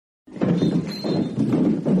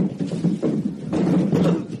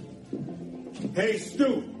Hey,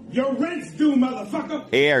 Stu, your rent's due, motherfucker.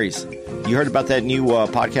 Hey, Aries, you heard about that new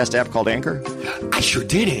podcast app called Anchor? I sure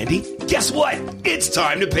did, Andy. Guess what? It's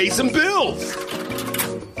time to pay some bills.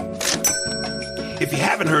 If you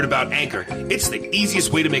haven't heard about Anchor, it's the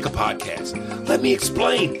easiest way to make a podcast. Let me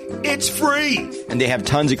explain. It's free. And they have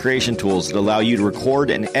tons of creation tools that allow you to record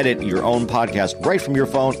and edit your own podcast right from your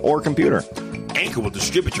phone or computer. Anchor will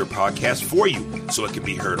distribute your podcast for you so it can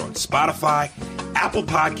be heard on Spotify, Apple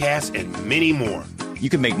Podcasts, and many more. You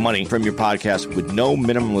can make money from your podcast with no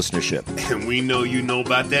minimum listenership. And we know you know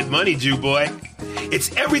about that money, Jew boy.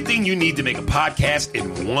 It's everything you need to make a podcast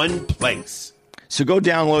in one place. So go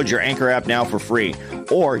download your Anchor app now for free,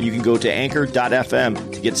 or you can go to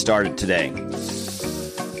anchor.fm to get started today.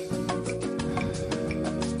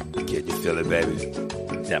 Can you feel it, baby?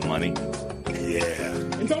 That money? Yeah.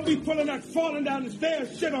 And don't be pulling that falling down the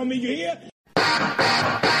stairs shit on me, you hear?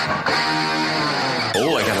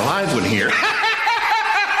 Oh, I got a live one here.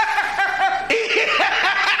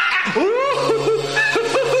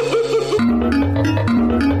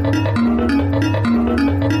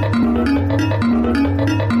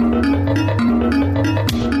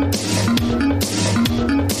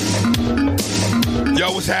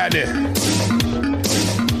 Yo, what's happening?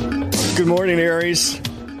 Good morning, Aries.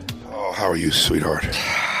 Oh, how are you, sweetheart?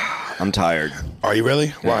 I'm tired. Are you really?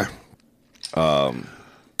 Why?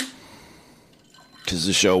 Because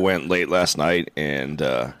the show went late last night, and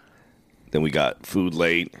then we got food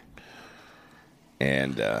late,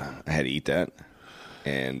 and I had to eat that.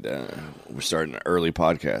 And we're starting an early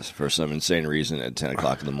podcast for some insane reason at 10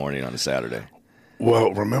 o'clock in the morning on a Saturday.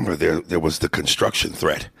 Well, remember, there was the construction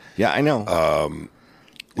threat. Yeah, I know.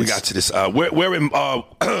 We got to this. We're in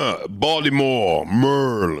Baltimore,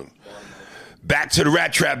 Maryland. Back to the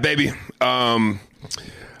rat trap, baby.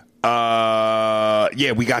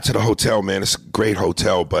 Yeah, we got to the hotel, man. It's a great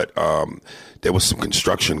hotel, but there was some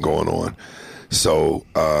construction going on. So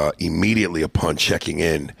immediately upon checking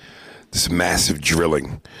in, this massive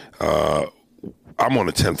drilling. I'm on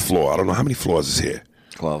the 10th floor. I don't know how many floors is here.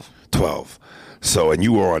 12. So, and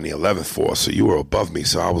you were on the 11th floor, so you were above me.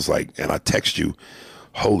 So I was like, and I text you,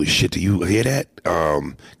 holy shit, do you hear that?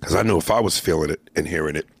 Because I knew if I was feeling it and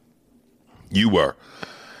hearing it, you were.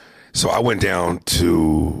 So I went down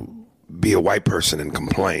to be a white person and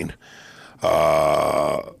complain.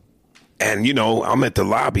 And, you know, I'm at the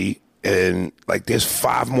lobby, and, like, there's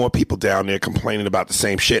 5 more people down there complaining about the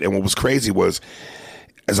same shit. And what was crazy was,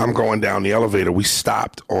 as I'm going down the elevator, we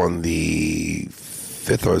stopped on the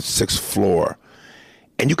 5th or 6th floor,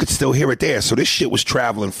 and you could still hear it there. So this shit was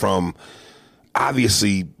traveling from,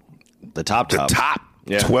 obviously, the top.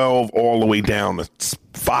 Yeah. 12 all the way down to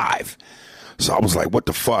 5. So I was like, what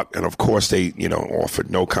the fuck? And, of course, they, you know,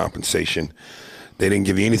 offered no compensation. They didn't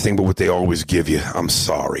give you anything but what they always give you. I'm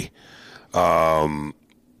sorry.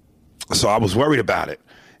 So I was worried about it.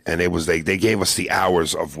 And they gave us the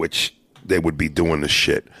hours of which they would be doing the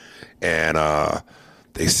shit. And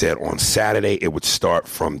they said on Saturday it would start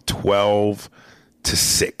from 12 to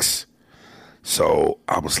 6. So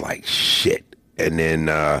I was like, shit. And then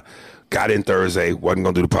got in Thursday, wasn't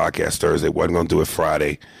going to do the podcast Thursday, wasn't going to do it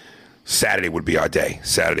Friday. Saturday would be our day,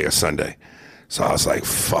 Saturday or Sunday. So I was like,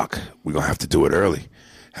 fuck, we're going to have to do it early.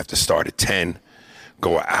 Have to start at 10,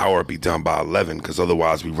 go an hour, be done by 11, because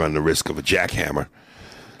otherwise we run the risk of a jackhammer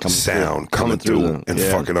coming through and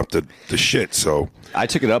fucking up the shit. So I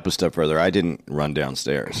took it up a step further. I didn't run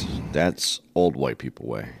downstairs. That's old white people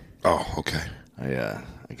way. Oh, okay. I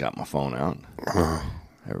got my phone out. I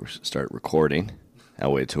started recording. I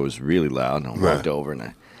waited till it was really loud, and I walked over and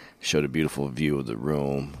I showed a beautiful view of the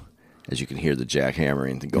room. As you can hear the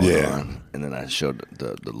jackhammering going on. And then I showed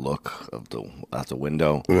the look of out the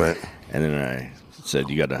window. Right. And then I said,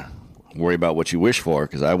 you got to worry about what you wish for,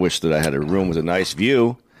 because I wish that I had a room with a nice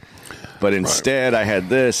view. But instead, I had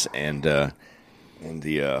this, and the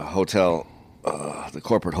hotel, the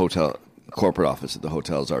corporate office at the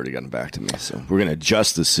hotel has already gotten back to me. So we're going to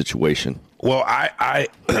adjust this situation. Well, I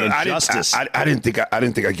didn't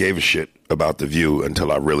think I gave a shit about the view until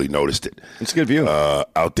I really noticed it. It's a good view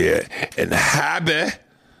out there in Habe,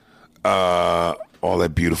 all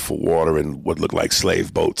that beautiful water and what looked like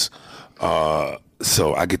slave boats.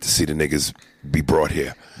 So I get to see the niggas be brought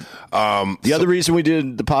here. The other reason we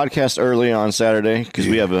did the podcast early on Saturday, because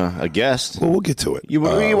we have a guest. Well, we'll get to it.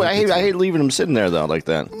 I hate leaving him sitting there, though, like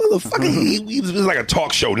that. Motherfucker, he was like a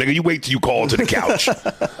talk show, nigga. You wait till you call to the couch.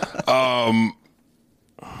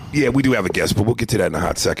 Yeah, we do have a guest, but we'll get to that in a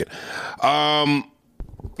hot second.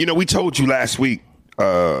 You know, we told you last week,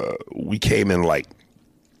 we came in like,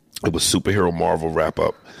 it was superhero Marvel wrap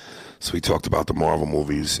up. So we talked about the Marvel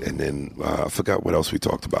movies, and then I forgot what else we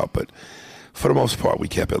talked about, but for the most part, we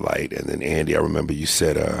kept it light. And then Andy, I remember you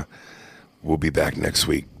said, we'll be back next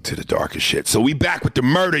week to the darkest shit. So we back with the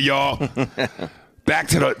murder, y'all. Back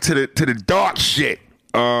to the dark shit.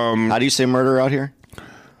 How do you say murder out here?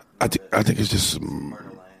 I think it's just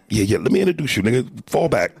yeah. Let me introduce you, nigga. Fall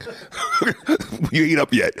back. You ain't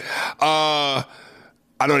up yet. I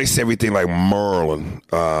know they say everything like Merlin,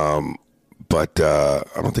 but I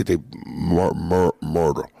don't think they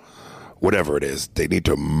murder. Whatever it is, they need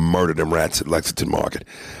to murder them rats at Lexington Market.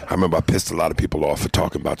 I remember I pissed a lot of people off for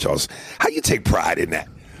talking about y'all's. How you take pride in that?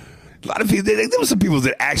 A lot of people. There were some people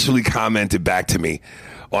that actually commented back to me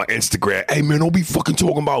on Instagram. Hey man, don't be fucking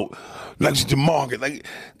talking about Lexington Market. Like,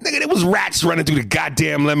 nigga, there was rats running through the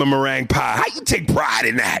goddamn lemon meringue pie. How you take pride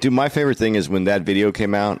in that? Dude, my favorite thing is when that video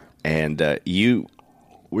came out and you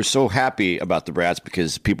were so happy about the rats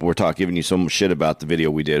because people were giving you so much shit about the video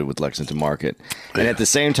we did with Lexington Market. And at the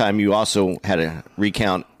same time, you also had to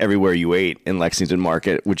recount everywhere you ate in Lexington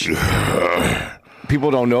Market, which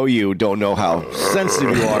people don't know how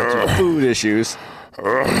sensitive you are to food issues.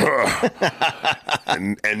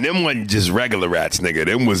 and them wasn't just regular rats, nigga.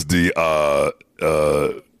 Them was the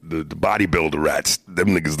bodybuilder rats.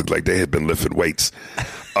 Them niggas looked like they had been lifting weights.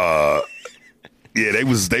 Yeah, they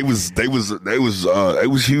was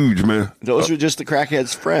huge, man. Those were just the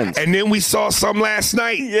crackheads' friends. And then we saw some last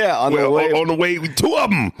night. Yeah, on the way, two of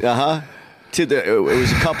them. It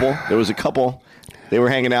was a couple. There was a couple. They were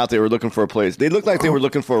hanging out. They were looking for a place. They looked like they were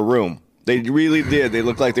looking for a room. They really did. They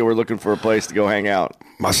looked like they were looking for a place to go hang out.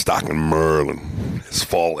 My stock in Merlin is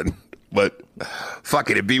falling, but fuck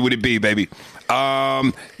it be what it be, baby.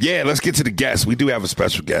 Yeah, let's get to the guests. We do have a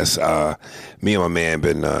special guest. Me and my man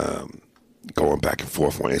been going back and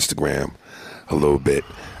forth on Instagram a little bit.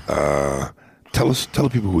 Tell the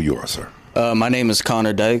people who you are, sir. My name is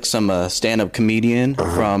Connor Dykes. I'm a stand-up comedian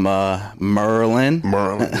from Merlin.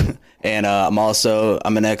 And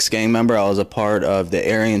I'm an ex-gang member. I was a part of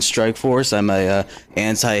the Aryan Strike Force. I'm a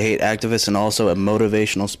anti-hate activist and also a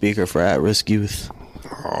motivational speaker for at-risk youth.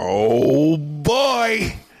 Oh,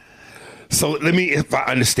 boy. So if I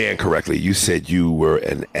understand correctly, you said you were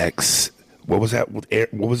an ex... What was that? What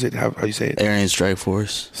was it? How you say it? Aryan Strike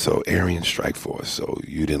Force. So Aryan Strike Force. So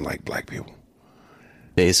you didn't like black people?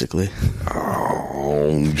 Basically.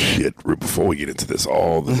 Oh, shit. Before we get into this,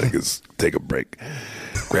 all the niggas, take a break.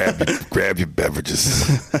 Grab your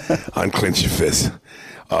beverages. Unclench your fists.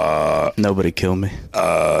 Nobody kill me.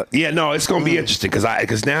 Yeah, no, it's going to be interesting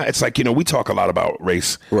because now it's like, we talk a lot about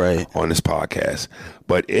race on this podcast,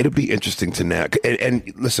 but it'll be interesting to now.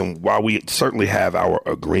 And listen, while we certainly have our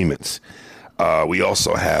agreements, we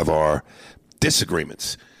also have our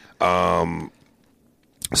disagreements.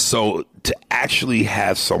 So to actually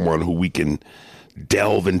have someone who we can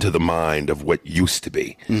delve into the mind of what used to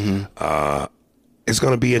be, it's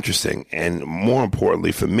going to be interesting. And more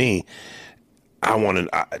importantly for me, I want to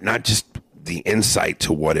not just the insight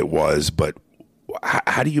to what it was, but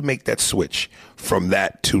how do you make that switch from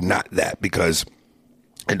that to not that? Because,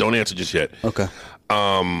 and don't answer just yet. Okay.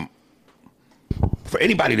 For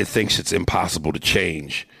anybody that thinks it's impossible to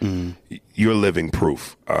change, you're living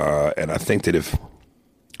proof. And I think that if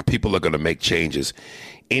people are going to make changes,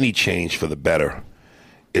 any change for the better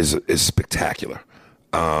is spectacular.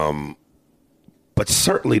 But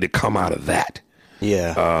certainly to come out of that,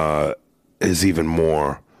 is even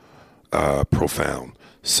more profound.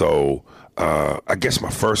 So I guess my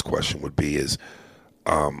first question would be is,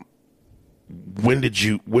 when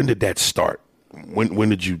did that start? When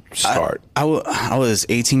did you start? I was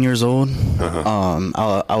 18 years old.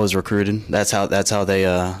 I was recruited. That's how they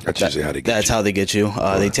That's usually how they get that's you. how they get you.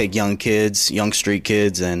 They take young street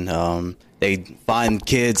kids, and they find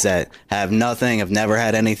kids that have nothing, have never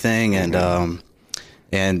had anything,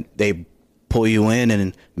 and they pull you in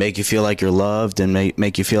and make you feel like you're loved and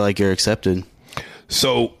make you feel like you're accepted.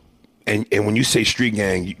 So, and when you say street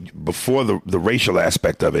gang, before the racial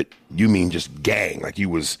aspect of it, you mean just gang, like you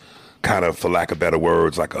was kind of, for lack of better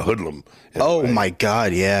words, like a hoodlum. Oh my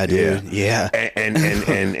God, yeah, dude, yeah.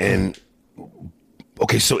 And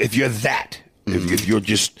okay, so if you're that,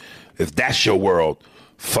 if that's your world,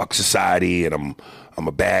 fuck society, and I'm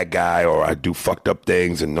a bad guy, or I do fucked up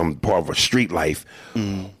things, and I'm part of a street life.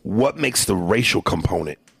 What makes the racial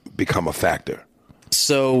component become a factor?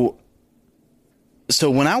 So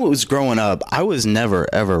when I was growing up, I was never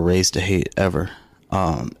ever raised to hate ever.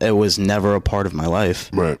 It was never a part of my life.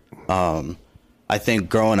 Right. I think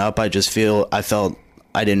growing up, I felt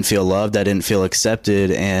I didn't feel loved. I didn't feel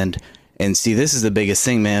accepted. And see, this is the biggest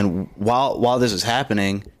thing, man. While this was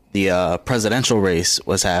happening, the presidential race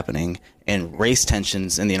was happening, and race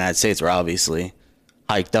tensions in the United States were obviously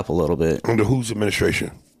hiked up a little bit. Under whose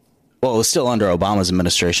administration? Well, it was still under Obama's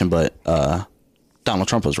administration, but Donald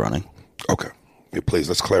Trump was running. Okay. Yeah, please,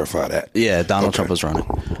 let's clarify that. Yeah, Donald Trump was running.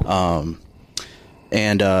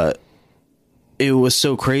 And it was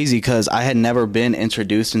so crazy because I had never been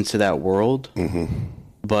introduced into that world.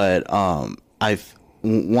 But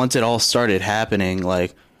once it all started happening,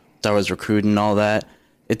 like I was recruiting and all that,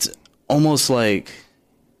 it's almost like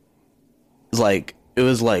it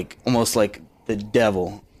was like almost like the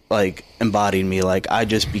devil like embodied me. Like I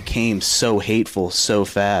just became so hateful so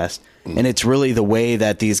fast. And it's really the way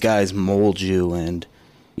that these guys mold you, and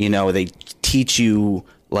you know, they teach you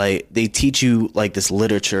like this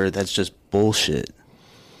literature that's just bullshit,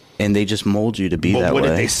 and they just mold you to be that way. What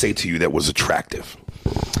did they say to you that was attractive?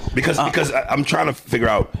 Because I'm trying to figure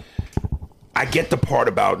out. I get the part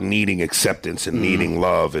about needing acceptance and needing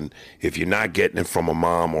love, and if you're not getting it from a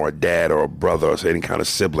mom or a dad or a brother or any kind of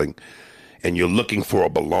sibling, and you're looking for a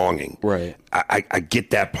belonging, right? I get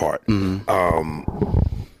that part.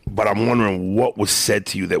 But I'm wondering what was said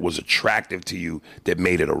to you that was attractive to you that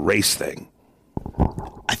made it a race thing.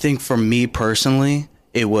 I think for me personally,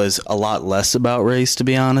 it was a lot less about race, to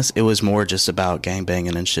be honest. It was more just about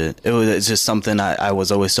gangbanging and shit. It's just something I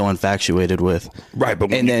was always so infatuated with. Right, but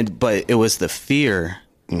but it was the fear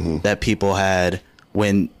that people had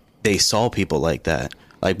when they saw people like that.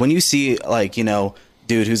 Like when you see, like, you know,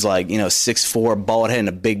 dude who's like, you know, 6'4", bald head and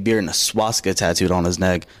a big beard and a swastika tattooed on his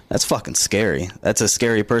neck, that's fucking scary. That's a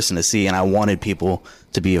scary person to see, and I wanted people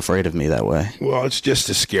to be afraid of me that way. Well, it's just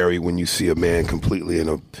as scary when you see a man completely in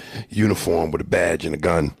a uniform with a badge and a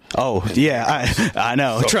gun. Oh yeah, I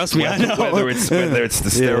know. So trust me, I know. Whether it's the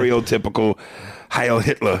stereotypical Heil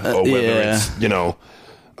Hitler or whether it's, you know,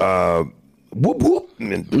 whoop whoop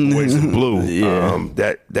and boys in blue. And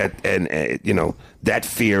you know, that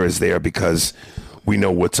fear is there because we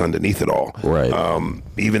know what's underneath it all. Right.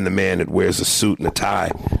 Even the man that wears a suit and a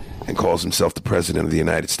tie and calls himself the president of the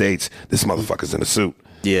United States, this motherfucker's in a suit.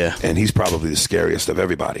 Yeah. And he's probably the scariest of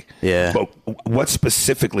everybody. Yeah. But what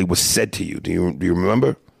specifically was said to you? Do you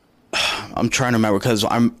remember? I'm trying to remember because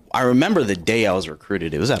I remember the day I was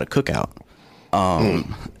recruited. It was at a cookout.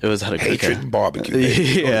 It was at a Hatred cookout. and barbecue.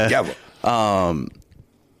 Yeah. Together.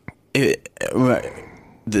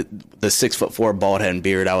 The 6'4" bald head and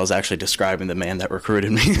beard, I was actually describing the man that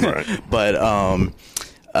recruited me. Right. But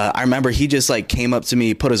I remember he just like came up to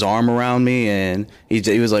me, put his arm around me, and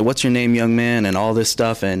he was like, "What's your name, young man?" and all this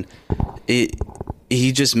stuff, and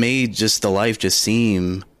he just made just the life just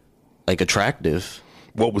seem like attractive.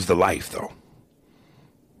 What was the life though?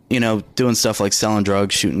 You know, doing stuff like selling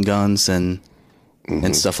drugs, shooting guns, and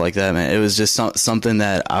stuff like that, man. It was just something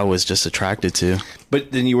that I was just attracted to.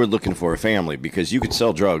 But then you were looking for a family because you could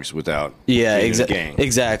sell drugs without being in a gang.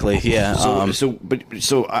 Exactly. Yeah.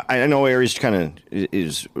 So I know Aries kind of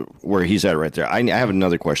is where he's at right there. I have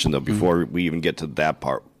another question though before we even get to that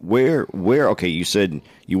part. Where? Okay, you said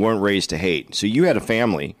you weren't raised to hate, so you had a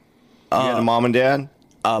family. You had a mom and dad.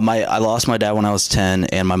 I lost my dad when I was 10,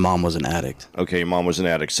 and my mom was an addict. Okay, your mom was an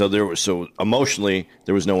addict. So emotionally,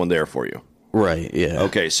 there was no one there for you. Right. Yeah.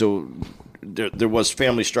 Okay, so there was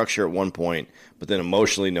family structure at one point, but then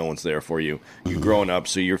emotionally, no one's there for you. You're growing up,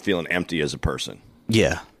 so you're feeling empty as a person.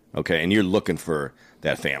 Yeah. Okay, and you're looking for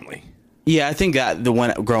that family. Yeah, I think that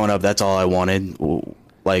growing up, that's all I wanted.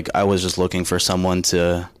 Like, I was just looking for someone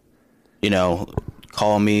to, you know,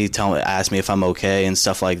 call me, ask me if I'm okay and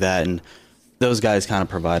stuff like that, and those guys kind of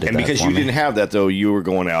provided that. And because for you me. didn't have that, though, you were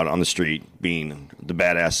going out on the street being the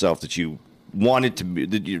badass self that you wanted to be,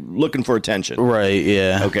 that you're looking for attention. Right,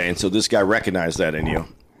 yeah. Okay, and so this guy recognized that in you.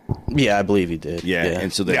 Yeah, I believe he did. Yeah.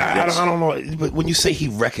 And so I don't know. But when you say he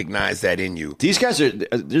recognized that in you, these guys,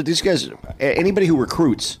 anybody who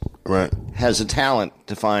recruits right, has a talent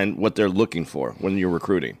to find what they're looking for when you're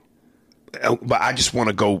recruiting. But I just want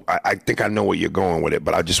to go, I think I know where you're going with it,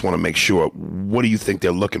 but I just want to make sure, what do you think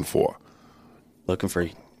they're looking for? Looking for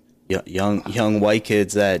young white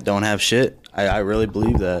kids that don't have shit. I really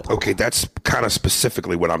believe that. Okay, that's kind of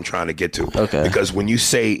specifically what I'm trying to get to. Okay. Because when you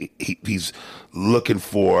say he's looking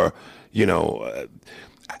for, you know,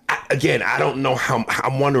 again, I don't know how,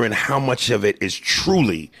 I'm wondering how much of it is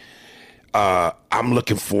truly, I'm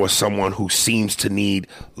looking for someone who seems to need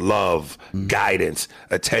love, guidance,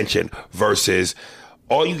 attention, versus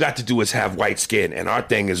all you got to do is have white skin. And our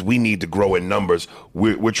thing is we need to grow in numbers.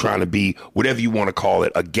 We're trying to be, whatever you want to call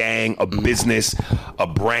it, a gang, a business, a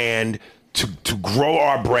brand. To grow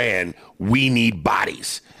our brand, we need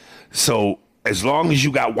bodies. So as long as you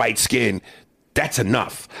got white skin, that's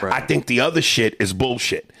enough. Right. I think the other shit is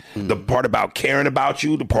bullshit. The part about caring about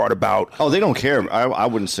you, the part about Oh, they don't care. I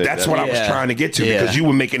wouldn't say that's that. what I was Yeah. trying to get to Yeah. because you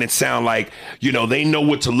were making it sound like, they know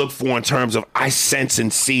what to look for in terms of I sense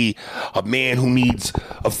and see a man who needs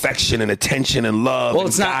affection and attention and love. Well, and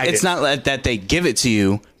it's not. guidance. It's not that they give it to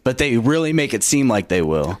you, but they really make it seem like they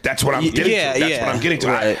will. That's what I'm getting Yeah, to. That's yeah. what I'm getting to.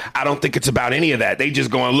 Right. I don't think it's about any of that. They just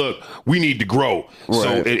going, look, we need to grow.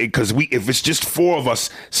 So Right. because if it's just four of us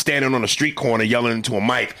standing on a street corner yelling into a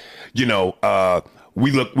mic,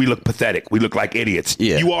 we look pathetic. We look like idiots.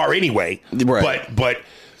 Yeah. You are anyway. Right. But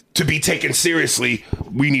to be taken seriously,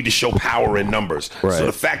 we need to show power in numbers. Right. So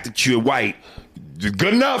the fact that you're white,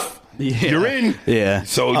 good enough. Yeah. You're in. Yeah.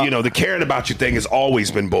 So the caring about you thing has always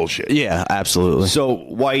been bullshit. Yeah, absolutely. So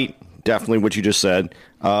white, definitely what you just said.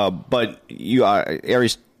 But you,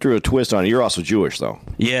 Aries threw a twist on it. You're also Jewish, though.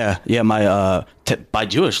 Yeah. My by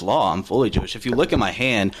Jewish law, I'm fully Jewish. If you look at my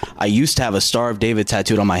hand, I used to have a Star of David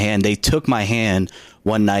tattooed on my hand. They took my hand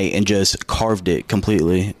one night and just carved it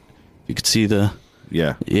completely. You could see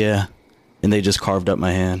Yeah. and they just carved up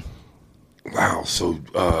my hand. Wow. So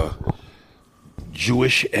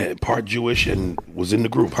Jewish, part Jewish, and was in the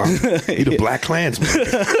group, huh? You the Black Klansman.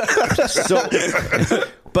 So,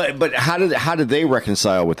 but how did they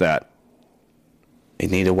reconcile with that? They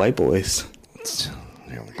needed white boys.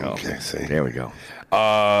 There we go. Okay, see. There we go.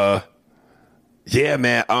 Yeah,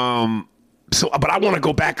 man. But I want to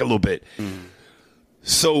go back a little bit.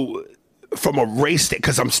 So, from a race,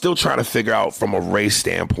 because I'm still trying to figure out from a race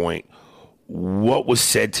standpoint, what was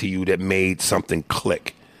said to you that made something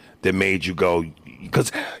click, that made you go?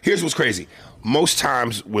 Because here's what's crazy. Most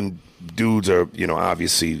times when dudes are,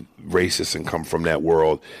 obviously racist and come from that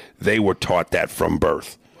world, they were taught that from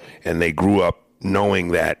birth, and they grew up knowing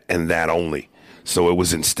that and that only. So it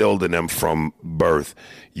was instilled in them from birth.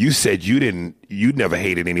 You said you'd never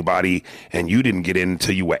hated anybody, and you didn't get in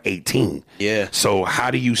until you were 18. Yeah. So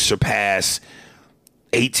how do you surpass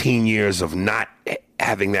 18 years of not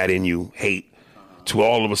having that in you, hate, to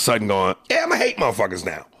all of a sudden going, yeah, I'm gonna hate motherfuckers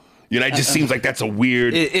now? It just seems like that's a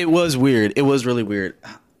weird. It was weird. It was really weird.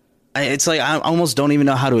 It's like I almost don't even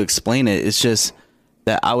know how to explain it. It's just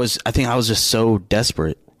that I think I was just so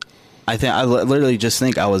desperate. I literally just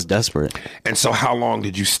think I was desperate. And so how long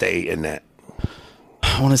did you stay in that?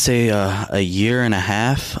 I want to say a year and a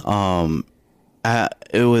half. I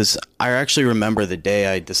actually remember the day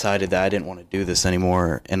I decided that I didn't want to do this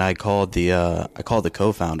anymore, and I called the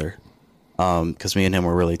co-founder because me and him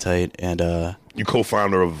were really tight, and You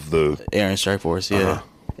co-founder of the Aaron Strikeforce, yeah. Uh-huh.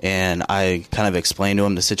 And I kind of explained to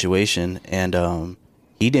him the situation, and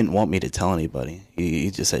he didn't want me to tell anybody. He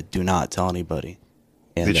just said, "Do not tell anybody."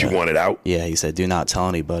 And, Did you want it out? Yeah, he said, "Do not tell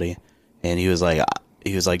anybody." And he was like,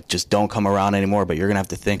 "Just don't come around anymore, but you're gonna have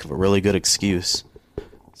to think of a really good excuse."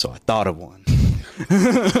 So I thought of one.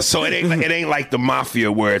 So it ain't like the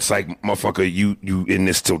mafia where it's like, motherfucker, you in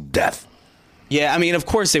this till death. Yeah, I mean, of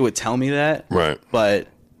course they would tell me that, Right. But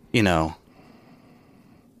y'all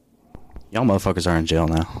motherfuckers are in jail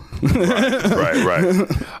now.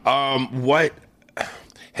 Right. What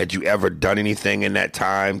had you ever done anything in that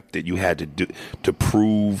time that you had to do to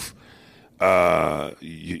prove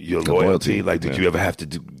your loyalty? Like, did you ever have to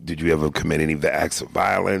do? Did you ever commit any acts of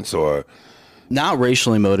violence or? Not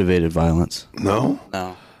racially motivated violence. No.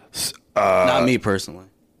 No. Not me personally.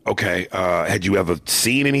 Okay. Had you ever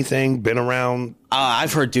seen anything? Been around?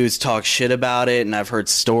 I've heard dudes talk shit about it, and I've heard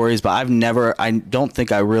stories, but I don't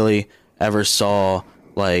think I really ever saw,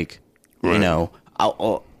 like, Right.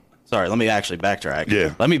 sorry, let me actually backtrack.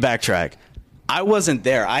 Yeah. Let me backtrack. I wasn't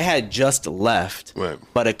there. I had just left. Right.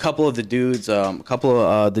 But a couple of the dudes I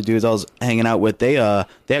was hanging out with, they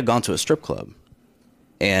had gone to a strip club.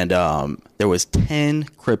 And there was 10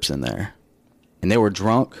 Crips in there. And they were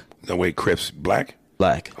drunk. No, wait, Crips, black?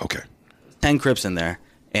 Black. Okay. 10 Crips in there.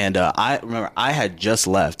 And I remember I had just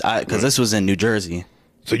left because this was in New Jersey.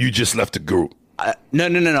 So you just left the group?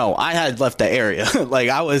 No. I had left the area. Like,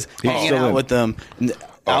 I was hanging out with them.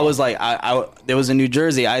 I was like, there was in New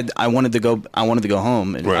Jersey. I wanted to go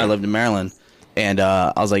home, and Right. I lived in Maryland. And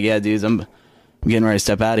I was like, yeah, dudes, I'm getting ready to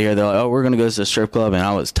step out of here. They're like, oh, we're gonna go to the strip club, and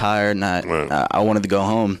I was tired, and I wanted to go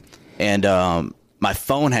home. And my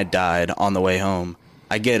phone had died on the way home.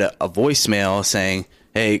 I get a voicemail saying,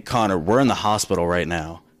 hey, Connor, we're in the hospital right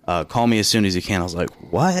now. Call me as soon as you can. I was like,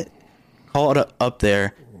 what? Called up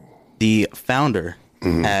there. The founder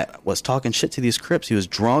was talking shit to these Crips. He was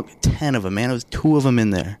drunk. 10 of them, man. It was 2 of them in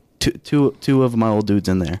there. Two of my old dudes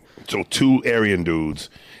in there. So 2 Aryan dudes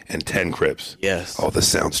and 10 Crips. Yes. Oh, this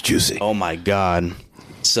sounds juicy. Oh my God.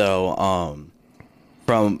 So,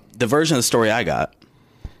 from the version of the story I got,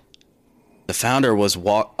 the founder was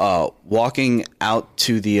walking out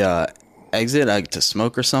to the exit to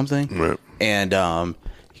smoke or something. Right. And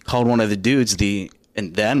he called one of the dudes the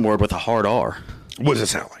N-word with a hard R. What does it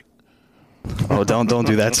sound like? Oh, don't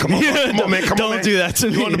do that to me. Come on, man. Don't do that to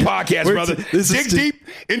me. You're on the podcast, brother. Dig deep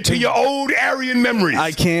into your old Aryan memories.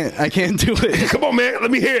 I can't do it. Come on, man. Let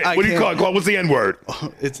me hear it. What do you call it? What's the N-word?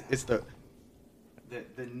 It's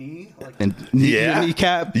the knee, like the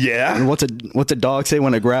kneecap. Yeah. And what's a dog say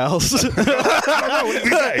when it growls? I don't know. What does he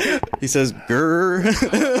say? He says grr.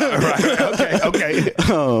 Right. Okay.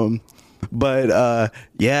 But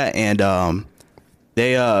yeah, and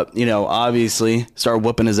they obviously started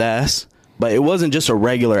whooping his ass, but it wasn't just a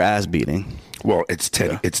regular ass beating. Well, it's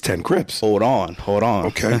 10. It's 10 Crips. Hold on.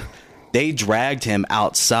 Okay. They dragged him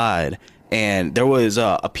outside. And there was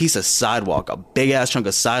a piece of sidewalk, a big ass chunk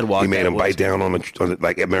of sidewalk. He made him bite down on the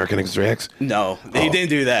like American History X? No, he didn't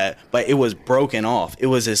do that. But it was broken off. It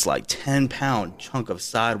was this like 10-pound chunk of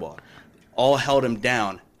sidewalk. All held him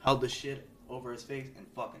down, held the shit over his face,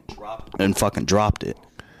 and fucking dropped it.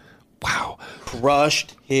 Wow.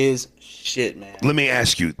 Crushed his shit, man. Let me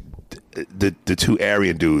ask you, the two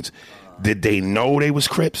Aryan dudes, did they know they was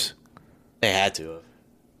Crips? They had to have.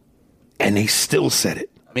 And they still said it.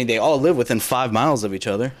 I mean, they all live within 5 miles of each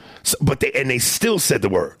other. So, they still said the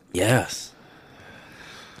word. Yes.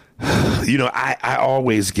 You know, I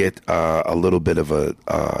always get a little bit of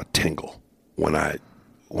a tingle when I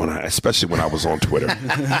especially when I was on Twitter,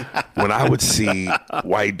 when I would see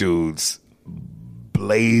white dudes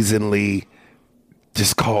blazingly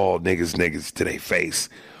just call niggas to their face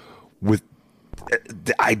with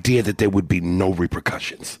the idea that there would be no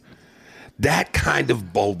repercussions. That kind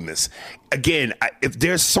of boldness. Again, if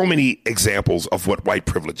there's so many examples of what white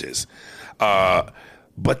privilege is,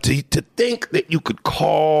 but to think that you could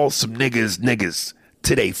call some niggas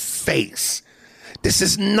to their face, this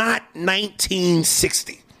is not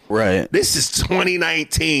 1960. Right. This is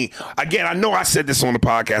 2019. Again, I know I said this on the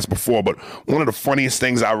podcast before, but one of the funniest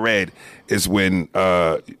things I read is when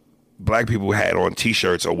black people had on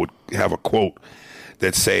T-shirts or would have a quote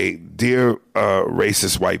that say, "Dear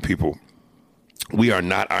racist white people, we are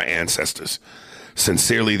not our ancestors.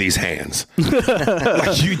 Sincerely, these hands."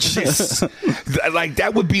 Like you just, like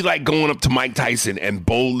that would be like going up to Mike Tyson and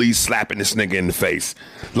boldly slapping this nigga in the face.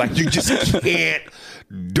 Like you just can't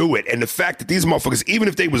do it. And the fact that these motherfuckers, even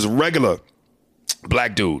if they was regular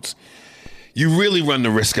black dudes, you really run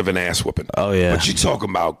the risk of an ass whooping. Oh yeah. But you talking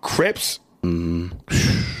about Crips?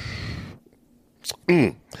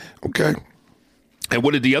 Okay. And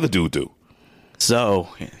what did the other dude do? So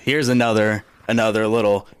here's another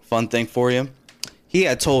little fun thing for you. He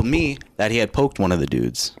had told me that he had poked one of the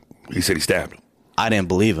dudes. He said he stabbed him. I didn't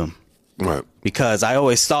believe him. Right. Because I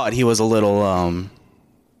always thought he was a little,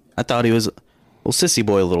 I thought he was a little sissy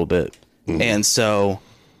boy a little bit. Mm-hmm. And so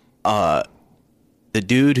the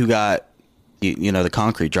dude who got, the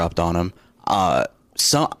concrete dropped on him, I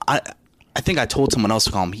think I told someone else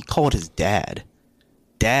to call him. He called his dad.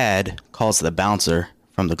 Dad calls the bouncer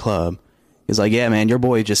from the club. He's like, "Yeah, man, your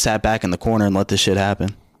boy just sat back in the corner and let this shit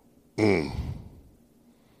happen."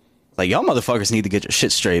 Like, y'all motherfuckers need to get your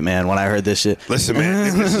shit straight, man. When I heard this shit, listen,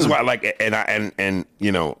 man, this is why I like it, and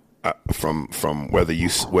from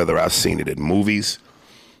whether I've seen it in movies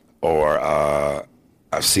or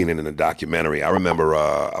I've seen it in a documentary. I remember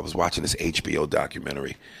I was watching this HBO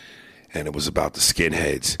documentary, and it was about the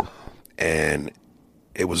skinheads, and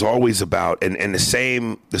it was always about and the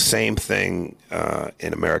same thing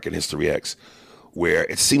in American History X, where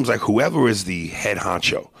it seems like whoever is the head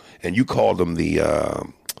honcho, and you called them the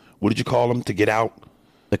what did you call them to get out?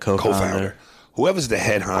 The co-founder. Whoever's the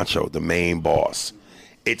head honcho, the main boss,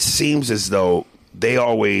 it seems as though they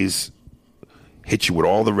always hit you with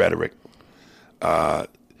all the rhetoric.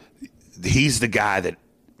 He's the guy that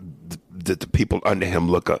the people under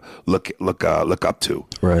him look up to.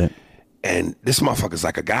 Right. And this motherfucker's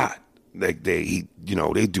like a god. They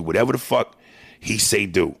do whatever the fuck he say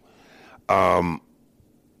do.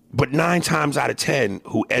 But 9 times out of 10,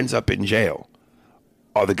 who ends up in jail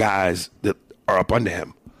are the guys that are up under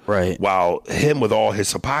him. Right. While him with all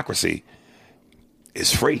his hypocrisy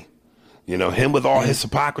is free. Him with all his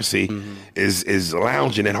hypocrisy is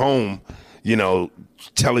lounging at home,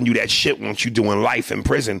 telling you that shit once you doing life in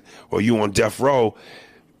prison or you on death row.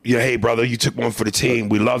 Hey brother, you took one for the team.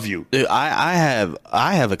 We love you. Dude, I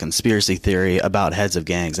have a conspiracy theory about heads of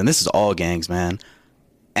gangs, and this is all gangs, man.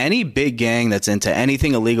 Any big gang that's into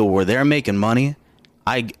anything illegal where they're making money,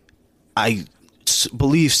 I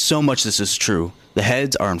believe so much this is true. The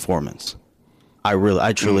heads are informants.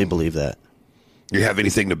 I truly believe that. You have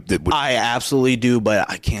anything that would... I absolutely do,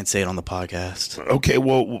 but I can't say it on the podcast. Okay,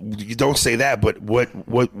 well, you don't say that, but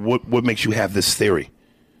what makes you have this theory?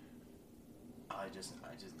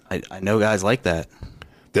 I know guys like that.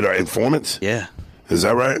 That are informants? Yeah. Is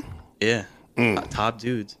that right? Yeah. Top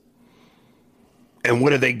dudes. And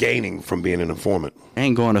what are they gaining from being an informant? They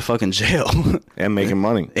ain't going to fucking jail. And making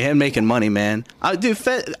money. And making money, man.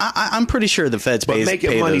 I'm pretty sure the feds But pay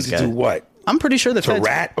making money those to guys. do what? I'm pretty sure the To feds.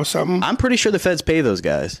 rat or something? I'm pretty sure the feds pay those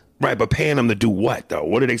guys. Right, but paying them to do what, though?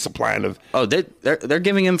 What are they supplying of? Oh, they're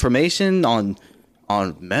giving information on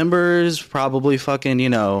members, probably fucking,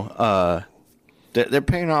 They're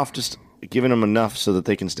paying off, just giving them enough so that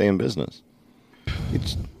they can stay in business.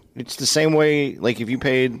 It's the same way, like if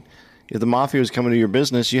the mafia was coming to your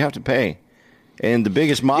business, you have to pay. And the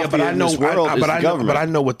biggest mafia in this world is the government. But I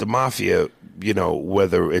know what the mafia,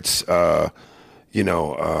 whether it's, watching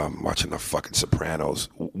the fucking Sopranos,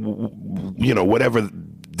 whatever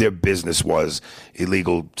their business was,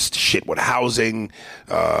 illegal shit with housing,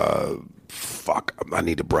 I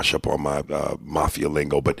need to brush up on my mafia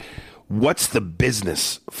lingo, but what's the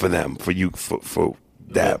business for them, for you, for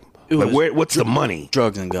that? What's the money?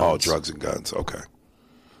 Drugs and guns. Oh, drugs and guns. Okay.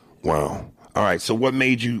 Wow. All right. So what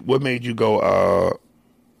made you go,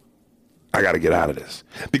 I got to get out of this?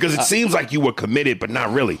 Because it seems like you were committed, but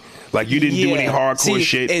not really. Like you didn't do any hardcore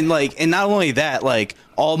shit. And not only that, like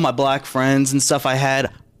all my black friends and stuff I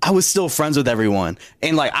had, I was still friends with everyone.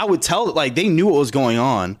 And like I would tell, like they knew what was going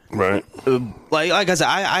on. Right. Like I said,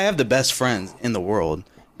 I have the best friends in the world.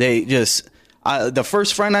 They just, the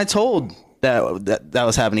first friend I told that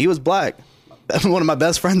was happening, he was black. One of my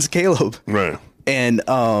best friends, Caleb. Right. And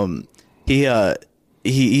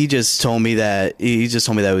he just told me that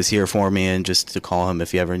it was here for me, and just to call him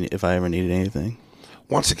if I ever needed anything.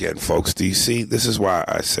 Once again, folks, do you see? This is why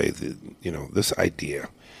I say that this idea,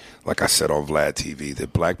 like I said on Vlad TV,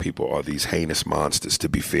 that black people are these heinous monsters to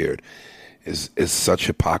be feared, is such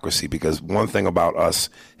hypocrisy. Because one thing about us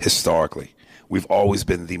historically, we've always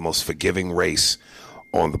been the most forgiving race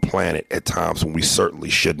on the planet at times when we certainly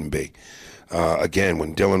shouldn't be. Again,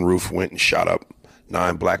 when Dylan Roof went and shot up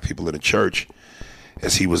 9 black people in a church,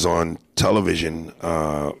 as he was on television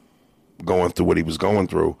going through what he was going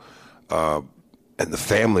through, and the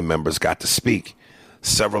family members got to speak,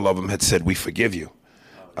 several of them had said, "We forgive you."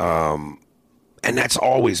 And that's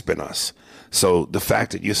always been us. So the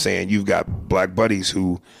fact that you're saying you've got black buddies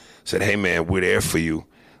who said, "Hey, man, we're there for you,"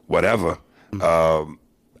 whatever,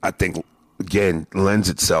 I think, again, lends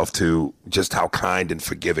itself to just how kind and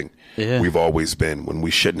forgiving we've always been when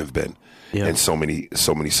we shouldn't have been in so many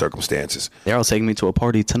circumstances. They're all taking me to a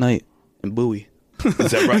party tonight in Bowie.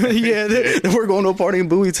 Is that right? Yeah, we're going to a party in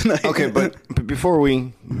Bowie tonight. Okay, but before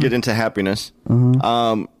we get into happiness,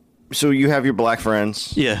 so you have your black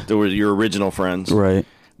friends. Yeah. They were your original friends. Right.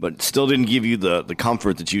 But still didn't give you the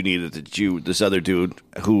comfort that you needed, this other dude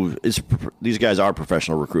these guys are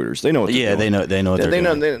professional recruiters. They know what they're doing. They know what they're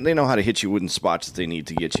doing. They know how to hit you in spots that they need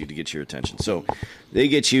to get your attention. So they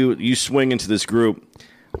get you swing into this group.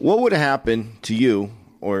 What would happen to you,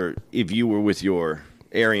 or if you were with your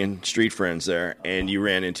Aryan street friends there and you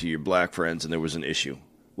ran into your black friends and there was an issue?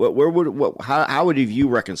 How would you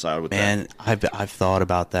reconcile with that? Man, I've thought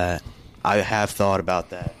about that. I have thought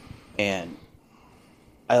about that. And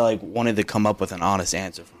I wanted to come up with an honest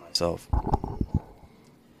answer for myself.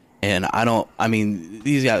 And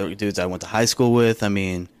these guys are dudes I went to high school with. I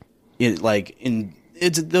mean, they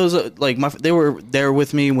were there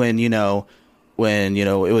with me when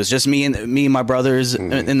it was just me and my brothers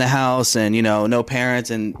in the house, and no parents,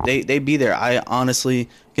 and they'd be there. I honestly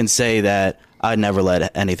can say that I'd never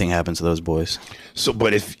let anything happen to those boys. So,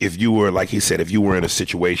 but if you were, like he said, if you were in a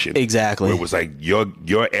situation exactly where it was like your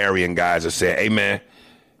Aryan guys are saying, "Hey, man,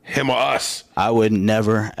 him or us," I would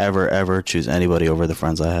never, ever, ever choose anybody over the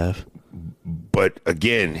friends I have. But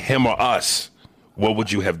again, him or us, what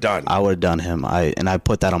would you have done? I would have done him. I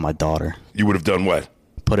put that on my daughter. You would have done what?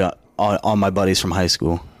 Put it on my buddies from high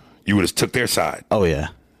school. You would have took their side. Oh yeah.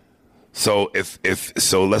 So if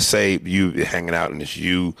let's say you hanging out and it's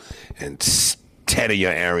you and 10 of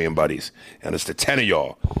your Aryan buddies, and it's the 10 of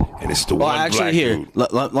y'all, and it's the one black dude.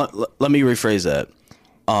 Let me rephrase that.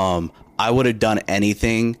 I would have done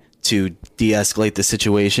anything to de-escalate the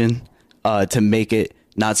situation, to make it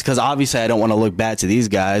not, because obviously I don't want to look bad to these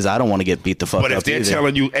guys. I don't want to get beat the fuck up. But if they're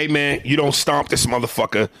telling you, "Hey man, you don't stomp this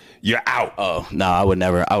motherfucker, you're out." Oh no, I would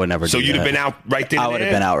never. So you'd have been out right there. I would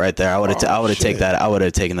have been out right there. I would have taken that. I would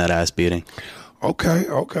have taken that ass beating.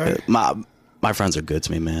 Okay. My friends are good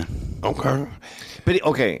to me, man. Okay. But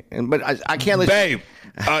I can't let Babe,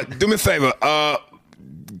 do me a favor.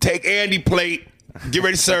 Take Andy plate, get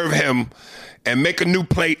ready to serve him, and make a new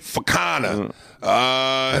plate for Connor.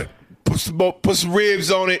 Put some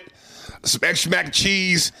ribs on it, some extra mac and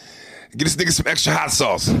cheese, Get this nigga some extra hot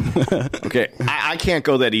sauce. Okay, I can't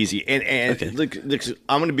go that easy. And Okay. look,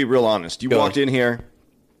 I'm going to be real honest. You walked in here.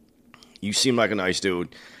 You seem like a nice dude.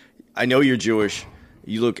 I know you're Jewish.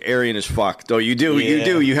 You look Aryan as fuck, though. You do. You Yeah.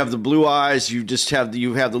 do. You have the blue eyes. You just have the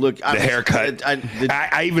look. The haircut.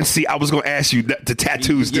 I even see. I was gonna ask you the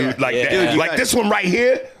tattoos, dude. Yeah. Like Yeah. that. Dude, you like got- this one right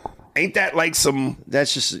here. Ain't that like some?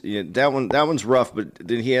 That's just that one. That one's rough. But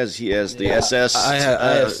then he has the SS. I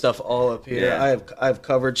have stuff all up here. yeah. I have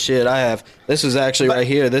covered shit. I have. This is actually right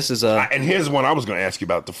here. This is And here's one I was gonna ask you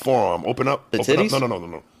about. The forearm. Open up. The Open titties? up.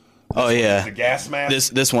 No. Oh yeah. The gas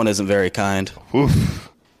mask. This one isn't very kind. Oof.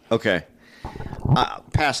 Okay.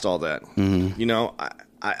 Past all that, you know,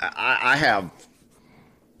 I have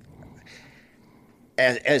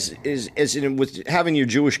as in with having your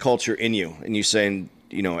Jewish culture in you, and you saying,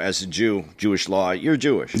 you know, as a Jew, Jewish law, you're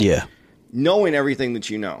Jewish. Yeah. Knowing everything that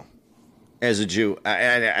you know as a Jew,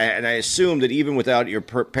 and I assume that even without your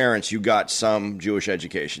parents, you got some Jewish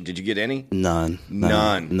education. Did you get any? None.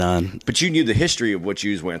 None. But you knew the history of what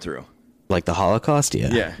Jews went through. Like the Holocaust.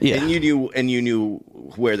 Yeah. Yeah. And you knew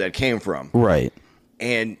where that came from. Right.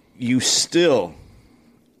 And you still,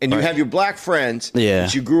 and you have your black friends Yeah.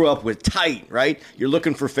 that you grew up with tight, right? You're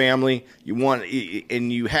looking for family. You want,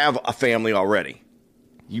 and you have a family already.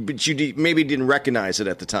 But you maybe didn't recognize it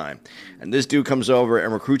at the time. And this dude comes over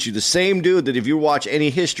and recruits you. The same dude that if you watch any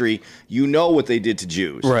history, you know what they did to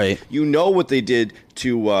Jews. Right. You know what they did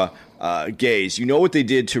to gays. You know what they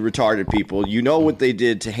did to retarded people. You know what they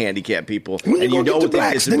did to handicapped people. When And you gonna know get what to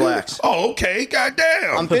they did to nigga? blacks. Oh, okay.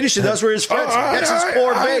 Goddamn. I'm finishing. That's where his friends. All right, That's his all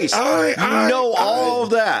core right, base. all right, You all know right, all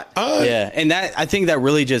of that. Yeah. And that I think that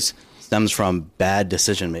really just stems from bad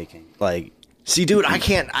decision making. Like. See, dude, I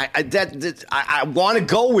can't. I want to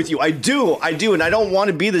go with you. I do, and I don't want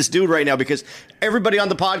to be this dude right now because everybody on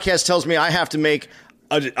the podcast tells me I have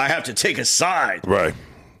to take a side. Right.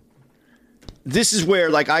 This is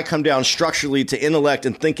where, like, I come down structurally to intellect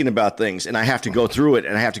and thinking about things, and I have to go through it,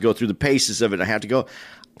 and I have to go through the paces of it. And I have to go.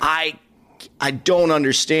 I don't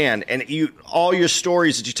understand, and all your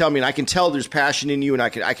stories that you tell me, and I can tell there's passion in you, and I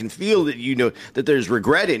can feel that you know that there's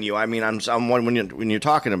regret in you. I mean, I'm one when you're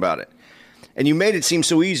talking about it. And you made it seem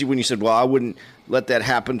so easy when you said, well, I wouldn't let that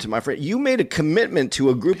happen to my friend. You made a commitment to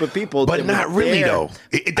a group of people. But that not were really, there though.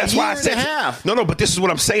 That's a why I year said. and a half. No, but this is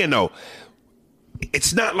what I'm saying, though.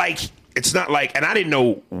 It's not like, and I didn't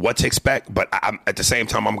know what to expect, but at the same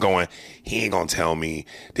time, I'm going, he ain't going to tell me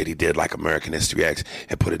that he did like American History X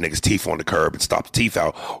and put a nigga's teeth on the curb and stopped the teeth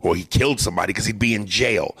out, or he killed somebody because he'd be in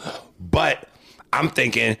jail. But I'm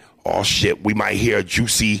thinking, oh shit, we might hear a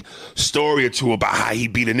juicy story or two about how he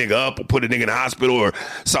beat a nigga up or put a nigga in the hospital or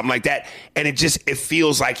something like that. And it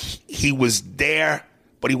feels like he was there,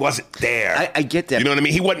 but he wasn't there. I get that. You know what I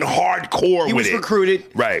mean? He wasn't hardcore He with was it. recruited.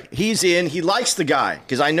 Right. He's in. He likes the guy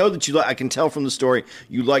because I know that I can tell from the story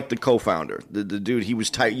you like the co-founder, the dude. He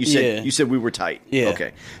was tight. You said we were tight. Yeah.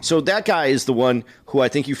 Okay. So that guy is the one who I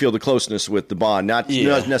think you feel the closeness with, the bond, not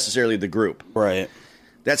necessarily the group. Right.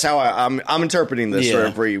 That's how I'm interpreting this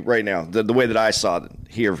Yeah. for you right now. The way that I saw it,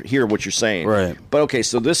 hear what you're saying. Right. But okay,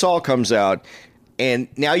 so this all comes out, and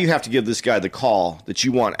now you have to give this guy the call that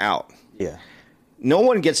you want out. Yeah. No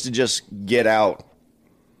one gets to just get out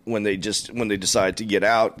when they decide to get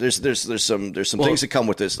out. There's some things that come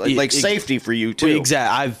with this, like safety for you too.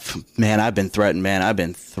 Exactly. I've been threatened, man. I've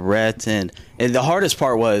been threatened, and the hardest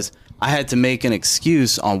part was I had to make an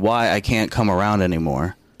excuse on why I can't come around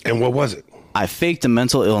anymore. And what was it? I faked a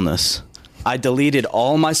mental illness. I deleted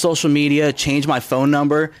all my social media, changed my phone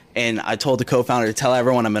number, and I told the co-founder to tell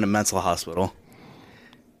everyone I'm in a mental hospital.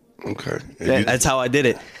 Okay. That's how I did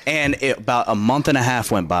it. And about a month and a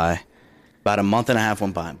half went by.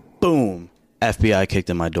 Boom. FBI kicked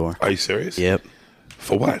in my door. Are you serious? Yep.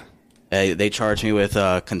 For what? They charged me with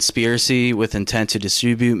conspiracy with intent to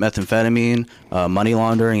distribute methamphetamine, money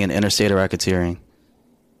laundering, and interstate racketeering.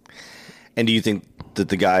 And do you think that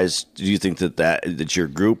that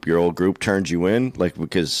your old group turned you in, like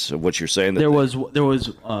because of what you're saying? There was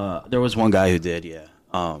one guy who did, yeah.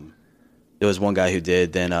 There was one guy who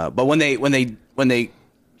did. Then, but when they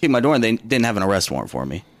kicked my door, and they didn't have an arrest warrant for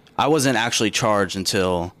me. I wasn't actually charged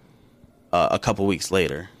until a couple weeks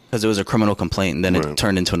later because it was a criminal complaint, and then it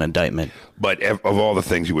turned into an indictment. But of all the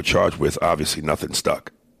things you were charged with, obviously nothing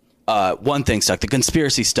stuck. One thing stuck. The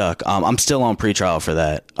conspiracy stuck. I'm still on pretrial for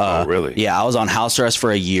that. Oh, really? Yeah, I was on house arrest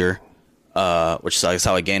for a year, which is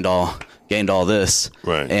how I gained all this.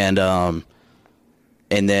 Right. And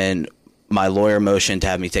then my lawyer motioned to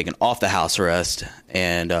have me taken off the house arrest,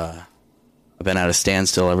 and I've been at a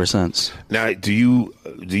standstill ever since. Now, do you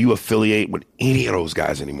affiliate with any of those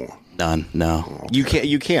guys anymore? None. No. You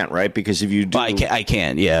can't, right? Because if you do, I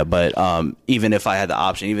can't. Yeah, but even if I had the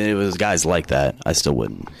option, even if it was guys like that, I still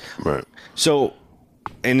wouldn't. Right. So,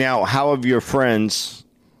 and now, how have your friends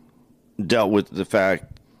dealt with the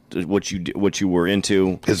fact that what you were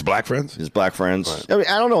into? His black friends. Right. I mean,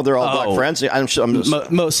 I don't know. They're all black friends. I'm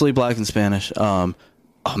just, mostly black and Spanish. Oh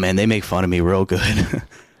man, they make fun of me real good.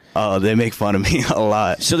 They make fun of me a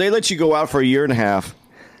lot. So they let you go out for a year and a half,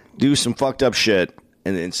 do some fucked up shit,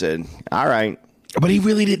 and then said, "All right." But he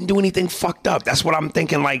really didn't do anything fucked up. That's what I'm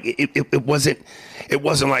thinking. Like it wasn't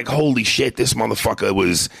like, holy shit, this motherfucker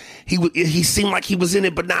was. He seemed like he was in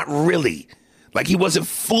it, but not really. Like he wasn't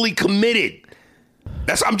fully committed.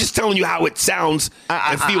 I'm just telling you how it sounds.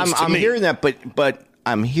 It feels to me. I'm hearing that, but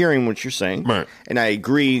I'm hearing what you're saying, right. And I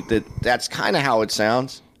agree that that's kind of how it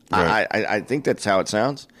sounds. Right. I think that's how it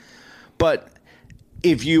sounds. But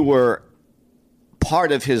if you were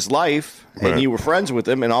part of his life and you were friends with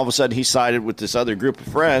him, and all of a sudden he sided with this other group of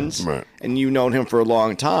friends, and you've known him for a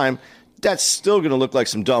long time, that's still going to look like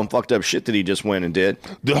some dumb, fucked up shit that he just went and did.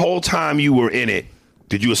 The whole time you were in it,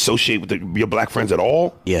 did you associate with your black friends at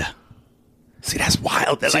all? Yeah. See, that's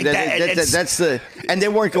wild. That's and they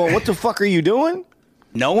weren't going, "What the fuck are you doing?"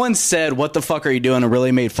 No one said, "What the fuck are you doing?" and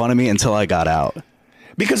really made fun of me until I got out.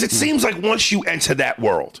 Because it seems like once you enter that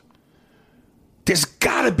world, there's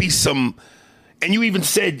got to be some. And you even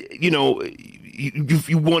said, you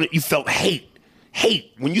felt hate.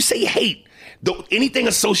 Hate. When you say hate, anything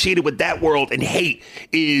associated with that world and hate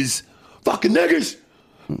is fucking niggers,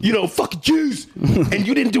 fucking Jews. And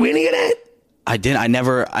you didn't do any of that? I didn't.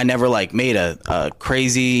 I never like made a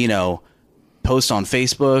crazy, post on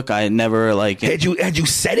Facebook. I never like. Had you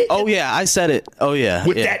said it? Oh yeah, I said it. Oh yeah.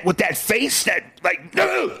 With that face, that like.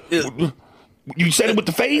 You said it with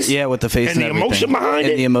the face? Yeah, with the face and the everything. Emotion behind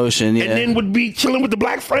it? And the emotion, yeah. And then would be chilling with the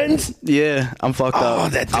black friends? Yeah, I'm fucked up. Oh,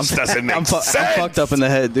 that just doesn't make sense. I'm fucked up in the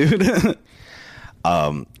head, dude.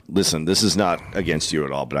 Listen, this is not against you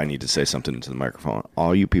at all, but I need to say something into the microphone.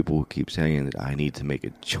 All you people who keep saying that I need to make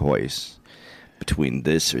a choice between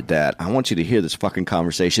this or that, I want you to hear this fucking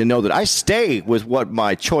conversation. Know that I stay with what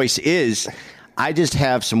my choice is. I just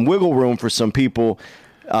have some wiggle room for some people.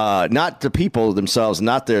 Not the people themselves,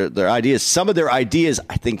 not their ideas. Some of their ideas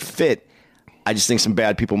I think fit. I just think some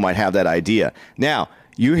bad people might have that idea. Now,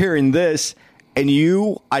 you hearing this, and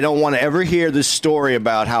I don't want to ever hear this story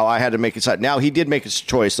about how I had to make a. Now, he did make a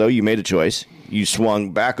choice, though. You made a choice. You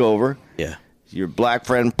swung back over. Yeah. Your black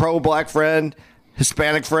friend, pro-black friend,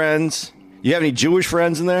 Hispanic friends. You have any Jewish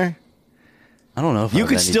friends in there? I don't know if you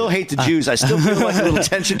could still hate the Jews. I still feel like a little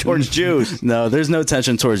tension towards Jews. No, there's no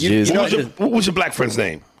tension towards Jews. What was your black friend's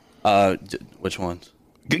name? Which ones?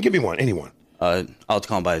 Give me one. Anyone. I'll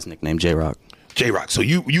call him by his nickname, J-Rock. J-Rock. So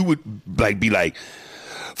you would like be like,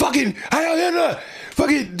 fucking Heil Hitler,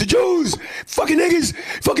 fucking the Jews, fucking niggas,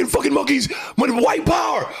 fucking monkeys, white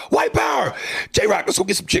power. J-Rock, let's go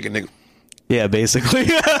get some chicken, nigga. Yeah, basically.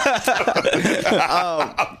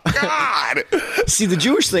 Oh, God. See, the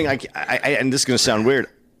Jewish thing, I and this is going to sound weird.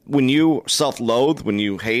 When you self-loathe, when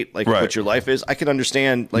you hate what your life is, I can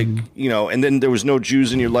understand, and then there was no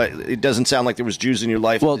Jews in your life. It doesn't sound like there was Jews in your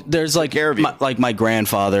life. Well, there's care of you. My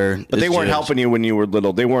grandfather, but they weren't Jewish. helping you when you were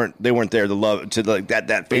little. They weren't there to love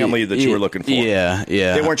that family that you were looking for. Yeah.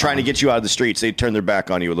 They weren't trying to get you out of the streets. They turned their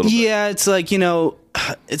back on you a little bit. Yeah, it's like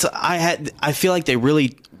I feel like they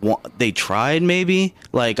really. They tried maybe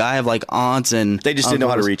I have aunts and they just didn't know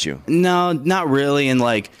how to reach you. No, not really. And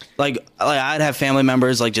like I'd have family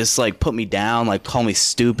members just put me down, call me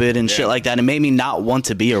stupid and shit like that. It made me not want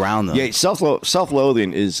to be around them. Yeah,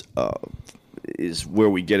 self-loathing is where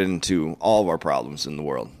we get into all of our problems in the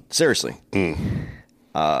world. Seriously,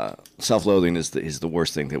 self-loathing is the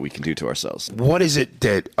worst thing that we can do to ourselves. What is it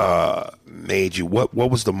that made you? What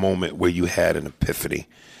was the moment where you had an epiphany?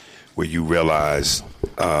 Where you realize,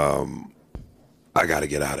 I got to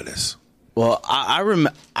get out of this. Well, I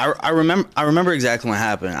remember exactly what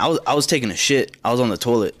happened. I was taking a shit. I was on the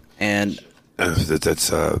toilet, and that's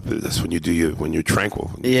when when you're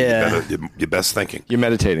tranquil. Yeah, your best thinking. You're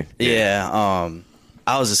meditating. Yeah.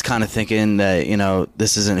 I was just kind of thinking that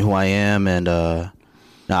this isn't who I am, and I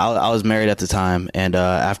was married at the time, and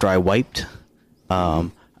after I wiped,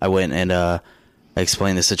 I went and I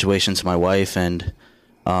explained the situation to my wife, and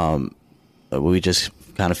we just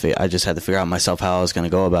I just had to figure out myself how I was going to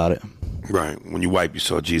go about it. Right. When you wipe, you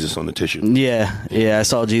saw Jesus on the tissue. Yeah. I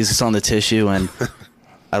saw Jesus on the tissue, and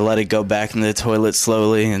I let it go back in the toilet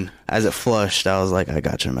slowly, and as it flushed, I was like, I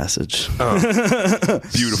got your message.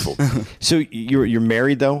 Beautiful. So you're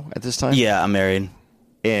married, though, at this time? Yeah, I'm married.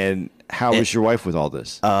 And how is your wife with all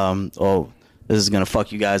this? This is going to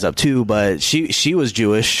fuck you guys up, too, but she was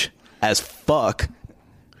Jewish. as fuck,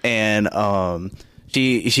 and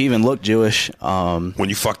she even looked Jewish. When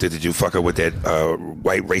you fucked her, did you fuck her with that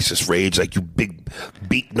white racist rage, like you big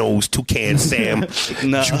beak nose toucan Sam? No.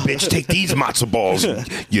 You bitch, take these matzo balls,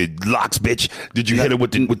 you locks bitch. Did you hit her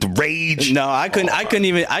with the rage? No, I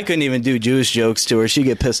couldn't even do Jewish jokes to her. She'd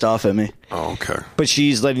get pissed off at me. Oh, okay. But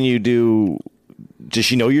she's letting you do. Does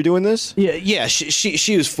she know you're doing this? Yeah.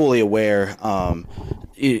 She was fully aware.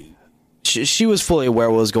 She was fully aware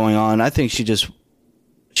what was going on. I think she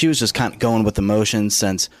was just kind of going with the motions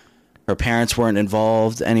since her parents weren't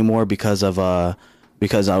involved anymore because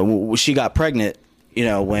she got pregnant,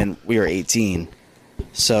 when we were 18.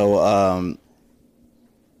 So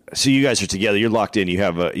so you guys are together. You're locked in. You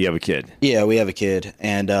have a kid. Yeah, we have a kid,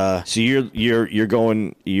 and so you're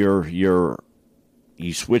going.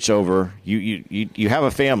 You switch over. You have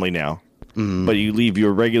a family now, but you leave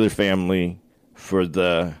your regular family for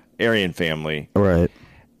the Aryan family, right?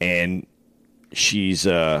 And she's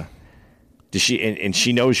does she and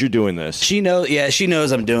she knows you're doing this. She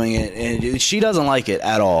knows I'm doing it, and she doesn't like it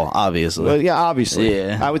at all, obviously. Well, yeah, obviously.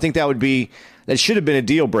 Yeah. I would think that should have been a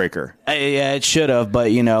deal breaker. Yeah, it should have,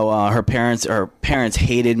 but her parents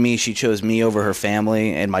hated me. She chose me over her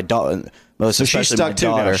family and my daughter. So she's stuck too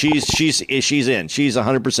now. She's in. She's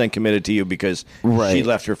 100% committed to you because she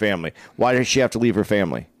left her family. Why did she have to leave her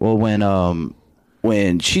family? Well,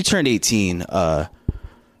 when she turned 18, when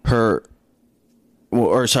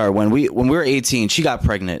we were 18, she got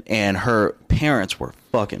pregnant, and her parents were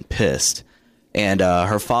fucking pissed. And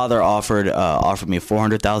her father offered me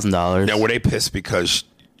 $400,000. Now, were they pissed because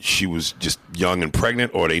she was just young and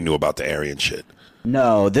pregnant, or they knew about the Aryan shit?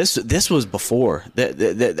 No, this was before that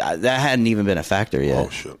hadn't even been a factor yet. Oh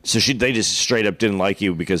shit! So they just straight up didn't like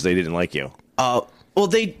you because they didn't like you. Well,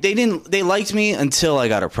 they didn't. They liked me until I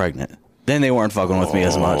got her pregnant. Then they weren't fucking with me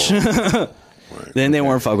as much. Then they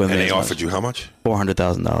weren't fucking with me. And they offered you how much?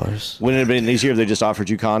 $400,000. Wouldn't it have been easier if they just offered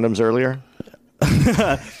you condoms earlier?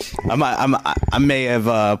 I may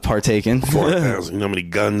have partaken. 4,000. You know how many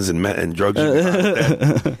guns and drugs you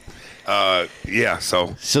got? Yeah.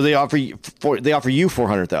 So they offer you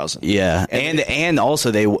 $400,000. Yeah, and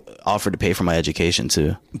also they offered to pay for my education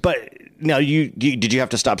too. But now did you have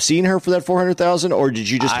to stop seeing her for that $400,000, or did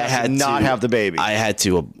you just not have the baby? I had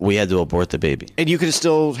to. We had to abort the baby, and you could have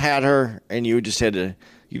still had her, and you just had to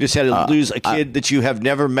lose a kid that you have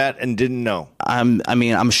never met and didn't know.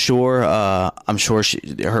 I'm sure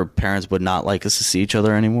her parents would not like us to see each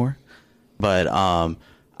other anymore, but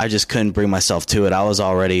I just couldn't bring myself to it. I was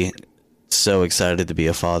already so excited to be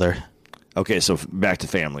a father. Okay, so back to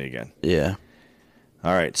family again. Yeah.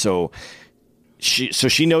 All right, so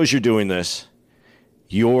she knows you're doing this.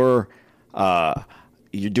 You're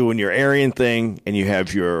doing your Aryan thing, and you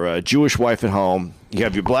have your Jewish wife at home. You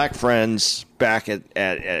have your black friends back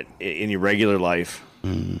in your regular life.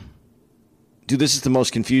 Mm. Dude, this is the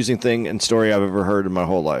most confusing thing and story I've ever heard in my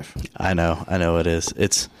whole life. I know it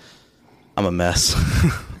is. I'm a mess.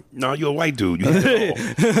 No, you're a white dude. You had it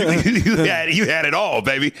all. you had it all,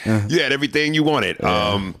 baby. You had everything you wanted.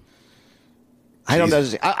 I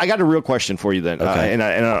got a real question for you then, okay. And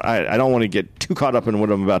I don't want to get too caught up in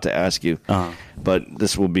what I'm about to ask you, but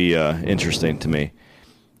this will be interesting to me.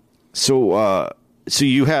 So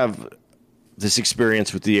you have this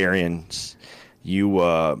experience with the Aryans. You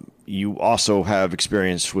also have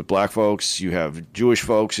experience with black folks. You have Jewish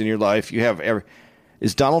folks in your life.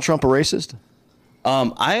 Is Donald Trump a racist?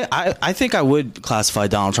 I think I would classify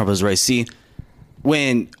Donald Trump as racist. See,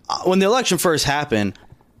 when the election first happened,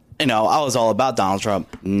 I was all about Donald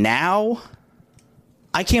Trump. Now,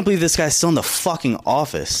 I can't believe this guy's still in the fucking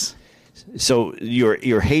office. So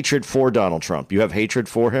your hatred for Donald Trump, you have hatred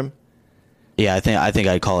for him? Yeah, I think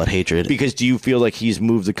I'd call it hatred. Because do you feel like he's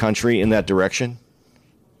moved the country in that direction?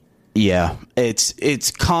 Yeah,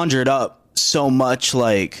 it's conjured up so much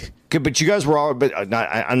like. But you guys were all. But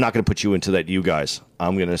I'm not going to put you into that. You guys,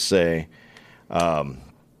 I'm going to say, I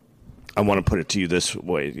want to put it to you this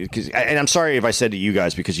way, and I'm sorry if I said to you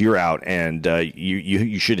guys because you're out and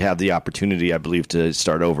you should have the opportunity, I believe, to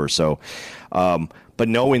start over. So, but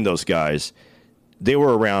knowing those guys, they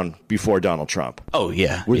were around before Donald Trump. Oh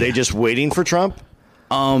yeah, were they just waiting for Trump?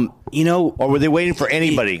 Or were they waiting for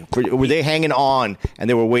anybody? Were they hanging on and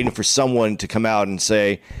they were waiting for someone to come out and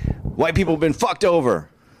say, "White people have been fucked over"?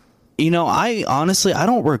 I honestly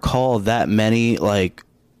don't recall that many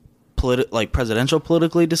presidential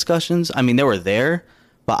politically discussions. I mean, they were there,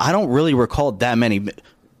 but I don't really recall that many.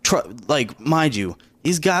 Mind you,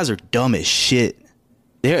 these guys are dumb as shit.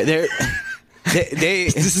 They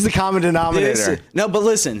this is the common denominator. But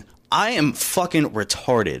listen, I am fucking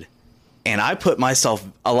retarded. And I put myself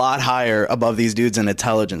a lot higher above these dudes in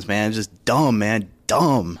intelligence, man. Just dumb, man.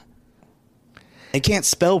 Dumb. They can't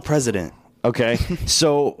spell president. Okay,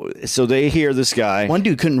 so they hear this guy. One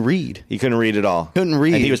dude couldn't read. He couldn't read at all. Couldn't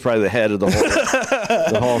read. And he was probably the head of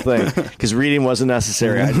the whole thing because reading wasn't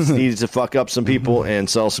necessary. I just needed to fuck up some people and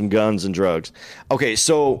sell some guns and drugs. Okay,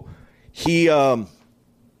 so he. But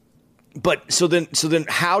so then,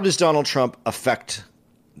 how does Donald Trump affect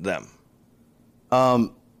them?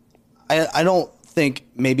 I don't think,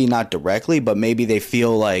 maybe not directly, but maybe they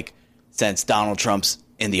feel like since Donald Trump's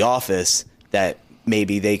in the office that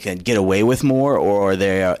maybe they can get away with more, or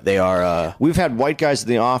they are. We've had white guys in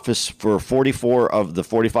the office for 44 of the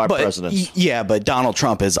 45 presidents. Yeah, but Donald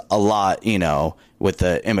Trump is a lot, with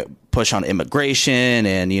the push on immigration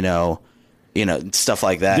and stuff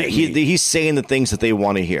like that. He's saying the things that they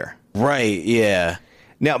want to hear. Right. Yeah.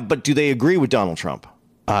 Now, but do they agree with Donald Trump?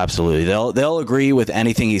 Absolutely. They'll agree with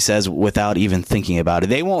anything he says without even thinking about it.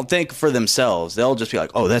 They won't think for themselves. They'll just be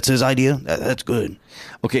like, "Oh, that's his idea. That's good."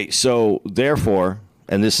 Okay, so therefore,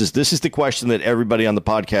 and this is the question that everybody on the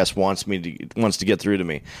podcast wants to get through to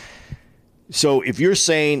me. So, if you're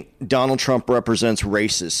saying Donald Trump represents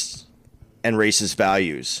racists and racist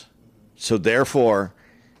values, so therefore,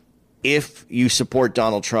 if you support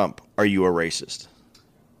Donald Trump, are you a racist?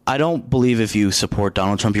 I don't believe if you support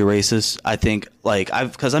Donald Trump, you're racist. I think,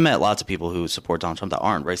 because I met lots of people who support Donald Trump that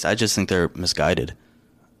aren't racist. I just think they're misguided.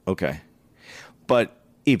 Okay. But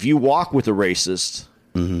if you walk with a racist,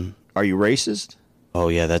 are you racist? Oh,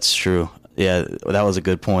 yeah, that's true. Yeah, that was a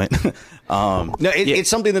good point. It's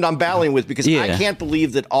something that I'm battling with because I can't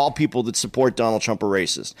believe that all people that support Donald Trump are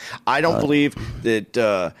racist. I don't believe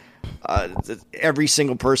that every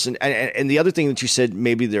single person, and the other thing that you said,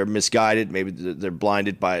 maybe they're misguided, maybe they're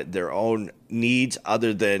blinded by their own needs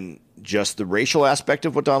other than just the racial aspect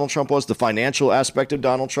of what Donald Trump was. The financial aspect of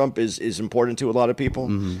Donald Trump is important to a lot of people.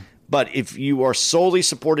 Mm-hmm. But if you are solely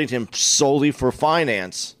supporting him solely for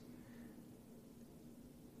finance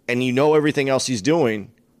and you know everything else he's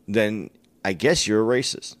doing, then I guess you're a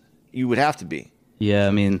racist. You would have to be. Yeah,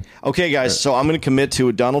 I mean... Okay, guys, so I'm going to commit to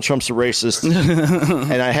it. Donald Trump's a racist,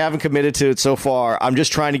 and I haven't committed to it so far. I'm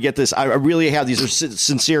just trying to get this. I really have these are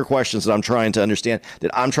sincere questions that I'm trying to understand,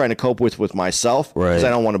 that I'm trying to cope with myself, because I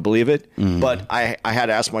don't want to believe it. Mm. But I had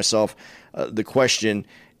to ask myself the question,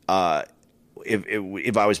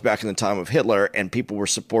 if I was back in the time of Hitler and people were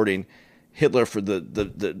supporting Hitler for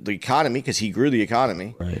the economy, because he grew the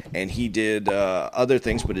economy, right, and he did other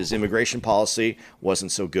things, but his immigration policy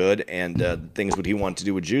wasn't so good, and things what he wanted to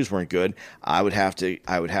do with Jews weren't good. I would have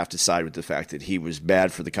to side with the fact that he was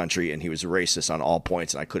bad for the country and he was a racist on all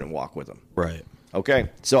points, and I couldn't walk with him. Right. Okay.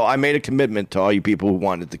 So I made a commitment to all you people who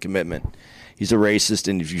wanted the commitment. He's a racist,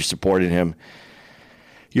 and if you supported him,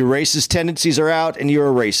 your racist tendencies are out, and you're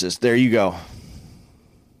a racist. There you go.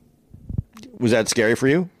 Was that scary for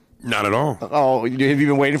you? Not at all. Oh, have you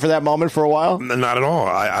been waiting for that moment for a while? Not at all.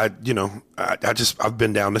 I've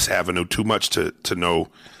been down this avenue too much to know.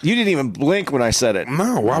 You didn't even blink when I said it.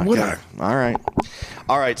 No, why would I?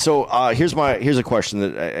 All right. So here's a question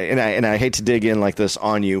that, and I hate to dig in like this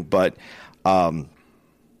on you, but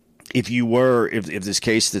if this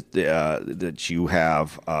case that you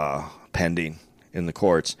have pending in the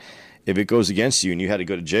courts, if it goes against you and you had to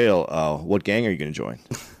go to jail, what gang are you going to join?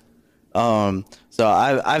 So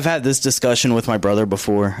I've had this discussion with my brother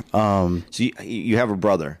before. So you have a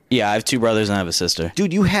brother? Yeah, I have two brothers and I have a sister.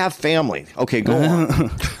 Dude, you have family. Okay, go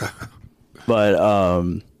on. But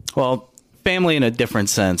well, family in a different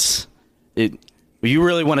sense. You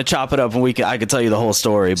really want to chop it up, and I could tell you the whole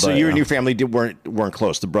story. But so you and your family weren't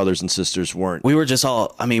close. The brothers and sisters weren't. We were just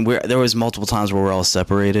all. I mean, there was multiple times where we're all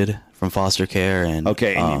separated from foster care, and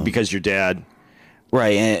and because your dad,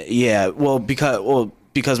 right? And yeah,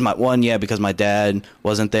 because my dad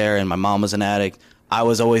wasn't there and my mom was an addict. I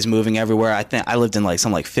was always moving everywhere. I think I lived in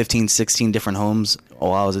some 15, 16 different homes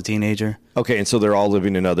while I was a teenager. Okay, and so they're all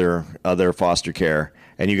living in other foster care,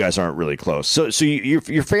 and you guys aren't really close. So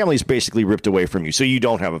your family's basically ripped away from you. So you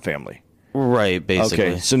don't have a family. Right, basically.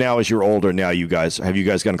 Okay, so now as you're older, have you guys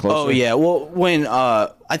gotten closer? Oh yeah, well when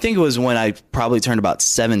I think it was when I probably turned about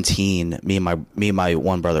 17. Me and my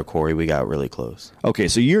one brother Corey, we got really close. Okay,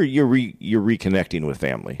 so you're reconnecting with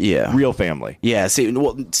family. Yeah, real family. Yeah.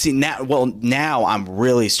 Now I'm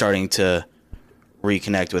really starting to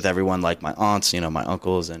reconnect with everyone, like my aunts, my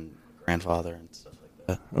uncles and grandfather and stuff like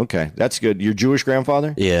that. Okay, that's good. Your Jewish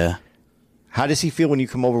grandfather? Yeah. How does he feel when you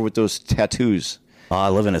come over with those tattoos? I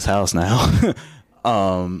live in his house now.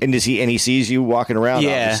 And he sees you walking around,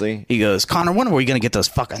 yeah. Obviously. He goes, Connor, when are we going to get those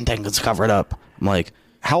fucking things covered up? I'm like,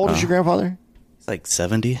 how old is your grandfather? He's like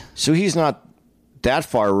 70. So he's not that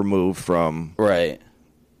far removed from Right.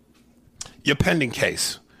 Your pending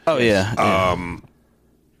case. Oh yeah.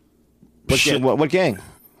 what gang?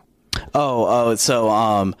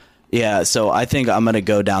 So I think I'm gonna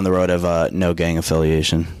go down the road of no gang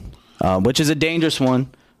affiliation, which is a dangerous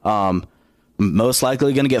one. Most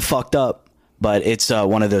likely gonna get fucked up, but it's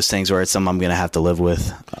one of those things where it's something I'm gonna have to live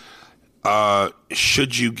with.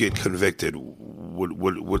 Should you get convicted,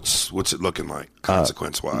 what's it looking like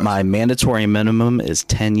consequence wise? My mandatory minimum is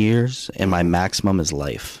 10 years, and my maximum is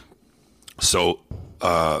life. So,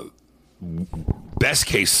 best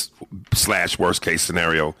case / worst case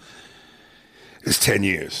scenario is 10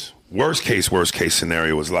 years. Worst case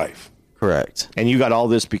scenario is life. Correct. And you got all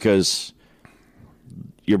this because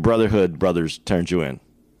your Brotherhood brothers turned you in.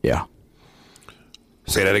 Yeah.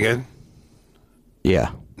 Say that again?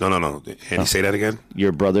 Yeah. No. Andy, say that again?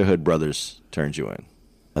 Your Brotherhood brothers turned you in.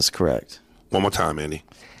 That's correct. One more time, Andy.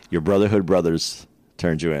 Your Brotherhood brothers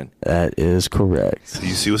turned you in. That is correct. Do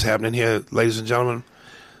you see what's happening here, ladies and gentlemen?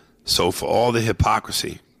 So for all the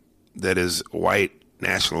hypocrisy that is white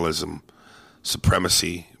nationalism,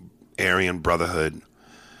 supremacy, Aryan brotherhood,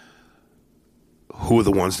 who are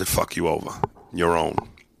the ones that fuck you over? Your own.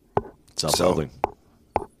 Self-building.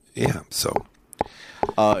 Yeah, so.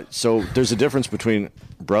 So there's a difference between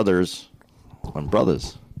brothers and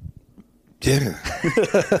brothers. Yeah.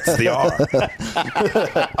 It's the R.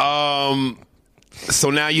 So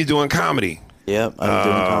now you're doing comedy. Yep, I'm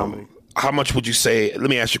doing comedy. How much would you say, let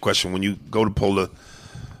me ask you a question. When you go to pull the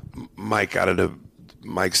mic out of the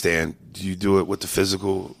mic stand, do you do it with the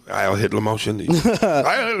physical Heil Hitler motion? No. You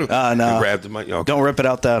grab the mic? Okay. Don't rip it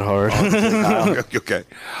out that hard. Okay.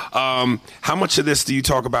 How much of this do you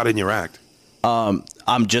talk about in your act? I'm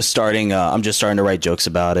just starting to write jokes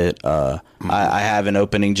about it. I have an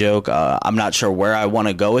opening joke. I'm not sure where I want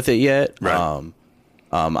to go with it yet. Right.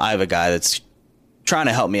 I have a guy that's trying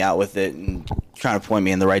to help me out with it and trying to point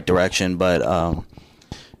me in the right direction. But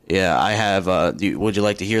yeah, I have. Would you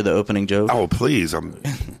like to hear the opening joke? Oh, please! I'm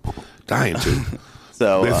dying to.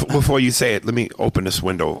 So before you say it, let me open this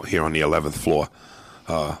window here on the 11th floor.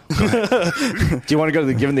 Go ahead. Do you want to go to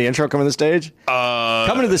the giving the intro? Coming to the stage.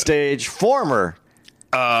 Coming to the stage, former.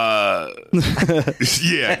 Yeah,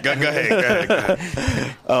 go ahead.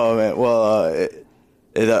 Oh man, well,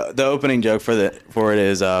 the opening joke for it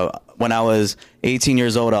is when I was 18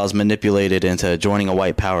 years old, I was manipulated into joining a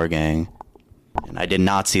white power gang, and I did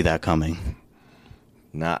not see that coming.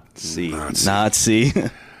 Not see.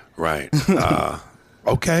 Right.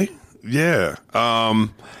 Okay. Yeah. And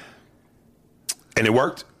it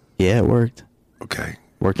worked? Yeah, it worked. Okay.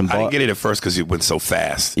 Worked in I didn't get it at first because it went so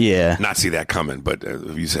fast. Yeah. Not see that coming, but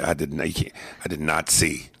you said I did not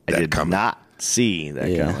see that coming. Not see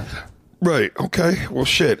that coming. Right. Okay. Well,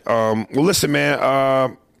 shit. Well, listen, man.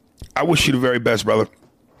 I wish you the very best, brother.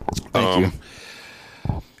 Thank you.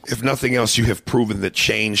 If nothing else, you have proven that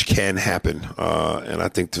change can happen, and I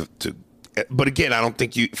think but again, I don't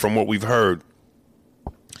think you, from what we've heard,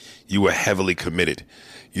 you were heavily committed.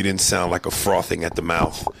 You didn't sound like a frothing at the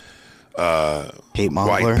mouth, hate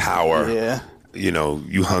white power. Yeah. You know,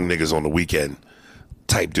 you hung niggas on the weekend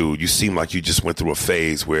type dude. You seem like you just went through a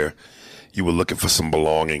phase where you were looking for some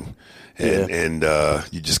belonging, and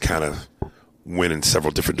you just kind of went in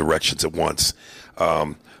several different directions at once.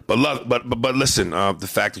 But listen, the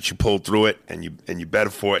fact that you pulled through it and you better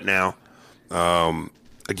for it now.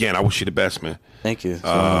 Again, I wish you the best, man. Thank you so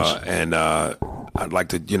much. And I'd like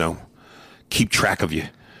to, keep track of you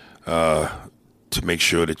to make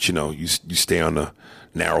sure that you stay on the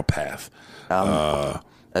narrow path.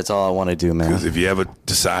 That's all I want to do, man. Because if you ever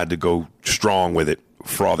decide to go strong with it,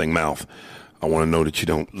 frothing mouth, I want to know that you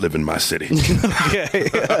don't live in my city.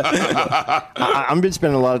 I've been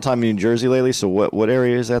spending a lot of time in New Jersey lately. So what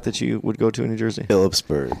area is that you would go to in New Jersey?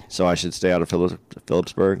 Phillipsburg. So I should stay out of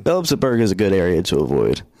Phillipsburg? Phillipsburg is a good area to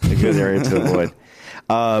avoid. A good area to avoid.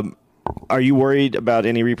 Are you worried about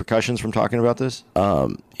any repercussions from talking about this?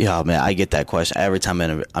 Yeah, man, I get that question every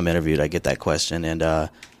time I'm interviewed. I get that question, and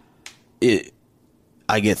I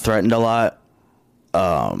get threatened a lot.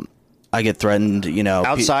 I get threatened,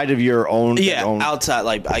 outside of your own. Yeah, outside.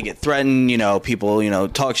 Like I get threatened. People,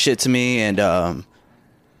 talk shit to me, and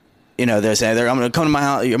they're saying I'm gonna come to my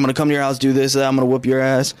house. I'm gonna come to your house, do this. I'm gonna whoop your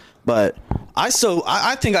ass. But I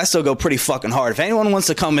think I still go pretty fucking hard. If anyone wants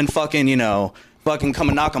to come and fucking come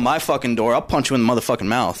and knock on my fucking door, I'll punch you in the motherfucking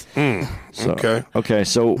mouth. Okay.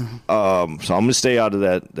 So I'm gonna stay out of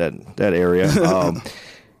that area.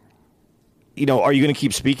 Are you gonna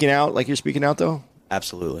keep speaking out like you're speaking out though?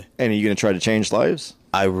 Absolutely. And are you gonna try to change lives?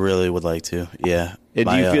 I really would like to. Yeah.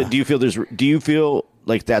 Do you feel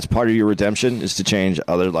like that's part of your redemption is to change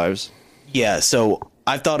other lives? Yeah, so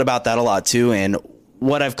I've thought about that a lot too, and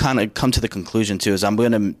what I've kind of come to the conclusion to is I'm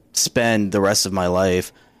going to spend the rest of my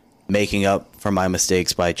life making up for my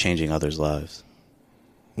mistakes by changing others' lives.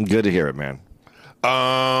 Good to hear it, man.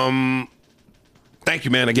 Thank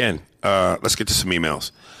you, man. Again, let's get to some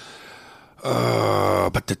emails.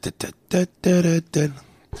 What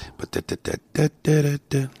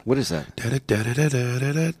is that?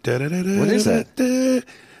 What is that?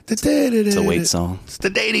 It's a wait song. It's the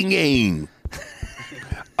dating game.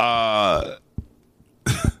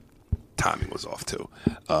 Timing was off too.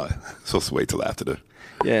 Supposed to wait till after the.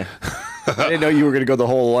 Yeah. I didn't know you were going to go the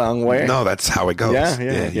whole long way. No, that's how it goes. Yeah.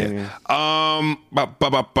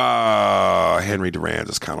 Henry Duran's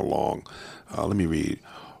is kind of long. Let me read.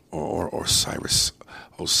 Or Osiris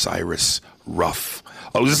Ruff.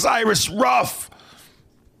 Osiris Ruff.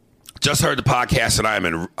 Just heard the podcast, and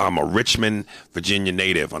I'm a Richmond, Virginia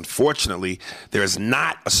native. Unfortunately, there is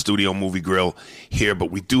not a studio movie grill here,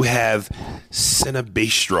 but we do have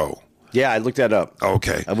Cinebistro. Yeah, I looked that up.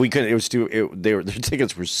 Okay. We couldn't. It was too. Their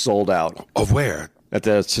tickets were sold out Of where? at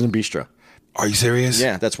the Cinebistro. Are you serious?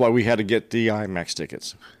 Yeah, that's why we had to get the IMAX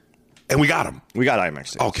tickets. And we got them. We got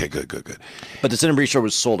IMAX tickets. Okay, good. But the Cinebistro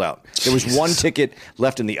was sold out. There was one ticket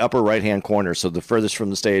left in the upper right-hand corner, so the furthest from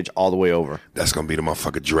the stage all the way over. That's going to be the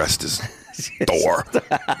motherfucker dressed as Thor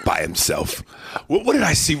by himself. What did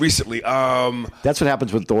I see recently? That's what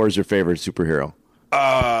happens when Thor is your favorite superhero.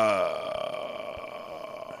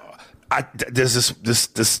 There's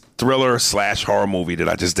this thriller / horror movie that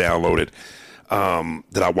I just downloaded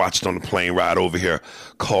that I watched on the plane ride over here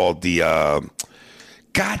called the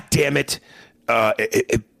God damn it!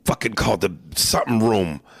 It fucking called the something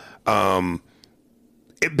room.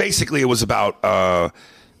 It was about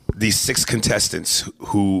these 6 contestants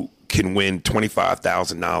who can win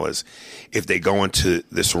 $25,000 if they go into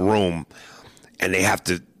this room, and they have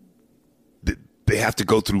to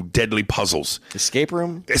go through deadly puzzles. Escape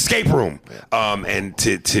room? And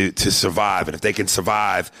to survive. And if they can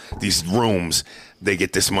survive these rooms, they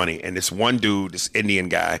get this money. And this one dude, this Indian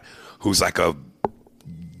guy, who's like a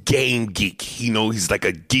game geek. He's like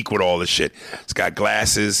a geek with all this shit. He's got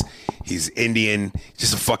glasses. He's Indian.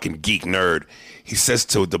 Just a fucking geek nerd. He says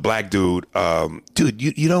to the black dude, dude,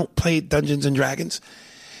 you don't play Dungeons and Dragons?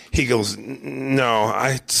 He goes, no,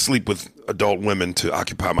 I sleep with adult women to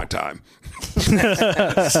occupy my time. Yeah,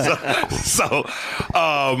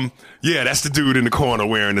 that's the dude in the corner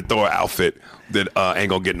wearing the Thor outfit that ain't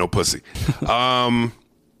gonna get no pussy.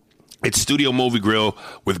 It's Studio Movie Grill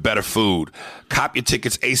with better food. Cop your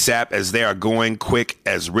tickets ASAP as they are going quick,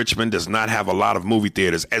 as Richmond does not have a lot of movie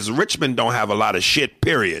theaters. As Richmond don't have a lot of shit,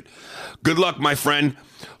 period. Good luck, my friend.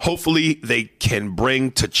 Hopefully they can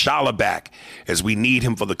bring T'Challa back, as we need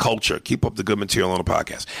him for the culture. Keep up the good material on the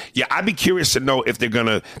podcast. Yeah, I'd be curious to know if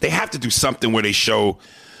they have to do something where they show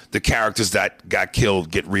the characters that got killed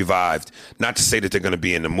get revived. Not to say that they're going to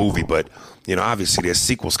be in the movie, but, obviously there's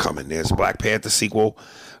sequels coming. There's Black Panther sequel.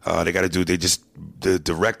 The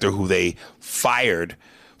director who they fired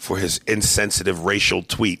for his insensitive racial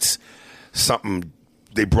tweets,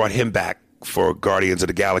 they brought him back for Guardians of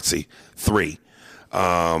the Galaxy 3.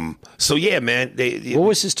 So yeah, man. What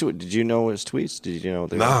was his tweet? Did you know his tweets? Did you know?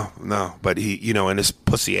 No. But he, in this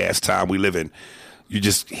pussy ass time we live in, you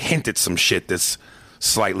just hint at some shit that's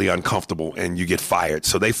slightly uncomfortable and you get fired.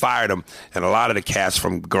 So they fired him, and a lot of the cast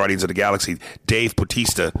from Guardians of the Galaxy, Dave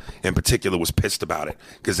Bautista in particular, was pissed about it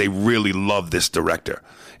because they really love this director.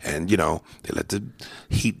 And, they let the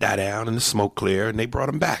heat die down and the smoke clear, and they brought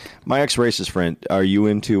him back. My ex-racist friend, are you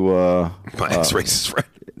into my ex-racist friend?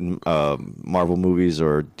 Marvel movies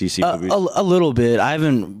or DC movies? A little bit. I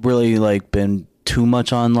haven't really been too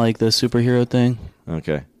much on the superhero thing.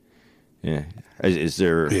 Okay. Yeah. Is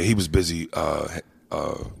there? Yeah, he was busy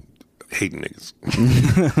hating niggas.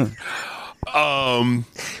 I'm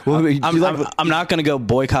not gonna go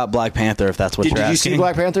boycott Black Panther if that's what you're asking. Did you see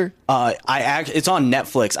Black Panther? It's on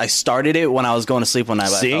Netflix. I started it when I was going to sleep one night,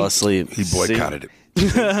 but I fell asleep. He boycotted it.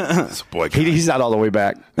 It's a boycott. He's not all the way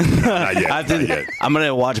back. Not yet. I'm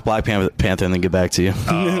gonna watch Black Panther and then get back to you.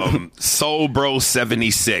 Soul Bro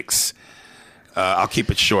 76. I'll keep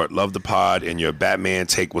it short. Love the pod, and your Batman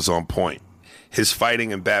take was on point. His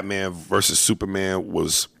fighting in Batman versus Superman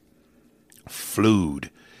was flawed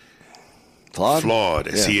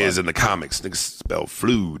as he is in the comics. Niggas spell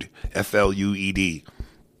flued, F-L-U-E-D.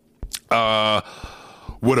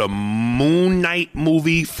 Would a Moon Knight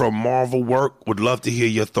movie from Marvel work? Would love to hear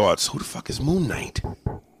your thoughts. Who the fuck is Moon Knight?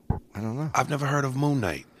 I don't know. I've never heard of Moon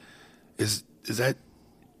Knight. Is that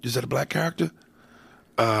a black character?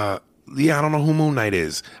 Yeah, I don't know who Moon Knight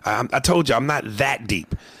is. I told you I'm not that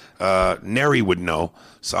deep. Neri would know,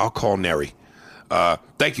 so I'll call Neri.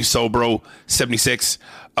 Thank you, Sobro76.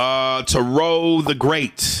 To Row the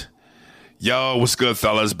Great. Yo, what's good,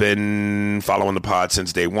 fellas? Been following the pod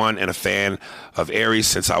since day one and a fan of Aries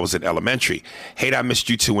since I was in elementary. Hate I missed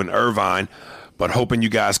you two in Irvine, but hoping you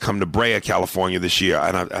guys come to Brea, California this year.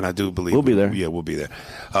 And I do believe we'll be there. Yeah, we'll be there.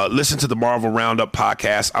 Listen to the Marvel Roundup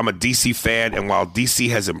podcast. I'm a DC fan, and while DC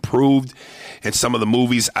has improved in some of the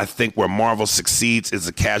movies, I think where Marvel succeeds is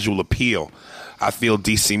a casual appeal. I feel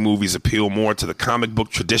DC movies appeal more to the comic book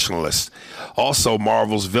traditionalists. Also,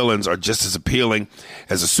 Marvel's villains are just as appealing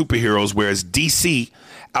as the superheroes, whereas DC,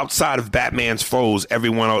 outside of Batman's foes,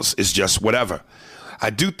 everyone else is just whatever. I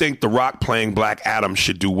do think The Rock playing Black Adam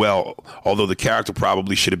should do well, although the character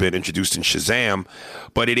probably should have been introduced in Shazam,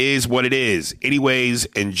 but it is what it is. Anyways,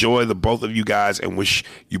 enjoy the both of you guys and wish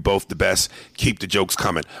you both the best. Keep the jokes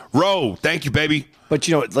coming. Ro, thank you, baby. But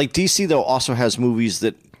you know, like DC though also has movies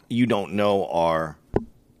that you don't know are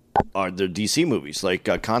the DC movies, like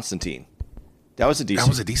Constantine. That was a DC. That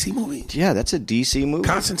was a DC movie? Yeah, that's a DC movie.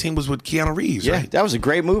 Constantine was with Keanu Reeves, yeah, right? that was a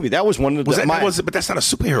great movie. That was one of the. But that's not a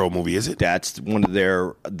superhero movie, is it? That's one of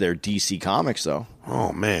their DC comics, though.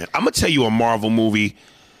 Oh man, I'm gonna tell you a Marvel movie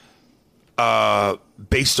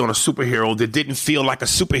based on a superhero that didn't feel like a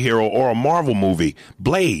superhero or a Marvel movie.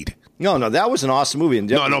 Blade. No, that was an awesome movie. And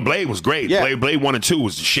No, Blade was great. Yeah. Blade 1 and 2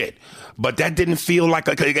 was the shit. But that didn't feel like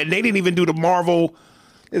and they didn't even do the Marvel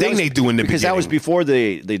thing they do in the because beginning. that was before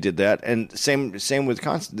they did that, and same with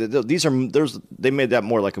Constantine. They made that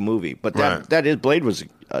more like a movie, but Blade was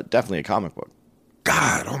definitely a comic book.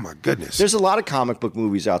 God, oh my goodness! There's a lot of comic book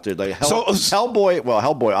movies out there. Like Hellboy. Well,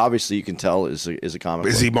 Hellboy obviously you can tell is a comic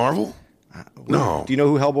book. Is he Marvel? No. Do you know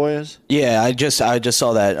who Hellboy is? Yeah, I just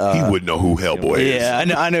saw that. He would know who Hellboy is. Yeah,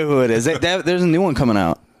 I know who it is. There's a new one coming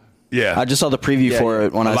out. Yeah, I just saw the preview for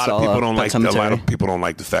it when I saw. A lot of people don't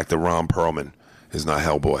like the fact that Ron Perlman is not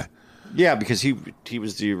Hellboy. Yeah, because he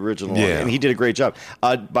was the original, Yeah. and he did a great job.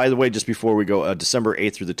 By the way, just before we go, December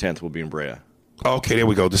 8th through the 10th, we'll be in Brea. Okay, there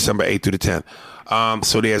we go. December 8th through the 10th.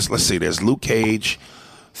 So there's Luke Cage,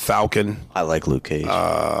 Falcon. I like Luke Cage.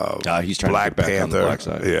 He's trying Black to get back on the Panther. black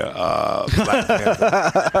side. Yeah, Black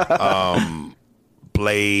Panther.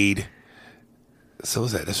 Blade. So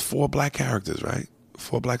is that? There's 4 black characters, right?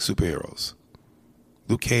 4 black superheroes.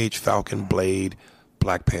 Luke Cage, Falcon, Blade,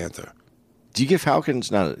 Black Panther. Do you give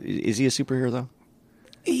Falcon's not? Is he a superhero though?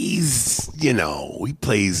 He's, he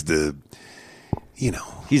plays the,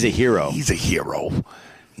 He's a hero. He's a hero.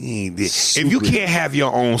 If you can't have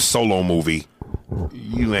your own solo movie,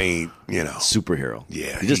 you ain't, superhero.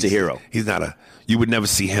 Yeah, he's just a hero. He's not you would never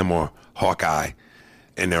see him or Hawkeye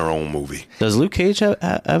in their own movie. Does Luke Cage have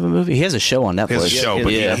a movie? He has a show on Netflix. He has a show,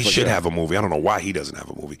 but yeah, he should have a movie. I don't know why he doesn't have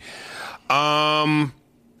a movie.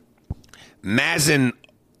 Mazen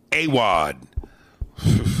Awad.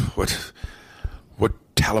 What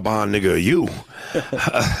Taliban nigga are you?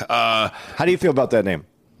 How do you feel about that name?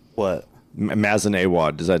 What? Mazen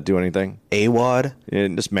Awad. Does that do anything? Awad? Yeah,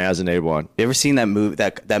 just Mazen Awad. You ever seen that movie?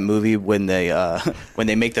 That movie when they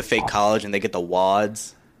make the fake college and they get the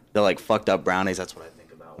wads? They're like fucked up brownies. That's what I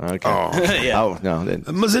think about. Okay. Oh, Yeah. Oh no.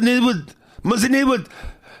 Mazen Awad.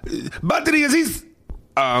 Battery Aziz.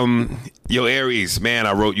 Yo, Aries, man,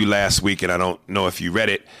 I wrote you last week, and I don't know if you read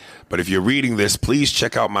it, but if you're reading this, please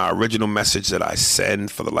check out my original message that I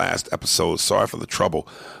sent for the last episode. Sorry for the trouble.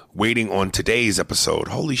 Waiting on today's episode.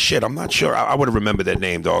 Holy shit, I'm not sure. I would have remembered that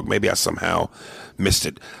name, dog. Maybe I somehow missed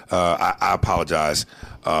it. I apologize.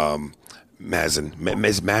 Mazen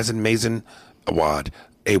Awad.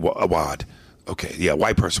 Awad. Okay, yeah,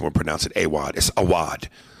 white person would pronounce it Awad. It's Awad.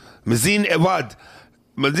 Mazin Awad.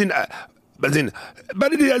 Mazin.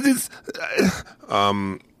 But it is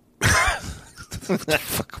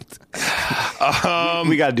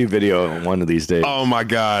we got to do video one of these days. Oh my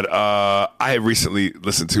God! I have recently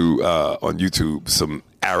listened to on YouTube some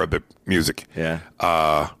Arabic music. Yeah,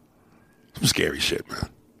 some scary shit, man.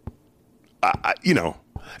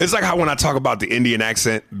 It's like how when I talk about the Indian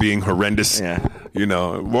accent being horrendous. Yeah,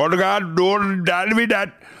 what God,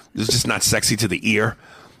 it's just not sexy to the ear.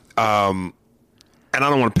 And I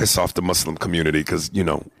don't want to piss off the Muslim community because,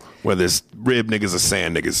 whether it's rib niggas or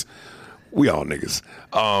sand niggas, we all niggas.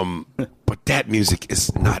 But that music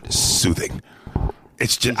is not soothing.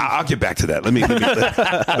 It's just, I'll get back to that. Let me.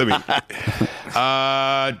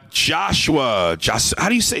 Joshua. How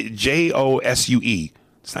do you say it? Josue?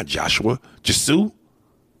 It's not Joshua. Jasu?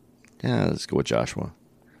 Yeah, let's go with Joshua.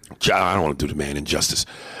 I don't want to do the man injustice.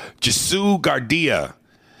 Jasu Gardia.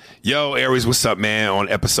 Yo, Aries, what's up, man? On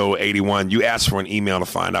episode 81, you asked for an email to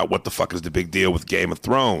find out what the fuck is the big deal with Game of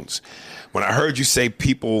Thrones. When I heard you say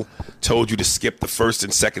people told you to skip the first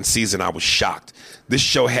and second season, I was shocked. This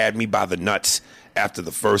show had me by the nuts after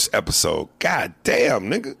the first episode. God damn,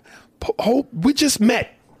 nigga. We just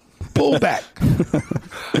met. Pull back.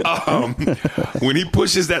 When he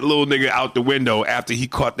pushes that little nigga out the window after he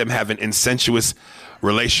caught them having incestuous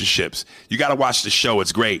relationships. You got to watch the show.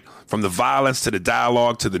 It's great. From the violence to the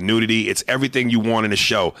dialogue to the nudity, it's everything you want in a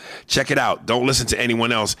show. Check it out. Don't listen to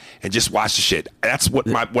anyone else and just watch the shit. That's what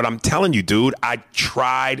I'm telling you, dude. I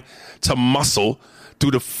tried to muscle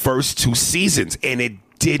through the first 2 seasons and it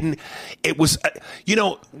didn't. It was,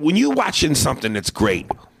 when you're watching something that's great,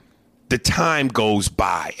 the time goes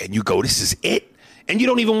by and you go, this is it? And you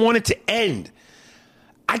don't even want it to end.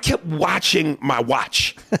 I kept watching my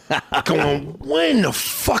watch, going, when the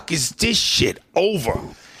fuck is this shit over?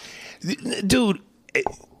 Dude,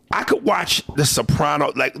 I could watch The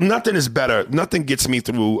Sopranos. Like, nothing is better. Nothing gets me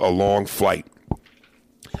through a long flight.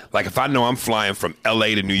 Like, if I know I'm flying from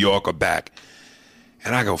L.A. to New York or back,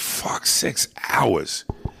 and I go, fuck, 6 hours.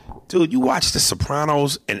 Dude, you watch The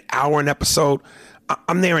Sopranos, an hour an episode,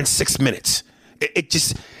 I'm there in 6 minutes.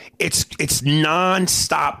 It's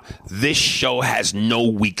nonstop. This show has no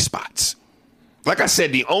weak spots. Like I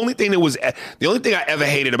said, the only thing I ever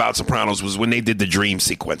hated about Sopranos was when they did the dream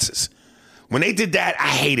sequences. When they did that, I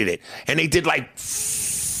hated it. And they did like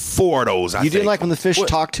 4 of those. You didn't like when the fish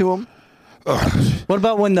talked to him? What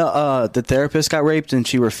about when the therapist got raped and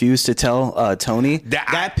she refused to tell Tony?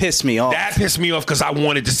 That pissed me off. That pissed me off because I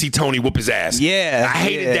wanted to see Tony whoop his ass. Yeah, I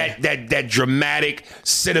hated that dramatic,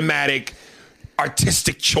 cinematic,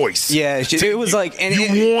 artistic choice. Yeah, it was like, and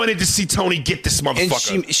you wanted to see Tony get this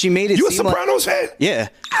motherfucker. And she made it. You a Sopranos fan? Yeah,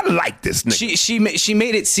 I like this nigga. She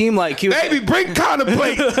made it seem like he was. Baby, bring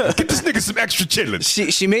contemplate. Get this nigga some extra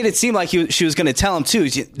chitlins. She made it seem like she was going to tell him too.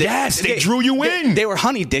 They drew you in. They were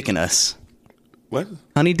honey dicking us. What?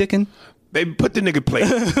 Honey dicking? Baby, put the nigga plate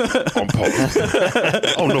on pause.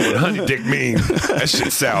 I don't know what honey dick means. That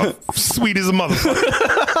shit sounds sweet as a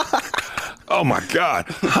motherfucker. Oh my God,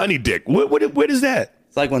 honey dick. What is that?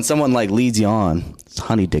 It's like when someone like leads you on. It's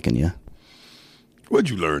honey dicking you. Where'd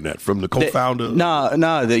you learn that from? The co-founder?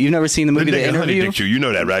 No. You've never seen the movie The Interview? Honey dicked you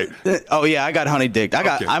know that, right? Oh yeah, I got honey dicked.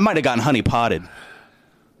 I might have gotten honey potted.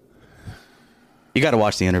 You got to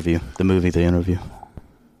watch The Interview, the movie The Interview.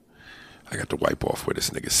 I got to wipe off where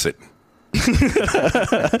this nigga's sitting.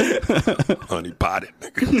 Honey potted,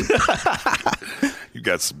 nigga. You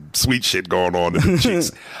got some sweet shit going on in the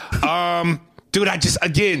cheeks. Dude,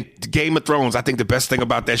 Game of Thrones, I think the best thing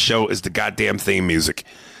about that show is the goddamn theme music.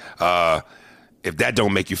 If that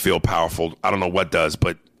don't make you feel powerful, I don't know what does,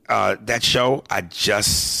 but that show, I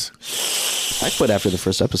quit after the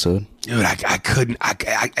first episode. Dude, I couldn't.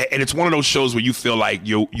 And it's one of those shows where you feel like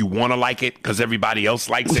you want to like it because everybody else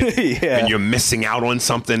likes it, yeah. And you're missing out on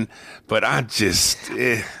something. But I've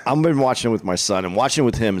been watching it with my son, and watching it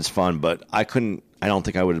with him is fun. But I couldn't. I don't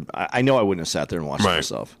think I would. I know I wouldn't have sat there and watched it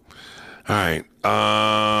myself. All right.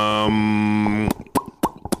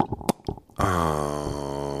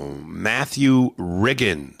 Matthew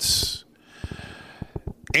Riggins.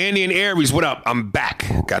 Andy and Aries, what up? I'm back.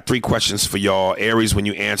 Got 3 questions for y'all. Aries, when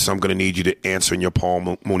you answer, I'm going to need you to answer in your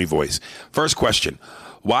Paul Mooney voice. First question.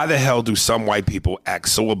 Why the hell do some white people act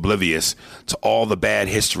so oblivious to all the bad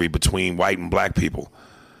history between white and black people?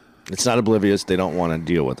 It's not oblivious. They don't want to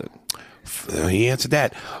deal with it. He answered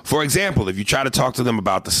that. For example, if you try to talk to them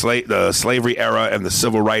about the slavery era and the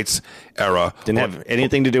civil rights era. Didn't have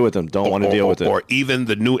anything to do with them. Don't want to deal with it. Or even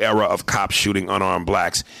the new era of cops shooting unarmed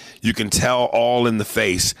blacks. You can tell all in the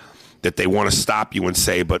face that they want to stop you and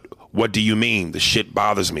say, but what do you mean? The shit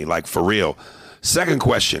bothers me, like for real. Second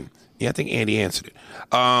question. Yeah, I think Andy answered it.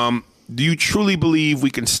 Do you truly believe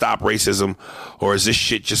we can stop racism, or is this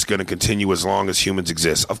shit just going to continue as long as humans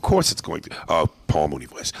exist? Of course it's going to. Paul Mooney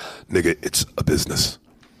voice. Nigga, it's a business.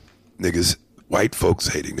 Niggas, white folks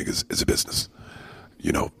hating niggas is a business.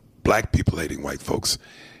 You know, black people hating white folks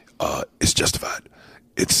is justified.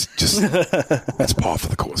 It's just, it's par for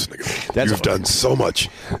the course, nigga. You've done so much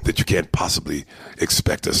that you can't possibly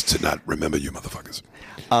expect us to not remember you motherfuckers.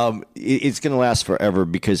 It's going to last forever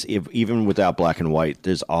because even without black and white,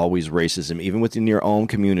 there's always racism. Even within your own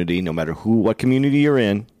community, no matter what community you're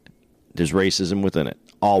in, there's racism within it.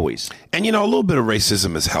 Always. And, a little bit of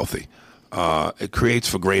racism is healthy. It creates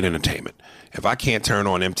for great entertainment. If I can't turn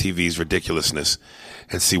on MTV's ridiculousness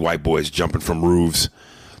and see white boys jumping from roofs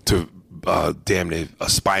to damn near a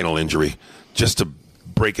spinal injury just to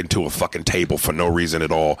break into a fucking table for no reason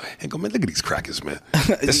at all and go, man, look at these crackers, man.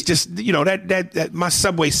 It's just, you know, that my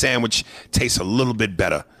Subway sandwich tastes a little bit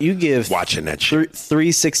better. You give watching that shit.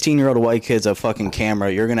 Three 16-year-old white kids a fucking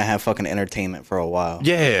camera, you're gonna have fucking entertainment for a while.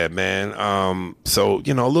 Yeah, man. So,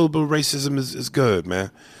 you know, a little bit of racism is good,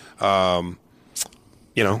 man.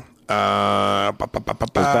 You know, Goes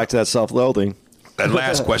back to that self-loathing. that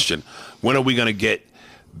last question, when are we going to get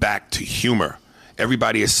back to humor?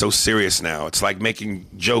 Everybody is so serious now. It's like making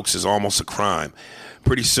jokes is almost a crime.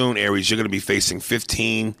 Pretty soon, Aries, you're going to be facing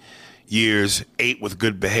 15 years, 8 with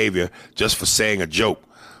good behavior, just for saying a joke.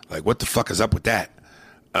 Like, what the fuck is up with that?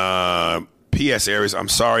 P.S. Aries, I'm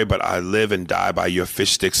sorry, but I live and die by your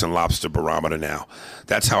fish sticks and lobster barometer now.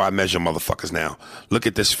 That's how I measure motherfuckers now. Look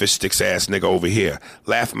at this fish sticks ass nigga over here.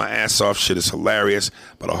 Laugh my ass off. Shit is hilarious,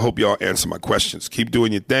 but I hope y'all answer my questions. Keep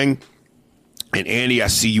doing your thing. And Andy, I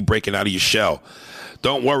see you breaking out of your shell.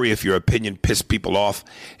 Don't worry if your opinion pissed people off.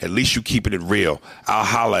 At least you keeping it real. I'll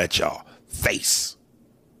holla at y'all. Face.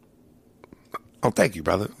 Oh, thank you,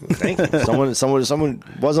 brother. Thank you. Someone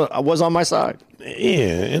was on my side.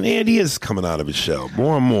 Yeah, and Andy is coming out of his shell.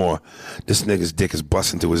 More and more, this nigga's dick is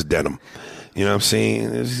busting through his denim. You know what I'm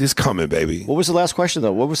saying? It's coming, baby. What was the last question,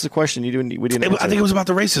 though? What was the question we didn't answer? I think it was about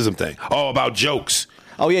the racism thing. Oh, about jokes.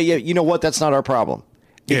 Oh, yeah. You know what? That's not our problem.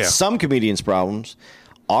 It's Yeah. some comedians' problems.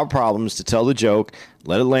 Our problem is to tell the joke,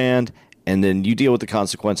 let it land, and then you deal with the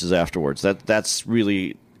consequences afterwards. That's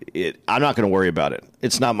really it. I'm not going to worry about it.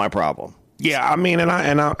 It's not my problem. Yeah, I mean, and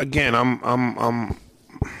I again, I'm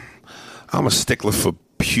a stickler for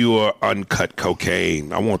pure uncut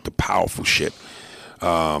cocaine. I want the powerful shit.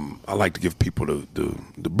 I like to give people the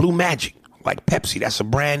blue magic, like Pepsi. That's a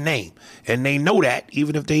brand name, and they know that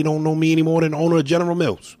even if they don't know me any more than the owner of General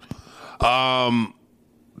Mills.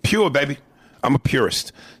 Pure, baby. I'm a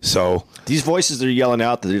purist. So These voices that are yelling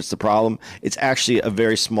out that it's the problem, it's actually a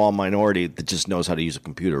very small minority that just knows how to use a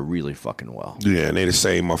computer really fucking well. yeah, and they the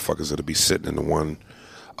same motherfuckers that'll be sitting in the one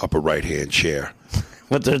upper right hand chair.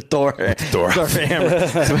 With their Thor hammer.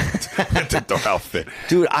 The Thor outfit.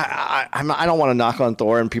 Dude, I don't want to knock on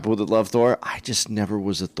Thor and people that love Thor. I just never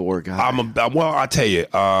was a Thor guy. Well, I tell you,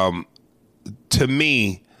 to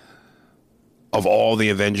me, of all the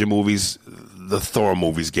Avenger movies, the Thor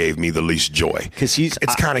movies gave me the least joy. Because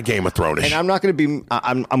it's kind of Game of Thrones-ish. And I'm not going to be.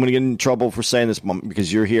 I'm going to get in trouble for saying this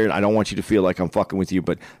because you're here, and I don't want you to feel like I'm fucking with you.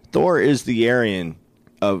 But Thor is the Aryan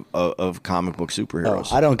of comic book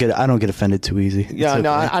superheroes. Oh, I don't get offended too easy. Yeah, It's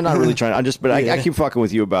no, okay. I'm not really trying. I keep fucking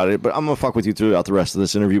with you about it, but I'm gonna fuck with you throughout the rest of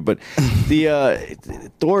this interview. But the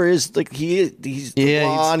Thor is like he's the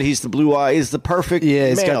blonde, he's the blue eye, he's the perfect. Yeah,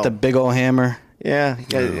 he's male. got the big old hammer. Yeah,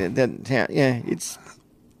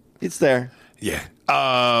 it's there. Yeah.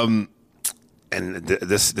 And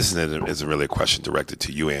this isn't really a question directed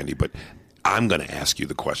to you, Andy, but I'm going to ask you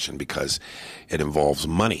the question because it involves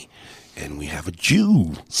money. And we have a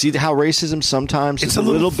Jew. See how racism sometimes it's a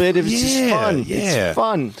little bit. It's just fun. Yeah. It's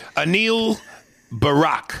fun. Anil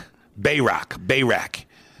Bayrak.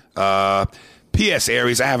 P.S.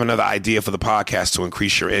 Aries, I have another idea for the podcast to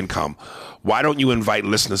increase your income. Why don't you invite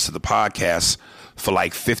listeners to the podcast for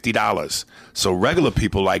like $50? So regular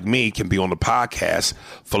people like me can be on the podcast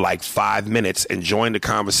for like 5 minutes and join the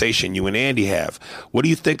conversation you and Andy have. What do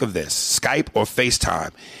you think of this? Skype or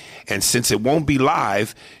FaceTime? And since it won't be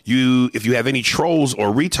live, if you have any trolls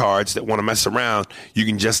or retards that want to mess around, you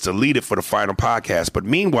can just delete it for the final podcast. But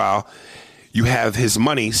meanwhile, you have his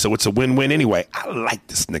money, so it's a win-win anyway. I like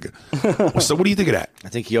this nigga. So what do you think of that? I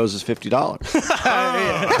think he owes us $50.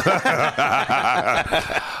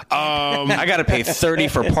 I got to pay $30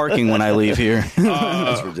 for parking when I leave here.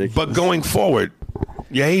 That's ridiculous. But going forward,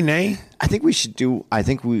 yay, nay? I think we should do. I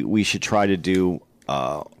think we should try to do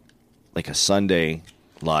like a Sunday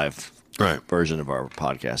live version of our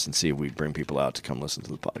podcast and see if we bring people out to come listen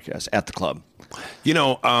to the podcast at the club. You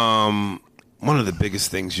know, one of the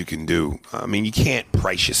biggest things you can do, I mean, you can't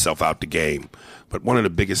price yourself out the game, but one of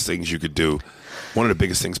the biggest things you could do, one of the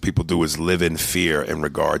biggest things people do is live in fear in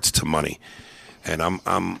regards to money. And I don't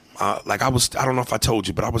know if I told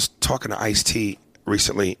you, but I was talking to Ice-T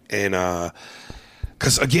recently, and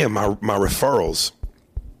because again, my referrals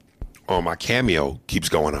on my Cameo keeps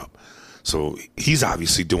going up. So he's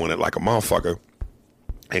obviously doing it like a motherfucker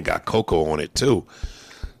and got Coco on it too.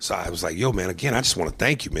 So I was like, yo, man, again, I just want to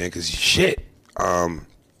thank you, man, because shit. And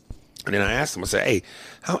then I asked him, I said, hey,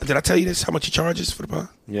 did I tell you this? How much he charges for the pod?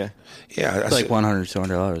 Yeah. Yeah. It's like $100,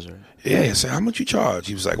 $200, right? Yeah. I said, how much you charge?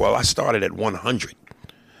 He was like, well, I started at 100.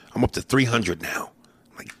 I'm up to 300 now.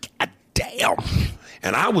 I'm like, God damn.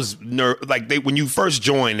 And I was like, when you first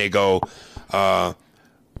join, they go,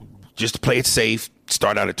 just to play it safe,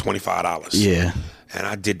 start out at $25. Yeah. And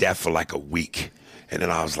I did that for like a week. And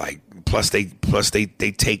then I was like, plus they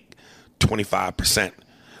take 25%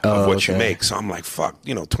 of what you make. So I'm like, fuck,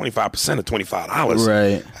 25% of $25.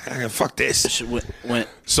 Right. Fuck this.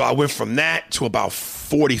 So I went from that to about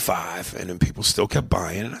 45, and then people still kept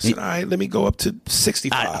buying. And I said, all right, let me go up to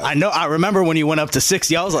 65. I know. I remember when you went up to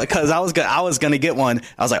 60. I was like, because I was gonna get one.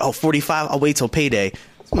 I was like, 45. I'll wait till payday.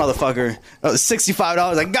 This motherfucker,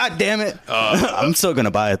 $65. Like, God damn it. I'm still gonna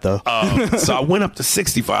buy it though. So I went up to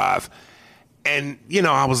 65, and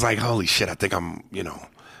I was like, holy shit, I think I'm,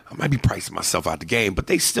 I might be pricing myself out the game, but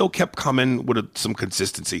they still kept coming with some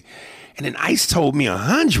consistency. And then Ice told me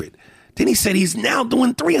 100. Then he said he's now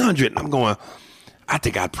doing 300. And I'm going, I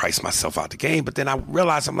think I'd price myself out the game. But then I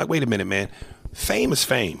realized, I'm like, wait a minute, man. Fame is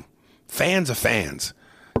fame. Fans are fans.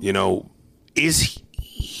 Is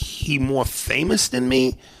he more famous than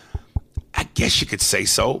me? I guess you could say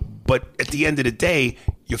so. But at the end of the day,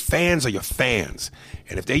 your fans are your fans.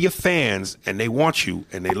 And if they're your fans and they want you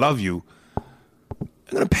and they love you,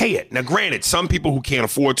 they're going to pay it. Now, granted, some people who can't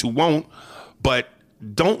afford to won't, but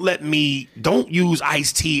don't use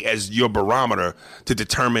Ice-T as your barometer to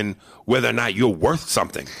determine whether or not you're worth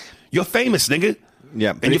something. You're famous, nigga.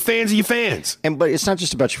 Yeah. And your fans are your fans. But it's not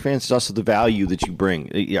just about your fans, it's also the value that you bring.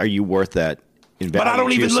 Are you worth that in value? But I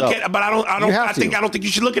don't even yourself? look at but I don't think you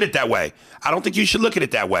should look at it that way. I don't think you should look at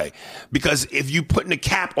it that way. Because if you putting a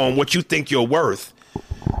cap on what you think you're worth,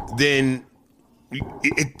 then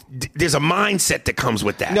there's a mindset that comes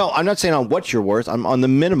with that. No, I'm not saying on what you're worth. I'm on the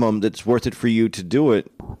minimum that's worth it for you to do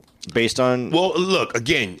it based on... Well, look,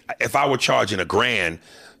 again, if I were charging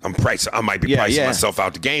 $1,000, I might be pricing myself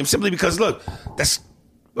out the game simply because, look, that's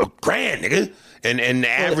 $1,000, nigga. And the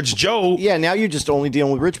average Joe... Yeah, now you're just only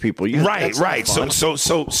dealing with rich people. Right.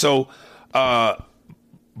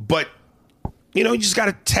 But, you just got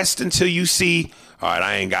to test until you see, all right,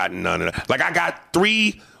 I ain't got none of that. Like, I got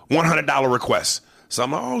 3 $100 requests. So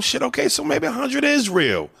I'm like, oh shit, okay, so maybe 100 is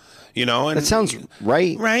real, And that sounds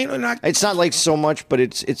right. Right. It's not like so much, but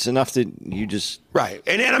it's enough that you just right.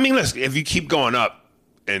 And I mean, listen, if you keep going up,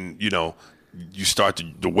 and you start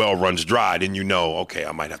the well runs dry, then okay,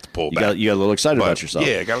 I might have to pull back. You got a little excited about yourself.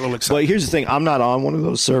 Yeah, I got a little excited. But here's the thing: I'm not on one of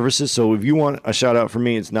those services, so if you want a shout out from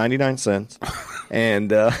me, it's 99 cents,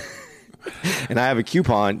 and and I have a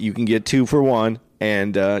coupon. You can get 2 for 1.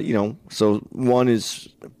 And, so 1 is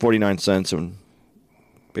 49 cents and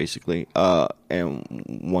basically, and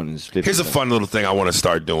 1 is 50 Here's cents. a fun little thing I want to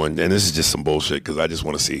start doing, and this is just some bullshit because I just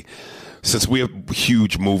want to see, since we have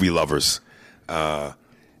huge movie lovers,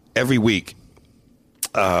 every week,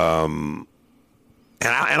 and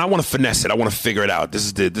I want to finesse it. I want to figure it out. This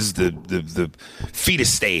is the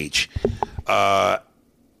fetus stage. As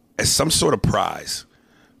some sort of prize,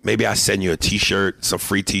 maybe I send you a T-shirt, some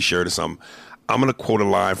free T-shirt or something. I'm going to quote a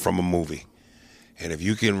line from a movie. And if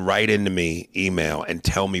you can write into me, email, and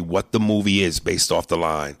tell me what the movie is based off the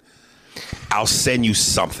line, I'll send you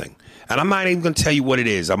something. And I'm not even going to tell you what it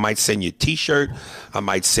is. I might send you a T-shirt. I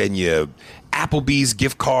might send you Applebee's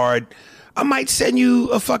gift card. I might send you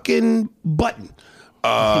a fucking button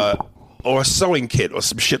or a sewing kit or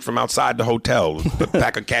some shit from outside the hotel, a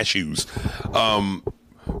pack of cashews.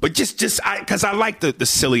 But just because I like the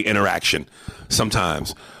silly interaction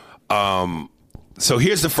sometimes. So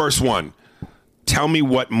here's the first one. Tell me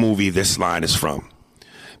what movie this line is from.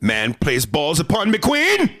 Man plays balls upon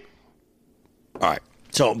McQueen. All right.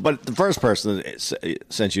 So, but the first person that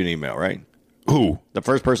sent you an email, right? Who? The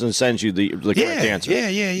first person that sends you the correct answer.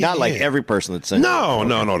 Yeah. Not like every person that sends you.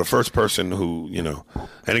 No. The first person who,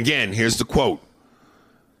 And again, here's the quote.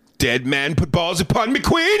 Dead man put balls upon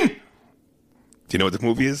McQueen. Do you know what the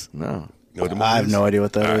movie is? No. You know what the movie I have is? no idea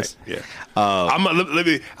what that All is. right, yeah. I'm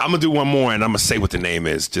gonna do one more, and I'm gonna say what the name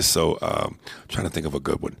is, just so. I'm trying to think of a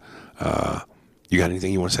good one. You got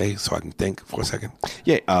anything you want to say, so I can think for a second?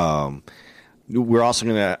 Yeah. We're also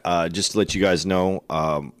gonna just to let you guys know,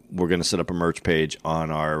 we're gonna set up a merch page on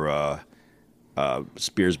our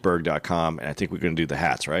Spearsburg.com, and I think we're gonna do the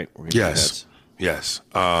hats, right? We're gonna do the hats. Yes.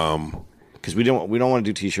 Because we don't want to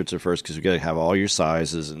do T-shirts at first because we got to have all your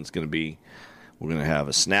sizes, and we're gonna have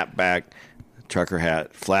a snapback, trucker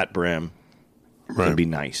hat, flat brim. It's gonna be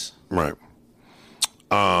nice. Right.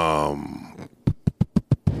 They're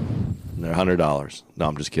 $100. No,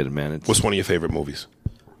 I'm just kidding, man. What's one of your favorite movies?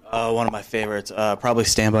 One of my favorites, probably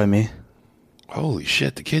Stand By Me. Holy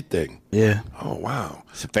shit, the kid thing. Yeah. Oh wow.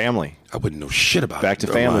 It's a family. I wouldn't know shit about Back it.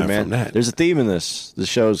 to family, From man. that. There's a theme in this. This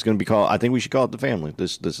show is going to be called. I think we should call it The Family.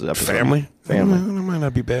 This episode. Family. Family. That might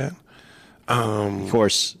not be bad. Of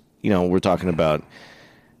course, we're talking about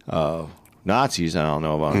Nazis. I don't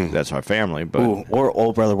know about that's our family, but Ooh, or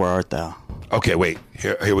Old Brother, Where Art Thou? Okay, wait.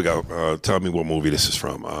 Here we go. Tell me what movie this is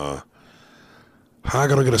from. How I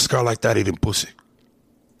gonna get a scar like that eating pussy?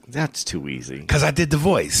 That's too easy. Because I did the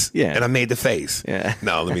voice. Yeah. And I made the face. Yeah.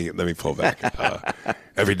 No, let me pull back.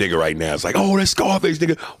 Every nigga right now is like, oh, that's Scarface,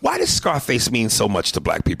 nigga. Why does Scarface mean so much to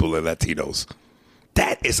black people and Latinos?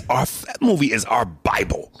 That movie is our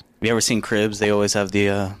Bible. Have you ever seen Cribs? They always have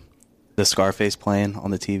the Scarface playing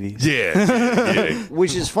on the TV. Yeah.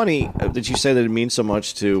 Which is funny that you say that it means so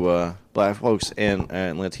much to black folks and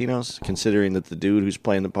Latinos, considering that the dude who's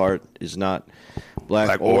playing the part is not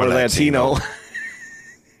black or Latino.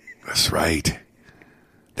 That's right.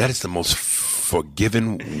 That is the most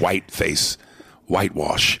forgiven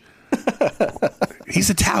whitewash. He's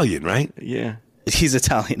Italian, right? Yeah. He's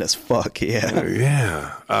Italian as fuck, yeah.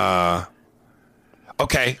 Yeah.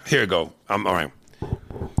 Okay, here we go. All right.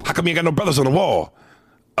 How come you ain't got no brothers on the wall?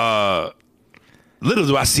 Little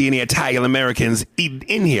do I see any Italian Americans eating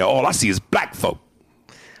in here. All I see is black folk.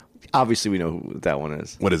 Obviously, we know who that one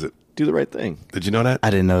is. What is it? Do the Right Thing. Did you know that? I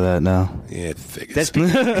didn't know that, no. Yeah, it figures.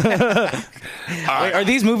 Wait, are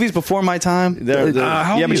these movies before my time? how old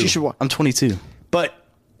yeah, are but you? you should watch. I'm 22. But,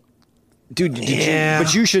 dude, Yeah.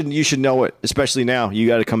 but you should know it, especially now. You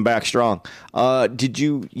got to come back strong.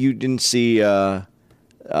 You didn't see The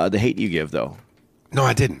Hate You Give, though, No,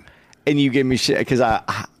 I didn't. and you gave me shit because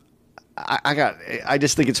I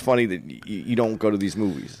just think it's funny that you don't go to these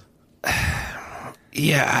movies.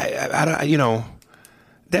 Yeah, I don't,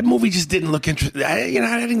 that movie just didn't look interesting. I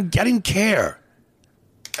didn't care.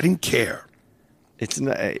 I didn't care. It's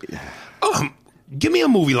not. Give me a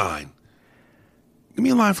movie line. Give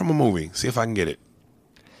me a line from a movie. See if I can get it.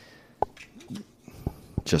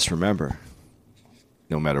 Just remember,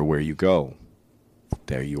 no matter where you go,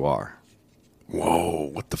 there you are. Whoa,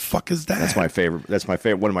 what the fuck is that? That's my favorite. That's my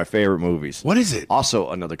favorite. One of my favorite movies. What is it? Also,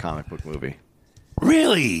 another comic book movie.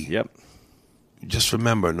 Really? Yep, Just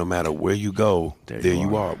remember, no matter where you go, there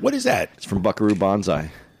you are. What is that? it's from Buckaroo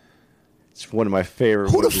Banzai. It's one of my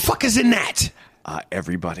favorite. Who the movies. fuck is in that?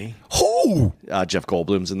 Everybody. Who? Jeff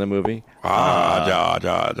Goldblum's in the movie.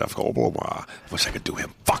 Jeff Goldblum. I wish I could do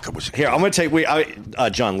him. Fuck, I wish I could. Here, I'm going to tell you.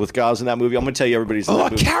 John Lithgow's in that movie. I'm going to tell you everybody's in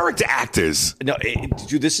that movie. Character actors. No,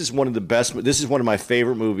 dude, this is one of the best. This is one of my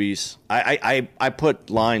favorite movies. I put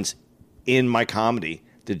lines in my comedy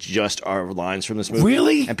that just are lines from this movie.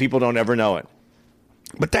 Really? And people don't ever know it.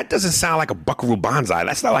 But that doesn't sound like a Buckaroo Banzai.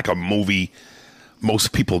 That's not like a movie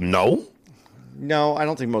most people know. No, I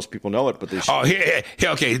don't think most people know it, but they should. Oh, here,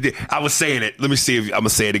 okay. I was saying it. Let me see if I'm gonna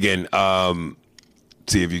say it again.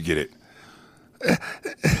 See if you get it.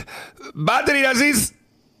 Battery Aziz.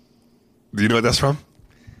 Do you know what that's from?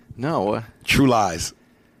 No. True Lies.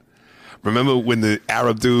 Remember when the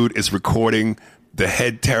Arab dude is recording the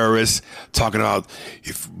head terrorist talking about,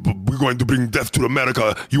 if we're going to bring death to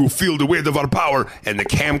America, you will feel the weight of our power, and the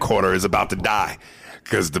camcorder is about to die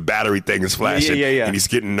because the battery thing is flashing, Yeah. and he's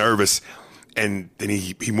getting nervous. And then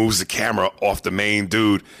he moves the camera off the main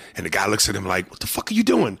dude, and the guy looks at him like, what the fuck are you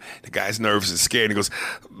doing? The guy's nervous and scared, and he goes,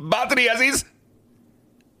 Battery Aziz.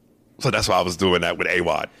 So that's why I was doing that with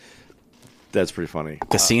AWOD. That's pretty funny.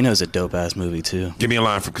 Casino's a dope-ass movie, too. Give me a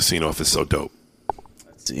line from Casino if it's so dope.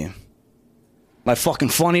 Let's see. Am I fucking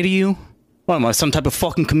funny to you? What, am I some type of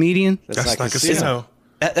fucking comedian? That's not Casino.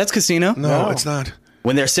 That's Casino? No, it's not.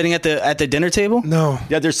 When they're sitting at the dinner table? No.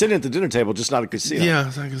 Yeah, they're sitting at the dinner table, just not a casino. Yeah,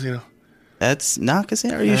 it's not Casino. That's not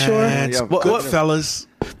Casino? Are you sure? It's Yeah, Goodfellas.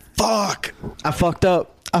 Fuck. I fucked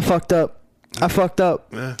up.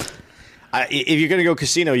 If you're gonna go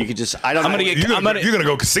casino, you could just. I don't. I'm know. gonna get- You're gonna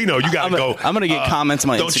go Casino. You gotta go. I'm gonna get comments on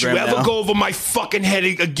my Don't Instagram you ever now. go over my fucking head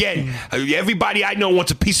again. Everybody I know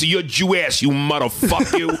wants a piece of your Jew ass, you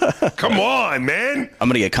motherfucker. You. Come on, man. I'm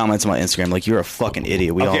gonna get comments on my Instagram like you're a fucking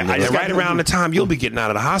idiot. We all know And that. right around the time you'll be getting out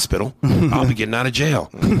of the hospital, I'll be getting out of jail,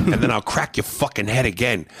 and then I'll crack your fucking head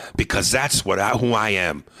again because that's who I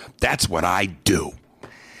am. That's what I do.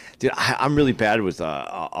 Dude, I'm really bad with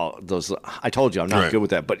all those. I told you I'm not Right. good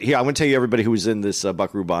with that. But here, I want to tell you everybody who was in this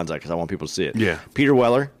Buckaroo Banzai because I want people to see it. Yeah. Peter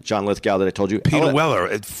Weller, John Lithgow that I told you. Peter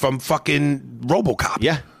Weller from fucking RoboCop.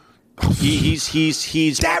 Yeah. He's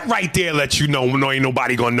That right there lets you know ain't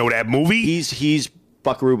nobody gonna know that movie. he's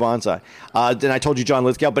Buckaroo Banzai. Then I told you John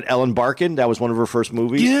Lithgow, but Ellen Barkin, that was one of her first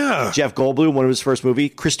movies. Yeah. Jeff Goldblum, one of his first movie.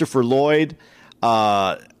 Christopher Lloyd.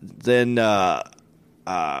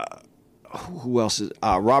 Who else is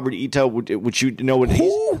Robert Ito? Which you know what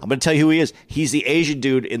he's? I'm going to tell you who he is. He's the Asian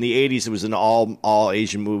dude in the '80s. It was an all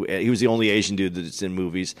Asian movie. He was the only Asian dude that's in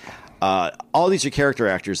movies. All these are character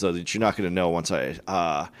actors though that you're not going to know once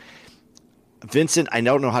I. Vincent, I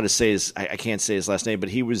don't know how to say his. I can't say his last name, but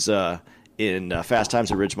he was in Fast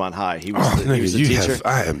Times at Ridgemont High. He was Oh, the, he was the teacher.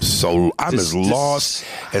 I'm as lost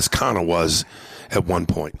as Connor was at one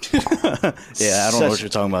point. Yeah, I don't know what you're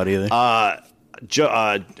talking about either.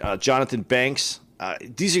 Jonathan Banks.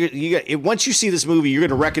 These are once you see this movie, you're going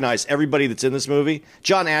to recognize everybody that's in this movie.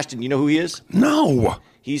 John Ashton, you know who he is? No.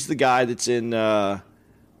 He's the guy that's in Beverly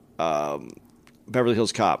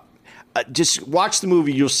Hills Cop. Just watch the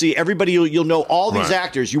movie. You'll see everybody. You'll know all these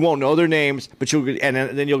actors. You won't know their names, but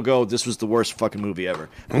then you'll go, "This was the worst fucking movie ever."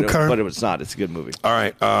 But it's not. It's a good movie. All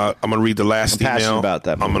right. I'm going to read the last email. Passionate about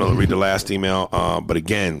that movie. I'm going to read the last email. But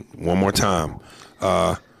again, one more time.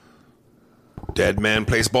 Dead man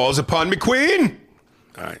place balls upon me, queen.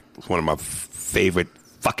 All right. It's one of my favorite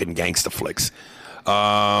fucking gangster flicks.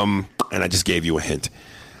 And I just gave you a hint.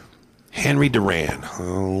 Henry Duran.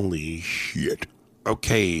 Holy shit.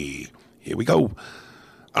 Okay. Here we go.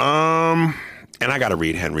 And I got to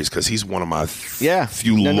read Henry's because he's one of my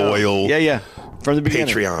few loyal from the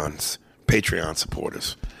beginning. Patreon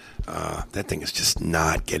supporters. That thing is just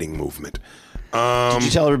not getting movement. Did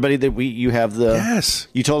you tell everybody that you have the? Yes.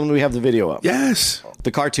 You told them we have the video up. Yes.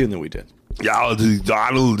 The cartoon that we did. I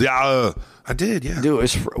did. Yeah. Dude,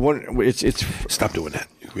 it's. Stop doing that.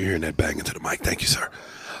 We're hearing that bang into the mic. Thank you, sir.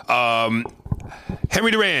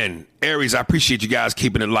 Henry Duran, Aries, I appreciate you guys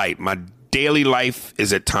keeping it light. My daily life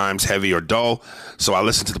is at times heavy or dull, so I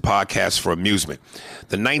listen to the podcast for amusement.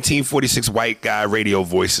 The 1946 white guy radio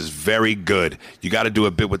voice is very good. You got to do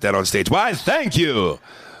a bit with that on stage. Why, thank you.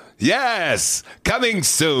 Yes, coming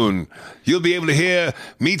soon. You'll be able to hear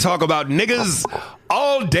me talk about niggas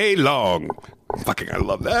all day long. Fucking, I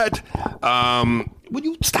love that. Would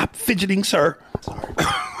you stop fidgeting, sir? Sorry.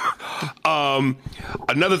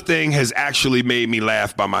 Another thing has actually made me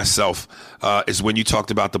laugh by myself is when you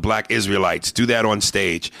talked about the Black Israelites. Do that on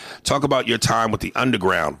stage. Talk about your time with the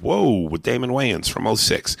Underground. Whoa, with Damon Wayans from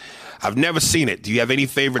 2006. I've never seen it. Do you have any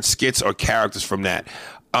favorite skits or characters from that?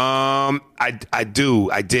 I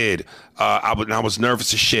did. I was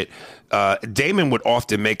nervous as shit. Damon would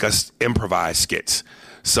often make us improvise skits.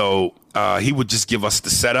 So he would just give us the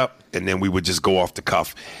setup, and then we would just go off the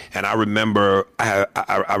cuff. And I remember,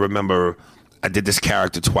 I remember I did this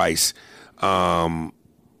character twice, where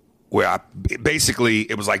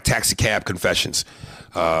it was like Taxi Cab Confessions.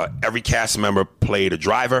 Every cast member played a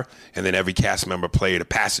driver, and then every cast member played a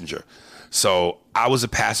passenger. So I was a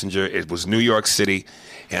passenger. It was New York City,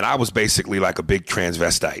 and I was basically like a big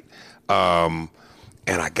transvestite. And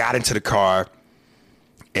I got into the car.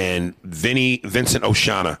 And Vincent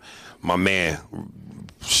Oshana, my man,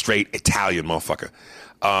 straight Italian motherfucker.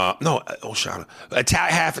 Oshana.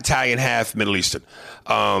 Half Italian, half Middle Eastern.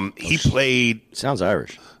 He played... Sounds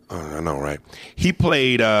Irish. I know, right? He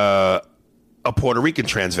played a Puerto Rican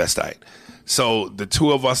transvestite. So the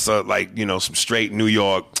two of us are like, some straight New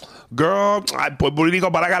York, girl,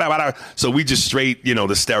 so we just straight,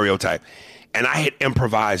 the stereotype. And I had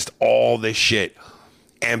improvised all this shit.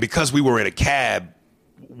 And because we were in a cab,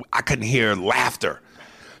 I couldn't hear laughter.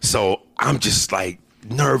 So I'm just like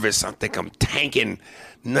nervous. I think I'm tanking.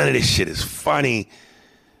 None of this shit is funny.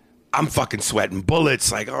 I'm fucking sweating bullets.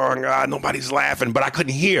 Like, oh God, nobody's laughing. But I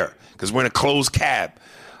couldn't hear because we're in a closed cab.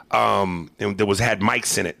 And had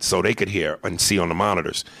mics in it so they could hear and see on the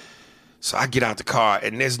monitors. So I get out the car,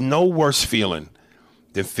 and there's no worse feeling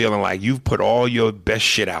than feeling like you've put all your best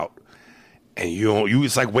shit out. And you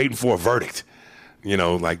it's like waiting for a verdict.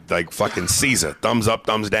 Like fucking Caesar, thumbs up,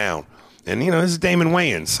 thumbs down. And, this is Damon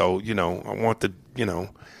Wayans. So, I want the,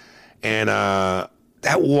 and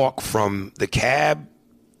that walk from the cab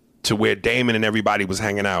to where Damon and everybody was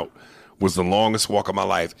hanging out was the longest walk of my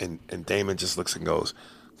life. And Damon just looks and goes,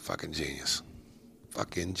 fucking genius.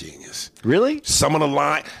 Fucking genius. Really? Some of the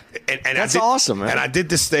line. And that's awesome, man. And I did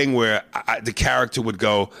this thing where the character would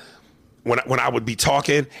go, when I would be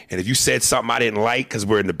talking, and if you said something I didn't like because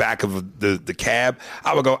we're in the back of the cab,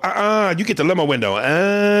 I would go, you get the limo window.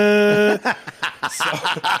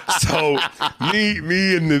 So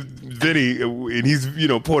me and the Vinny, and he's,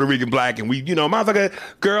 Puerto Rican black, and we, motherfucker,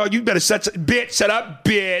 girl, you better shut up,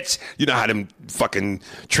 bitch. You know how them fucking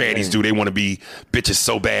trannies do. They want to be bitches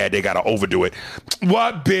so bad they got to overdo it.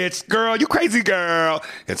 What, bitch? Girl, you crazy girl.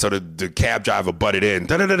 And so the cab driver butted in,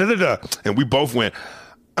 da-da-da-da-da, and we both went,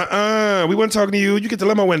 we weren't talking to you. You get the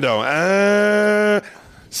limo window.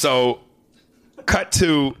 So, cut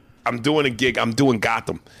to, I'm doing a gig. I'm doing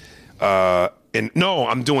Gotham.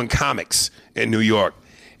 I'm doing comics in New York.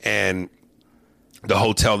 And the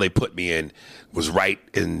hotel they put me in was right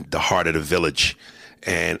in the heart of the Village.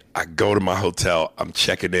 And I go to my hotel. I'm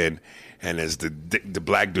checking in. And as the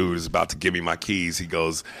black dude is about to give me my keys, he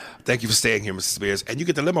goes, "Thank you for staying here, Mr. Spears, and you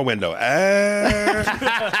get the limo window." I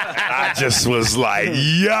just was like,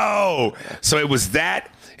 yo. So it was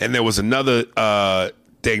that, and there was another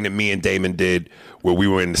thing that me and Damon did where we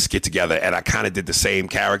were in the skit together, and I kind of did the same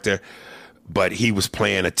character, but he was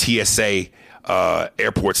playing a TSA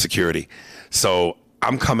airport security. So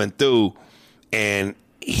I'm coming through, and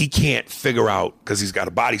he can't figure out, because he's got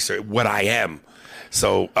a body cert, what I am.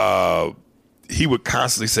 So he would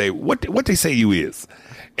constantly say, what they say you is?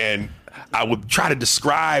 And I would try to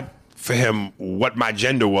describe for him what my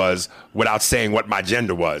gender was without saying what my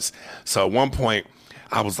gender was. So at one point,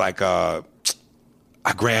 I was like, I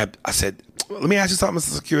said, "Let me ask you something,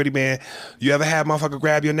 Mr. Security Man. You ever have motherfucker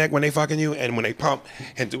grab your neck when they fucking you and when they pump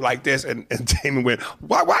and do like this?" And Damon went,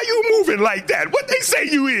 why you moving like that? What they say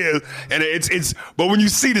you is? And it's but when you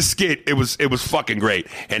see the skit, it was fucking great.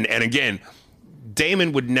 And again,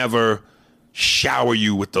 Damon would never shower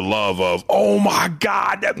you with the love of, "Oh my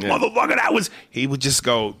God, that motherfucker, that was," he would just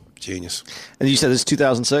go, "Genius." And you said this is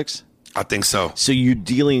 2006? I think so. So you're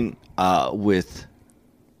dealing with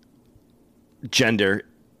gender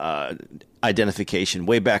identification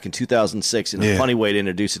way back in 2006 in a funny way to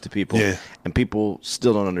introduce it to people, and people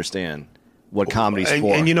still don't understand what comedy's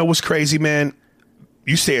for. And you know what's crazy, man?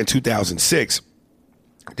 You say in 2006,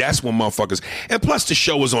 that's when motherfuckers, and plus the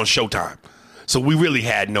show was on Showtime, so we really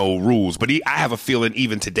had no rules. But I have a feeling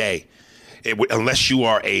even today, unless you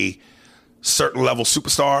are a certain level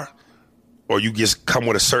superstar or you just come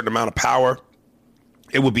with a certain amount of power,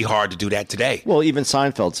 it would be hard to do that today. Well, even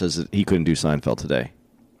Seinfeld says that he couldn't do Seinfeld today.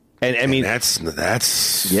 And I mean,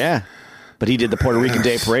 that's yeah. But he did the Puerto Rican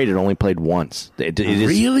Day Parade. It only played once.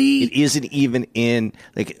 Really? It isn't even in,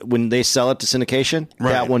 like, when they sell it to syndication.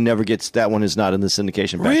 Right. That one never gets. That one is not in the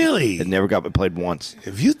syndication. Package. Really? It never got played once.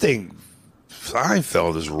 If you think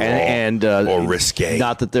Seinfeld is wrong or risque,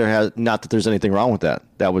 not that there's anything wrong with that.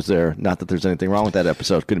 That was there. Not that there's anything wrong with that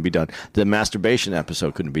episode. Couldn't be done. The masturbation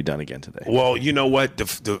episode couldn't be done again today. Well, you know what?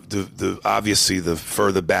 The obviously the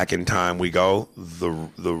further back in time we go, the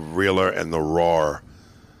realer and the raw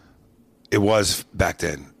it was back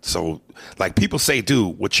then. So, like, people say,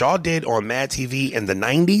 dude, what y'all did on Mad TV in the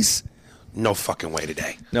 90s, no fucking way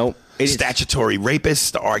today. No. Statutory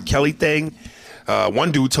rapists, the R. Kelly thing.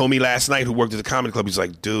 One dude told me last night who worked at the comedy club, he's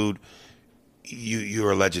like, "Dude,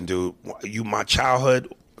 you're a legend, dude. My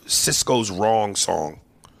childhood, Cisco's Wrong song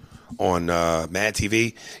on Mad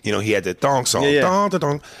TV. You know, he had the thong song. Yeah. Dong, dong,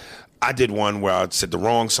 dong. I did one where I said the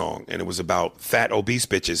wrong song, and it was about fat, obese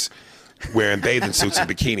bitches wearing bathing suits and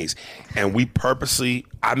bikinis. And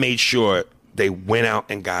I made sure they went out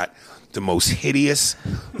and got the most hideous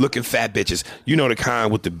looking fat bitches. You know, the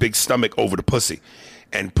kind with the big stomach over the pussy,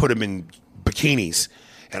 and put them in bikinis.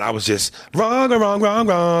 And I was just wrong. And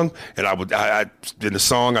I in the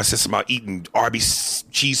song I said something about eating Arby's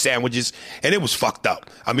cheese sandwiches, and it was fucked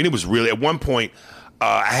up. I mean, it was really, at one point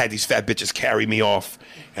I had these fat bitches carry me off,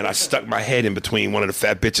 and I stuck my head in between one of the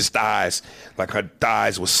fat bitches' thighs, like her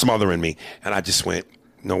thighs was smothering me, and I just went,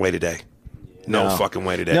 no way today. No fucking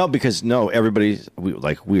way today. No, because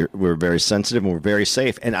we're very sensitive and we're very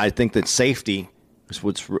safe, and I think that safety is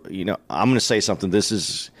what's, you know, I'm going to say something.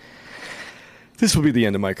 This will be the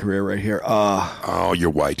end of my career right here. Oh, you're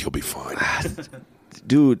white. You'll be fine.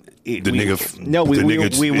 Dude.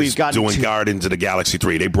 We've got doing Guardians of the Galaxy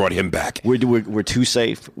 3. They brought him back. We're too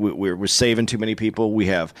safe. We're saving too many people. We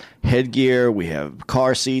have headgear. We have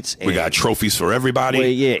car seats. We got trophies for everybody. Well,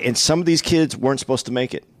 yeah, and some of these kids weren't supposed to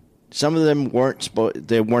make it. Some of them weren't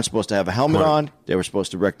supposed to have a helmet on. They were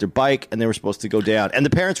supposed to wreck their bike, and they were supposed to go down. And the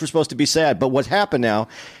parents were supposed to be sad. But what happened now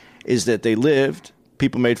is that they lived.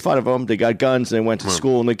 People made fun of them. They got guns, and they went to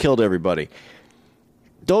school, and they killed everybody.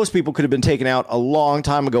 Those people could have been taken out a long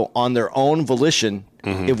time ago on their own volition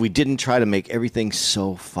if we didn't try to make everything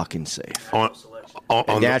so fucking safe. On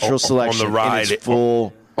natural selection. On the ride, in its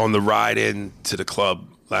full. On the ride in to the club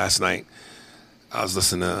last night, I was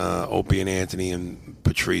listening to Opie and Anthony and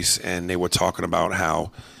Patrice, and they were talking about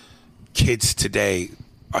how kids today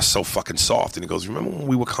are so fucking soft. And he goes, "Remember when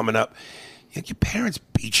we were coming up? Your parents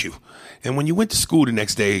beat you, and when you went to school the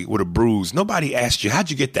next day with a bruise, nobody asked you,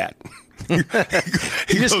 how'd you get that?"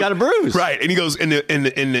 He just got a bruise, right? And he goes, in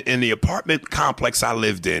the apartment complex I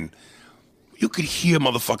lived in, you could hear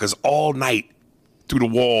motherfuckers all night through the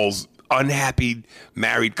walls, unhappy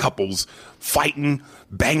married couples fighting,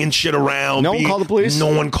 banging shit around. No one called the police?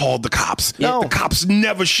 No one called the cops. No. The cops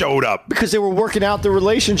never showed up. Because they were working out the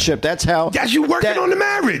relationship. That's how. That's you working on the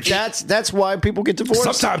marriage. That's why people get divorced.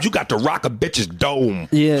 Sometimes you got to rock a bitch's dome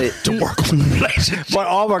to work on the relationship. But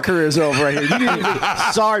all of our careers are over right here. You didn't even,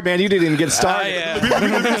 sorry, man, you didn't even get started. Let me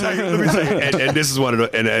tell you. And this is one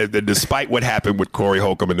of the. Despite what happened with Corey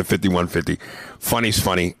Holcomb in the 5150, funny's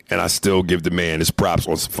funny, and I still give the man his props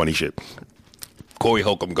on some funny shit. Corey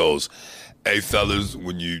Holcomb goes, "Hey fellas,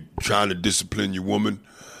 when you trying to discipline your woman,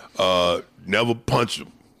 never punch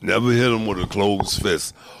them, never hit them with a closed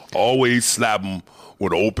fist. Always slap them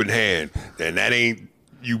with an open hand, and that ain't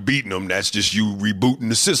you beating them. That's just you rebooting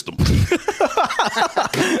the system." Nigga,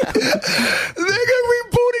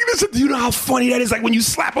 rebooting the system. You know how funny that is? Like when you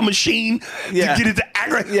slap a machine to get it to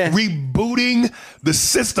act right. Yeah. Rebooting the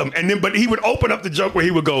system. And then, but he would open up the joke where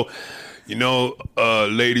he would go, "You know,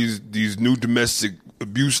 ladies, these new domestic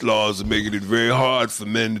abuse laws are making it very hard for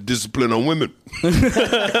men to discipline on women."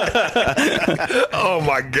 Oh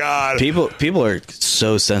my God. People are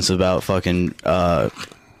so sensitive about fucking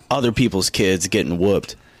other people's kids getting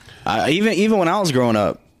whooped. Even when I was growing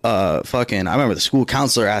up, I remember the school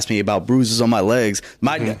counselor asked me about bruises on my legs.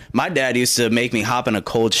 My dad used to make me hop in a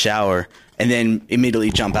cold shower and then immediately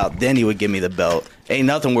jump out. Then he would give me the belt. Ain't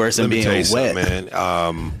nothing worse than being wet. Man.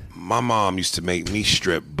 My mom used to make me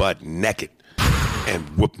strip butt naked and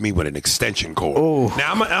whoop me with an extension cord. Ooh.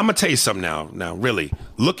 Now I'm gonna tell you something. Now, really,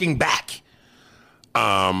 looking back,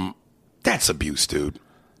 that's abuse, dude.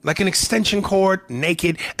 Like an extension cord,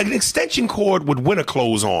 naked, an extension cord with winter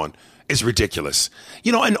clothes on is ridiculous.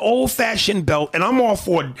 You know, an old-fashioned belt, and I'm all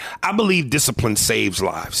for it. I believe discipline saves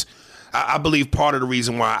lives. I believe part of the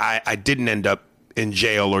reason why I didn't end up in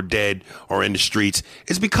jail or dead or in the streets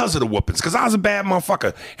is because of the whoopings. Because I was a bad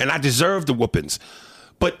motherfucker, and I deserved the whoopings.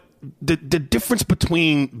 But the difference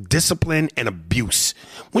between discipline and abuse,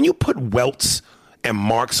 when you put welts and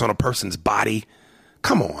marks on a person's body,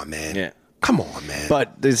 come on, man. Yeah. Come on, man.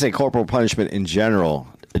 But they say corporal punishment in general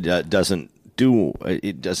doesn't do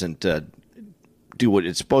what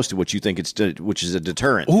it's supposed to, what you think it's to, which is a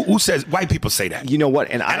deterrent. Who says white people say that? You know what?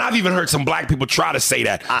 And I've even heard some black people try to say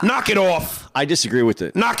that. Knock it off. I disagree with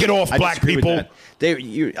it. Knock it off, black people.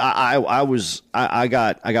 I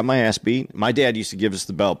got my ass beat. My dad used to give us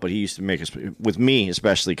the belt, but he used to make us, with me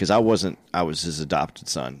especially, because I was his adopted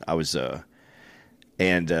son.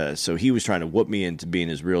 So he was trying to whoop me into being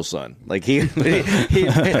his real son. Like he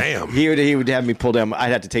Damn. He would have me pull down.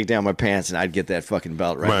 I'd have to take down my pants, and I'd get that fucking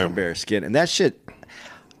belt right on bare skin. And that shit,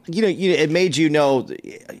 it made you know.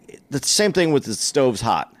 The same thing with the stove's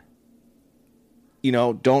hot. You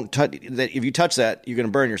know, don't touch that. If you touch that, you're going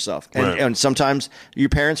to burn yourself. And sometimes your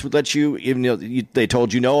parents would let you, even though they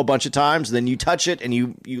told you no a bunch of times. Then you touch it, and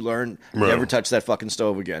you learn never touch that fucking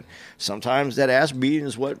stove again. Sometimes that ass beating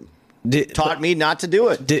is what taught me not to do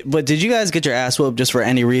it. But did you guys get your ass whooped just for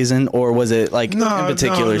any reason, or was it like in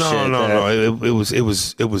particular shit? No.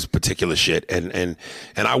 It was particular shit, and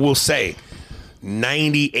I will say,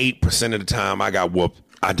 98% of the time I got whooped,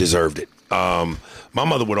 I deserved it. My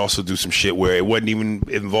mother would also do some shit where it wouldn't even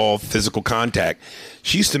involve physical contact.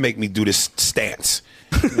 She used to make me do this stance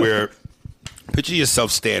where picture yourself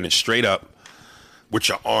standing straight up with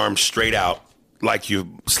your arms straight out, like you're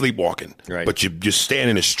sleepwalking, right? But you're just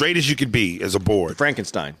standing as straight as you could be as a board.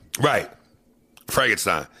 Frankenstein. Right.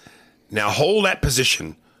 Frankenstein. Now hold that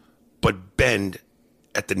position, but bend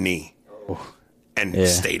at the knee and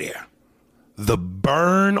stay there. The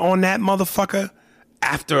burn on that motherfucker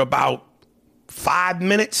after about 5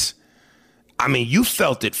 minutes, I mean, you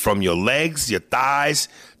felt it from your legs, your thighs,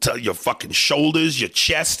 to your fucking shoulders, your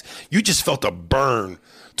chest. You just felt a burn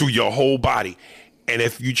through your whole body. And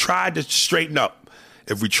if you tried to straighten up,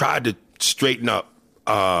 that's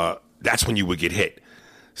when you would get hit.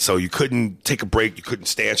 So you couldn't take a break. You couldn't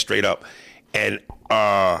stand straight up. And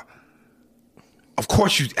of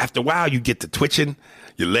course, after a while, you get to twitching.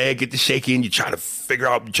 Your leg get to shaking. You try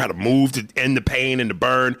to move to end the pain and the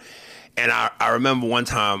burn. And I remember one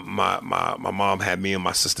time my mom had me and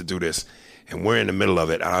my sister do this. And we're in the middle of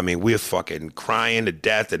it. I mean, we're fucking crying to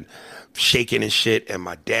death and shaking and shit. And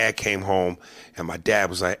my dad came home, and my dad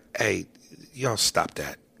was like, "Hey, y'all stop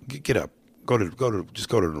that. Get up. Just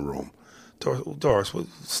go to the room. Doris,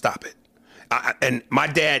 stop it." And my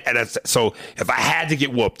dad, so if I had to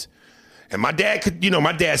get whooped, and my dad could,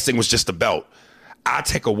 my dad's thing was just a belt. I'd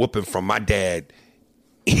take a whooping from my dad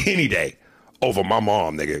any day over my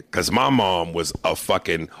mom, nigga, because my mom was a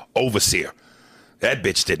fucking overseer. That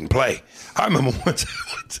bitch didn't play. I remember one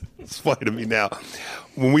time, it's funny to me now,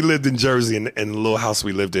 when we lived in Jersey, in the little house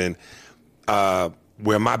we lived in,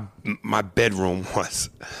 where my bedroom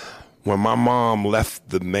was, when my mom left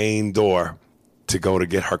the main door to go to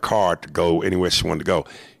get her car to go anywhere she wanted to go,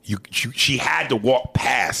 she had to walk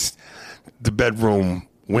past the bedroom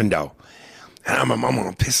window. And my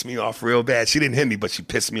mom pissed me off real bad. She didn't hit me, but she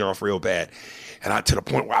pissed me off real bad. And to the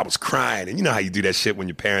point where I was crying. And you know how you do that shit when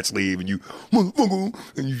your parents leave and you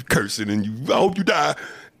cursing and I hope you die.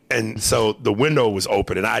 And so the window was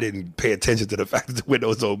open and I didn't pay attention to the fact that the window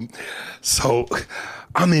was open. So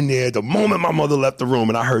I'm in there. The moment my mother left the room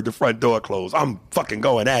and I heard the front door close, I'm fucking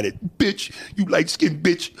going at it. Bitch, you light-skinned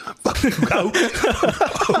bitch. Fuck you out.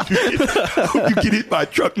 Hope you get hit by a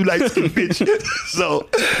truck, you light-skinned bitch. So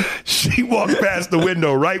she walked past the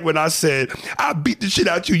window right when I said, I beat the shit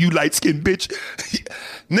out you light-skinned bitch.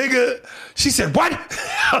 Nigga, she said, what?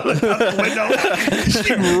 I looked out the window.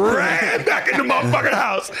 She ran back in the motherfucking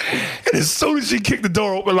house. And as soon as she kicked the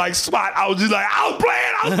door open like SWAT, I was just like, I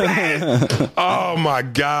was playing. Oh my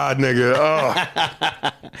God, nigga.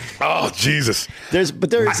 Oh Jesus.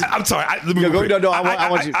 I'm sorry.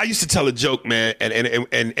 I used to tell a joke, man,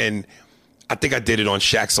 and I think I did it on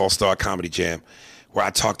Shaq's All-Star Comedy Jam, where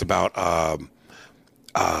I talked about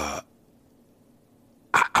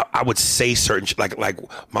I would say certain like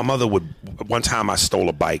my mother would. One time I stole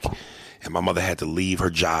a bike, and my mother had to leave her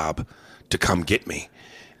job to come get me,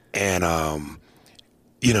 and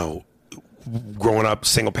you know, growing up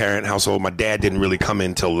single parent household, my dad didn't really come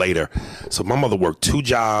in till later, so my mother worked 2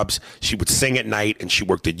 jobs. She would sing at night, and she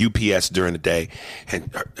worked at UPS during the day,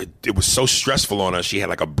 and it was so stressful on her. She had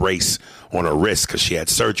like a brace on her wrist because she had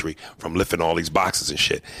surgery from lifting all these boxes and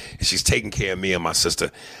shit, and she's taking care of me and my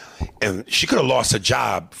sister. And she could have lost her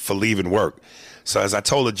job for leaving work. So as I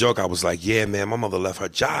told the joke, I was like, yeah, man, my mother left her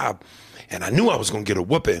job. And I knew I was going to get a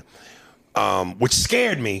whooping, which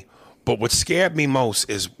scared me. But what scared me most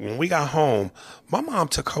is when we got home, my mom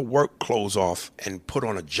took her work clothes off and put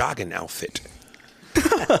on a jogging outfit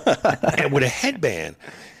and with a headband.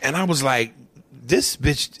 And I was like, this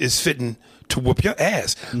bitch is fitting to whoop your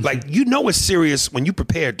ass. Like, you know it's serious when you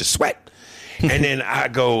prepared to sweat. And then I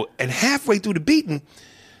go, and halfway through the beating,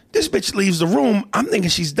 this bitch leaves the room. I'm thinking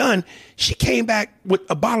she's done. She came back with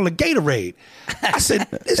a bottle of Gatorade. I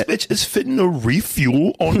said, this bitch is fitting to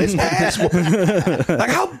refuel on this ass whooping. Like,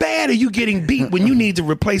 how bad are you getting beat when you need to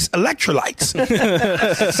replace electrolytes?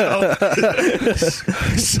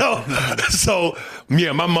 So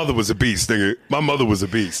yeah, my mother was a beast, nigga. My mother was a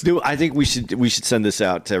beast. Dude, I think we should send this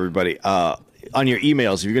out to everybody. On your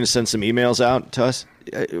emails, if you're going to send some emails out to us,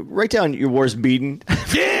 write down your worst beating.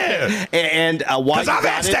 Yeah. and why. Because I've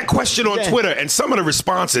asked that question on Twitter, and some of the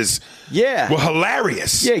responses were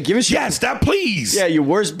hilarious. Yeah, give us that, please. Yeah, your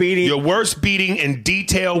worst beating. Your worst beating in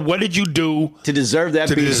detail. What did you do to deserve that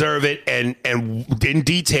beating? To deserve it, and in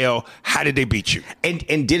detail, how did they beat you? And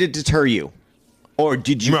did it deter you? Or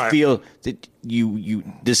did you feel that you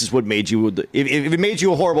this is what made you, if it made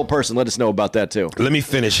you a horrible person, let us know about that too. Let me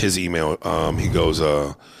finish his email. He goes,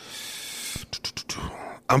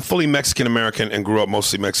 I'm fully Mexican American and grew up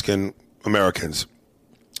mostly Mexican Americans.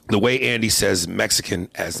 The way Andy says Mexican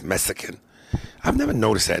as Mexican, I've never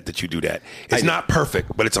noticed that you do that. It's not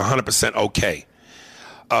perfect, but it's 100% okay.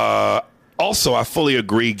 Also, I fully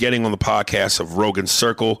agree getting on the podcast of Rogan's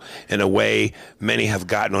circle in a way many have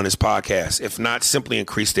gotten on his podcast, if not simply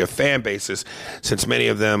increase their fan bases, since many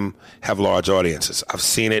of them have large audiences. I've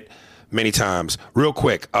seen it many times. Real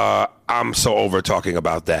quick, I'm so over talking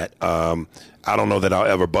about that. I don't know that I'll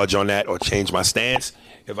ever budge on that or change my stance.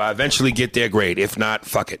 If I eventually get there, great. If not,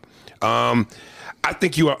 fuck it. I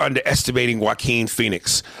think you are underestimating Joaquin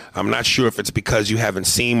Phoenix. I'm not sure if it's because you haven't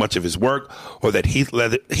seen much of his work or that Heath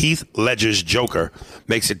Ledger's Joker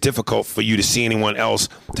makes it difficult for you to see anyone else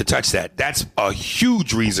to touch that. That's a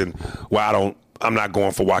huge reason why I'm not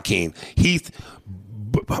going for Joaquin. Heath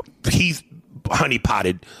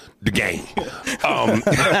honeypotted the game.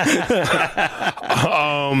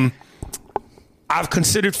 I've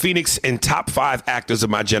considered Phoenix in top 5 actors of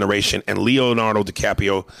my generation, and Leonardo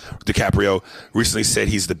DiCaprio recently said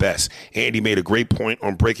he's the best. Andy made a great point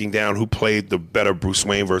on breaking down who played the better Bruce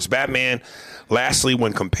Wayne versus Batman. Lastly,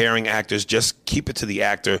 when comparing actors, just keep it to the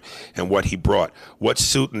actor and what he brought. What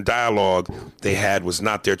suit and dialogue they had was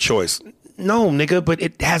not their choice. No, nigga, but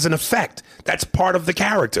it has an effect. That's part of the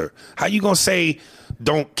character. How you gonna say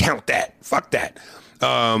don't count that? Fuck that.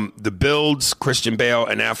 The builds Christian Bale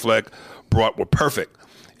and Affleck brought were perfect,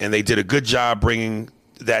 and they did a good job bringing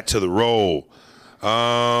that to the role.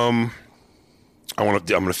 I'm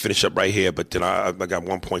gonna finish up right here, but then I got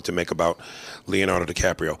one point to make about Leonardo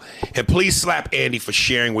DiCaprio. And please slap Andy for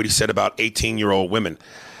sharing what he said about 18-year-old women.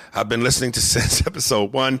 I've been listening to since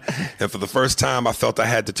episode 1, and for the first time, I felt I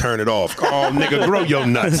had to turn it off. Oh, nigga, grow your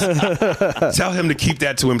nuts. Tell him to keep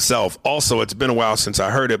that to himself. Also, it's been a while since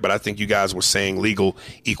I heard it, but I think you guys were saying legal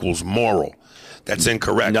equals moral. That's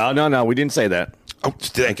incorrect. No, we didn't say that. Oh,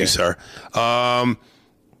 thank you, sir.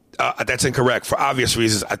 That's incorrect. For obvious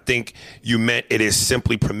reasons, I think you meant it is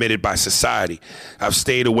simply permitted by society. I've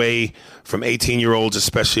stayed away from 18-year-olds,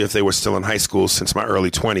 especially if they were still in high school, since my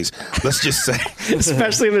early 20s. Let's just say.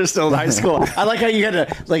 Especially if they're still in high school. I like how you had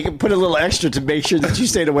to put a little extra to make sure that you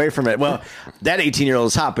stayed away from it. Well, that 18-year-old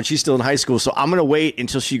is hot, but she's still in high school, so I'm going to wait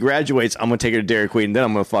until she graduates. I'm going to take her to Dairy Queen, then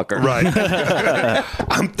I'm going to fuck her. Right.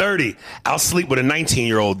 I'm 30. I'll sleep with a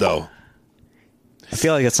 19-year-old, though. I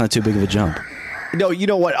feel like that's not too big of a jump. No, you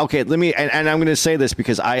know what? Okay, let me, and I'm going to say this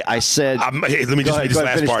because I said. Hey, let me just read this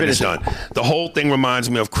last part and it's done. The whole thing reminds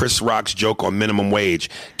me of Chris Rock's joke on minimum wage.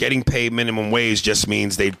 Getting paid minimum wage just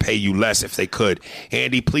means they'd pay you less if they could.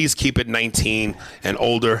 Andy, please keep it 19 and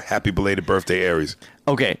older. Happy belated birthday, Aries.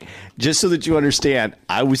 Okay, just so that you understand,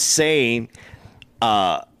 I was saying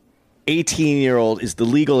 18-year-old is the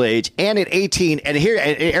legal age, and at 18, and here,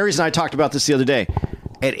 Aries and I talked about this the other day,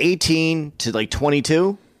 at 18 to like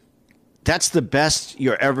 22, that's the best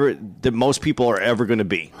that most people are ever going to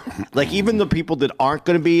be. Like, even the people that aren't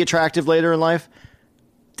going to be attractive later in life,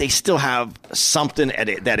 they still have something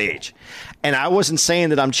at that age. And I wasn't saying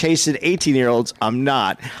that I'm chasing 18-year-olds. I'm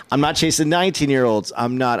not. I'm not chasing 19-year-olds.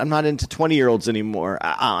 I'm not into 20-year-olds anymore.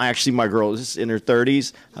 Actually, my girl is in her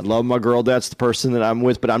 30s. I love my girl. That's the person that I'm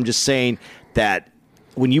with. But I'm just saying that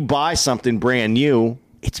when you buy something brand new,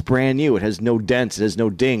 it's brand new. It has no dents. It has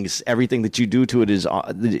no dings. Everything that you do to it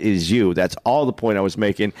is you. That's all the point I was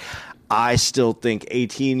making. I still think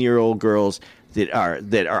 18-year-old girls that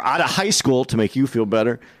are out of high school, to make you feel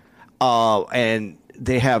better, and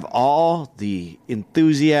they have all the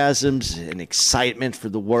enthusiasms and excitement for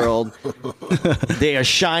the world. They are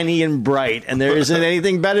shiny and bright, and there isn't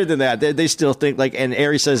anything better than that. They still think, like, and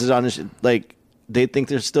Aries says it on his, like, they think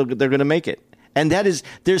they're going to make it. And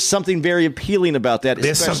there's something very appealing about that.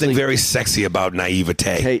 There's something very sexy about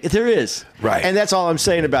naivete. Okay, there is, right? And that's all I'm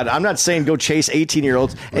saying about it. I'm not saying go chase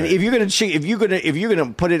 18-year-olds. Right. And if you're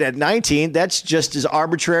gonna put it at 19, that's just as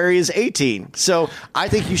arbitrary as 18. So I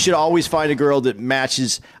think you should always find a girl that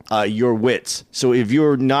matches your wits. So if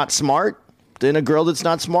you're not smart, then a girl that's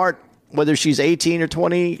not smart, whether she's 18 or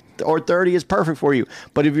 20 or 30, is perfect for you.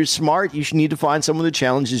 But if you're smart, you should need to find someone that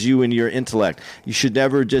challenges you in your intellect. You should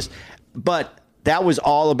never just. But that was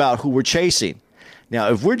all about who we're chasing.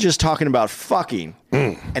 Now, if we're just talking about fucking,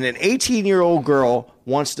 and an 18-year-old girl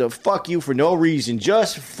wants to fuck you for no reason,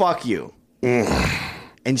 just fuck you,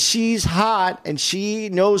 and she's hot and she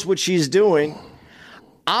knows what she's doing,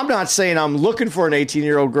 I'm not saying I'm looking for an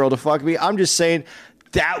 18-year-old girl to fuck me. I'm just saying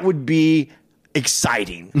that would be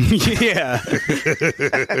exciting. Yeah.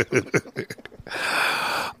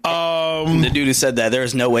 The dude who said that,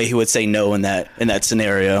 there's no way he would say no in that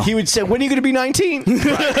scenario. He would say, "When are you going to be 19?"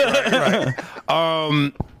 Right.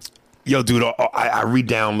 Yo, dude, I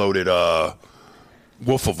re-downloaded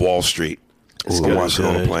Wolf of Wall Street. I watched it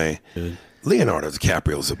on the plane. Good. Leonardo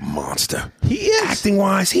DiCaprio is a monster. He is.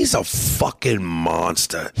 Acting-wise, he's a fucking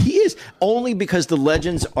monster. He is. Only because the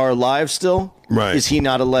legends are alive still, right, is he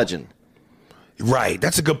not a legend. Right.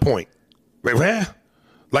 That's a good point. Right.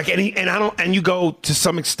 Like, and you go to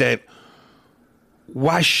some extent,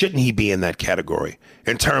 why shouldn't he be in that category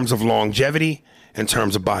in terms of longevity, in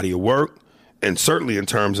terms of body of work, and certainly in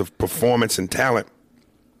terms of performance and talent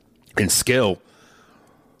and skill?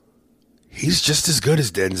 He's just as good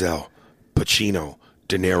as Denzel, Pacino,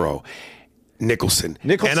 De Niro, Nicholson.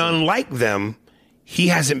 And unlike them, he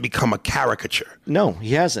hasn't become a caricature. No,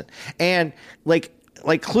 he hasn't. And like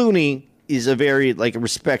Clooney is a very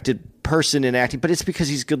respected person in acting, but it's because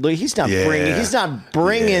he's good looking. He's not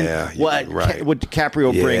bringing what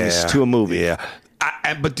DiCaprio brings to a movie. Yeah.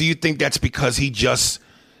 But do you think that's because he just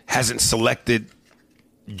hasn't selected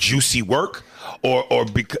juicy work, or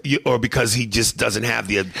because he just doesn't have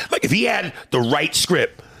if he had the right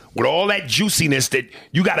script with all that juiciness that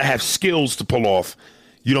you got to have skills to pull off,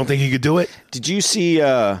 you don't think he could do it? Did you see?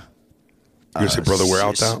 You say Brother Wear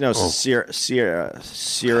Out Thou? No, Sierra.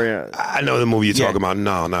 I know the movie you're talking about.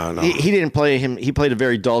 No. He didn't play him. He played a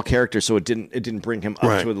very dull character, so it didn't bring him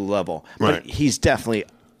up to the level. But he's definitely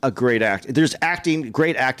a great actor. There's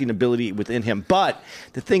great acting ability within him. But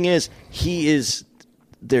the thing is,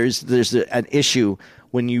 there's an issue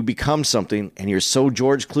when you become something and you're so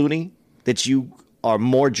George Clooney that you are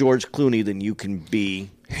more George Clooney than you can be.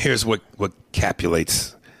 Here's what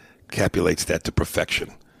capulates that to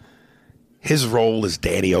perfection. His role as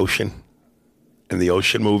Danny Ocean in the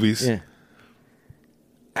Ocean movies. Yeah.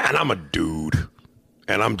 And I'm a dude.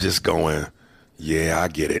 And I'm just going, yeah, I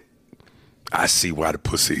get it. I see why the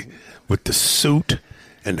pussy with the suit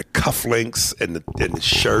and the cufflinks and the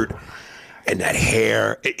shirt and that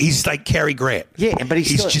hair. He's like Cary Grant. Yeah, but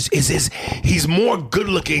he's more good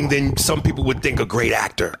looking than some people would think a great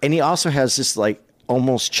actor. And he also has this like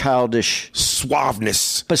almost childish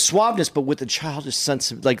suaveness, but with a childish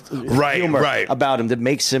sense of like humor about him that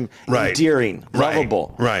makes him endearing,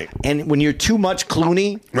 lovable. Right. And when you're too much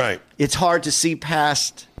Clooney, it's hard to see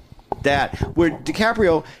past that. Where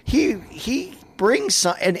DiCaprio, he brings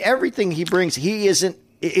some, and everything he brings, he isn't.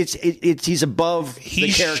 He's above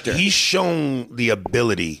the character. He's shown the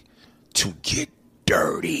ability to get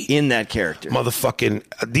dirty in that character. Motherfucking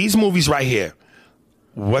these movies right here.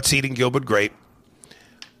 What's Eating Gilbert Grape?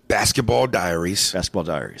 Basketball Diaries.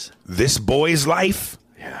 This Boy's Life.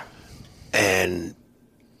 Yeah. And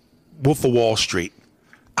Wolf of Wall Street.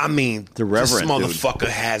 I mean, The Reverend, this motherfucker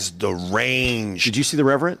has the range. Did you see The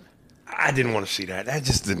Reverend? I didn't want to see that. That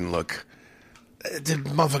just didn't look. The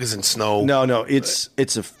motherfuckers in snow. No, it's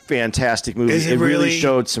a fantastic movie. Is it really really?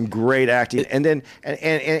 showed some great acting, and then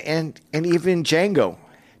and even Django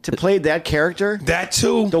to play that character. That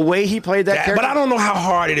too. The way he played that character. But I don't know how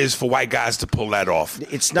hard it is for white guys to pull that off.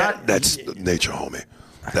 It's not. That's nature, homie.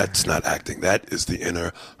 That's not acting. That is the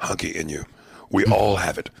inner hunky in you. We all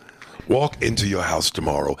have it. Walk into your house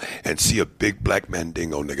tomorrow and see a big black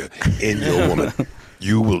mandingo nigga in your woman.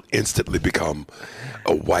 You will instantly become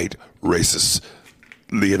a white racist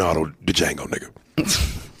Leonardo Django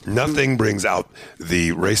nigga. Nothing brings out the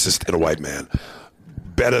racist in a white man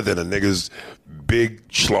better than a nigga's big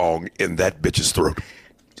schlong in that bitch's throat.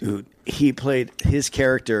 Dude, he played his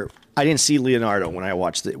character. I didn't see Leonardo when I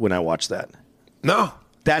watched that. No.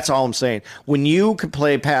 That's all I'm saying. When you can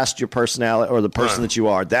play past your personality or the person that you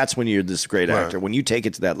are, that's when you're this great actor. When you take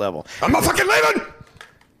it to that level. I'm not fucking leaving!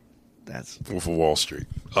 That's Wolf of Wall Street.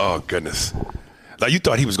 Oh, goodness. Like, you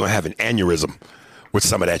thought he was going to have an aneurysm with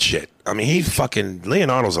some of that shit. I mean,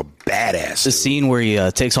 Leonardo's a badass. The scene where he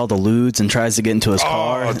takes all the lewds and tries to get into his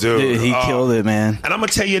car. Oh, dude. He killed it, man. And I'm going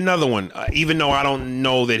to tell you another one. Even though I don't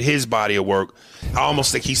know that his body of work, I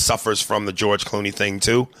almost think he suffers from the George Clooney thing,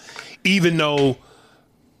 too. Even though,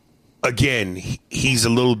 again, he's a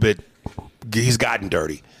little bit, he's gotten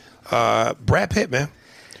dirty. Brad Pitt, man.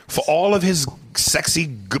 For all of his sexy,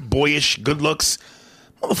 boyish good looks,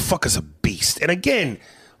 motherfucker's a beast. And again,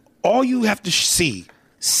 all you have to see,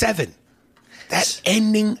 7, that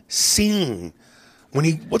ending scene when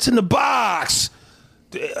what's in the box?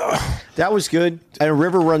 That was good. And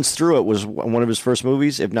River Runs Through It was one of his first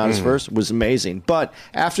movies, if not his first. Was amazing. But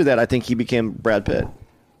after that, I think he became Brad Pitt.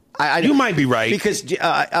 You might be right because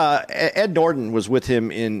Ed Norton was with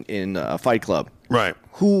him in Fight Club. Right.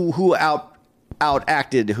 Who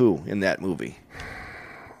outacted who in that movie?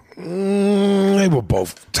 They were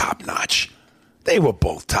both top notch.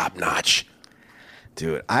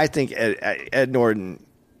 Dude, I think Ed Norton,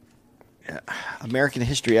 American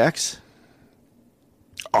History X.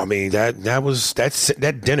 I mean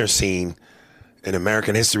that dinner scene in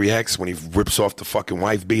American History X when he rips off the fucking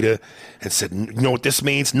wife beater and said, "You know what this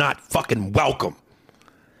means? Not fucking welcome."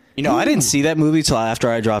 You know, I didn't see that movie till after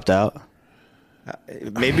I dropped out.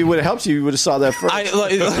 Maybe would have helped you would have saw that first.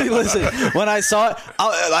 Listen, when I saw it,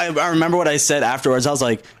 I remember what I said afterwards. I was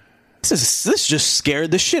like, this just scared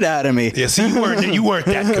the shit out of me. Yeah, see, you weren't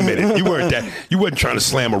that committed. You weren't trying to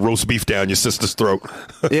slam a roast beef down your sister's throat.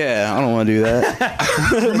 Yeah, I don't want to do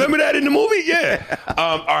that. Remember that in the movie? Yeah.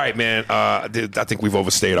 All right, man. I think we've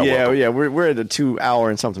overstayed our welcome. Yeah, we're at a 2 hour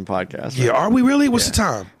and something podcast. Right? Yeah, are we really? What's the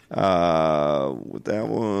time? With that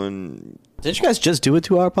one. Did you guys just do a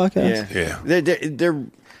 2 hour podcast? Yeah. They're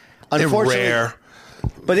unfortunately rare.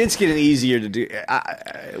 But it's getting easier to do.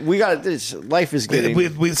 We got this. Life is getting.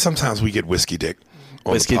 We sometimes we get whiskey dick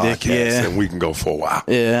on Whiskey the dick, podcast, yeah. and we can go for a while.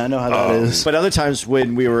 Yeah, I know how that is. But other times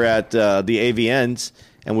when we were at the AVNs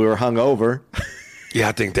and we were hungover. Yeah,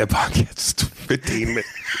 I think that podcast is 15 minutes.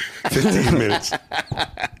 15 minutes.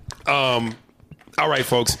 All right,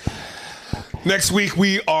 folks. Next week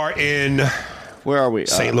we are in. Where are we?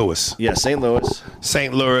 St. Louis. Yeah, St. Louis.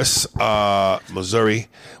 St. Louis, Missouri.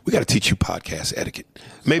 We got to teach you podcast etiquette.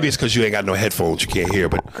 Maybe it's because you ain't got no headphones, you can't hear,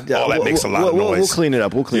 but all that makes a lot of noise. We'll clean it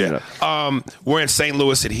up. We're in St.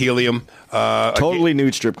 Louis at Helium. Totally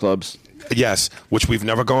nude strip clubs. Yes, which we've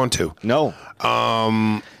never gone to. No.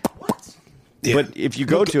 Yeah. But if you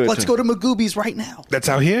go to it, let's go to Magoobies right now. That's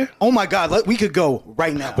out here? Oh my God, we could go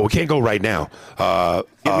right now. Well, we can't go right now.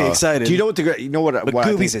 Get me excited. do you know what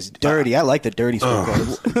Magoobies is dirty. I like the dirty strip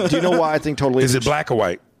clubs. Do you know why I think totally? Is it black or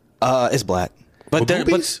white? It's black. But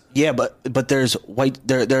Magoobies? but there's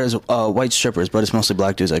white strippers, but it's mostly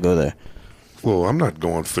black dudes that go there. Well, I'm not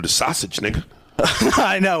going for the sausage, nigga.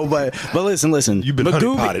 I know, but listen. You've been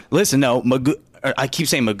honey-potted. Listen, no, I keep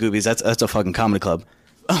saying Magoobies. That's a fucking comedy club.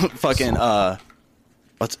 Fucking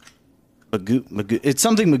what's Magoo? It's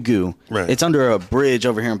something Magoo. Right. It's under a bridge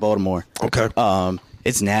over here in Baltimore. Okay.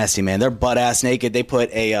 It's nasty, man. They're butt ass naked. They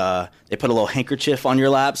put a little handkerchief on your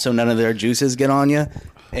lap so none of their juices get on you.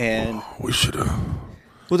 And We should have.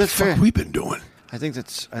 Well, that's fair. What we've been doing? I think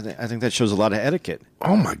that shows a lot of etiquette.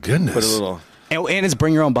 Oh my goodness. Put a little. and it's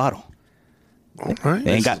bring your own bottle. All right.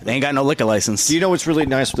 They ain't got no liquor license. Do you know what's really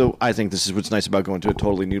nice, though? I think this is what's nice about going to a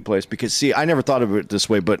totally new place. Because, see, I never thought of it this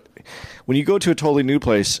way, but when you go to a totally new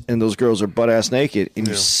place and those girls are butt-ass naked and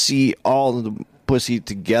you see all of the pussy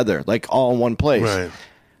together, like all in one place. Right.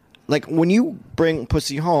 Like, when you bring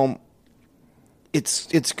pussy home,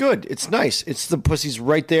 it's good. It's nice. It's the pussy's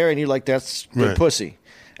right there, and you're like, that's good Right. pussy.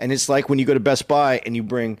 And it's like when you go to Best Buy and you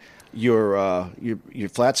bring your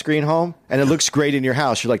flat screen home and it looks great in your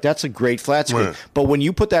house. You're like, that's a great flat screen. Right. But when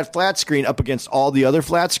you put that flat screen up against all the other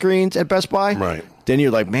flat screens at Best Buy, Right. then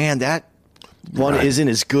you're like, man, that one Right. isn't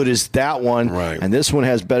as good as that one. Right. And this one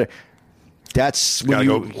has better. That's when We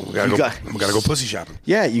gotta go pussy shopping.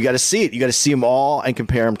 Yeah, you got to see it. You got to see them all and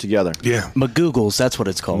compare them together. Yeah. Magoogles, that's what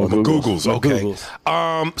it's called. Googles, okay.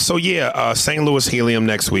 Magoogles. So yeah, St. Louis Helium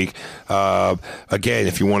next week. Again,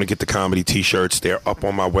 if you want to get the comedy T-shirts, they're up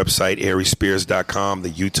on my website, ariespears.com. The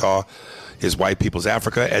Utah is white people's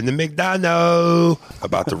Africa, and the McDonough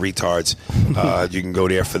about the retards. You can go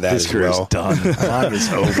there for that This as career's well. done. Mine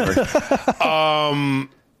is over.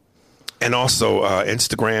 And also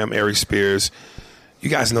Instagram, Aries Spears. You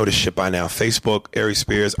guys know this shit by now. Facebook, Aries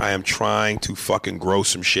Spears. I am trying to fucking grow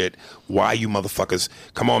some shit. Why you motherfuckers?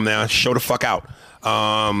 Come on now, show the fuck out.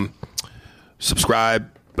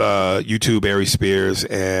 Subscribe, YouTube, Aries Spears,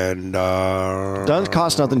 and Doesn't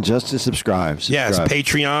cost nothing just to subscribe. yes,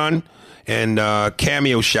 Patreon and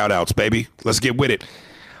Cameo shout outs, baby. Let's get with it.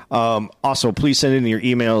 Also, please send in your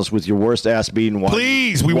emails with your worst ass beating.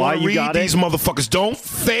 Please, we want to read got these it, motherfuckers. Don't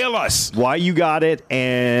fail us. why you got it,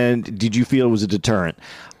 and did you feel it was a deterrent?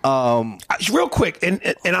 Real quick, and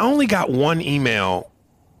I only got one email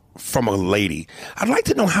from a lady. I'd like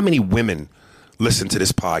to know how many women listen to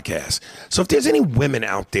this podcast. So if there's any women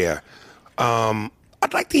out there, I'd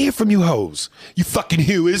like to hear from you hoes. You fucking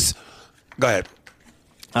hewers. Go ahead.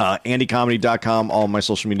 AndyComedy.com. All my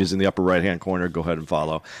social media is in the upper right-hand corner. Go ahead and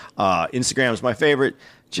follow. Instagram is my favorite.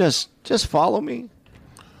 Just follow me.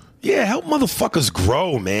 Yeah, help motherfuckers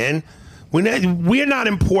grow, man. We're not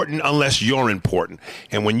important unless you're important.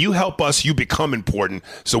 And when you help us, you become important,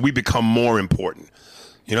 so we become more important.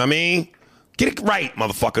 You know what I mean? Get it right,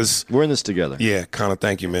 motherfuckers. We're in this together. Yeah, Connor,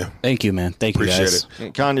 thank you, man. Thank you, man. Thank you, Appreciate guys.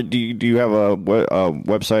 it. Connor, do you have a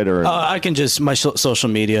website or? I can just my social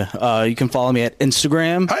media. You can follow me at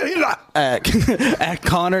Instagram at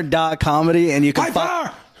Connor.comedy, and you can High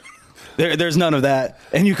fire! there's none of that.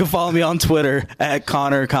 And you can follow me on Twitter at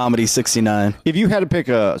ConnorComedy69. If you had to pick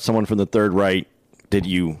someone from the third right that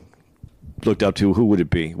you looked up to, who would it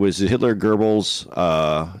be? Was it Hitler,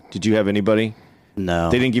 Goebbels? Did you have anybody?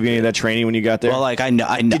 No, They didn't give you any of that training when you got there. Well, like I know.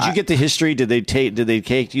 Did you get the history? Did they take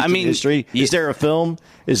you to mean, history? yeah. Is there a film?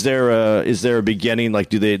 Is there a beginning?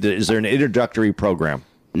 Like, is there an introductory program?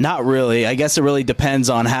 Not really. I guess it really depends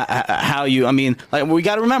on how you. I mean, like we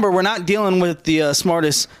got to remember, we're not dealing with the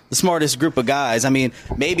smartest group of guys. I mean,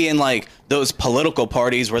 maybe in like those political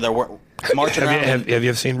parties where they're marching around. Have you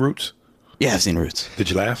ever seen Roots? Yeah, I've seen Roots. Did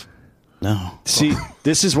you laugh? No. See,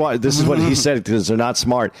 this is what he said, because they're not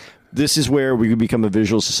smart. This is where we become a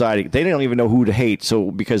visual society. They don't even know who to hate. So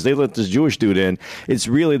because they let this Jewish dude in, it's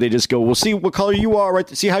really they just go, well, see what color you are, right?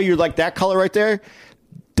 See how you're like that color right there?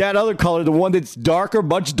 That other color, the one that's darker,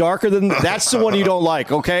 much darker than that's the one you don't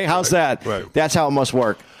like. Okay, how's that? Right. That's how it must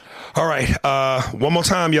work. All right. One more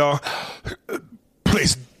time, y'all.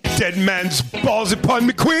 Place dead man's balls upon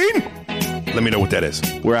me, queen. Let me know what that is.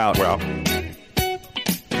 We're out. We're out.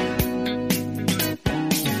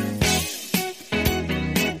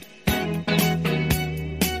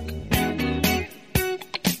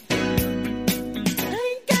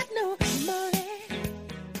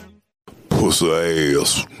 Pussy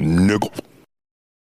ass nigga.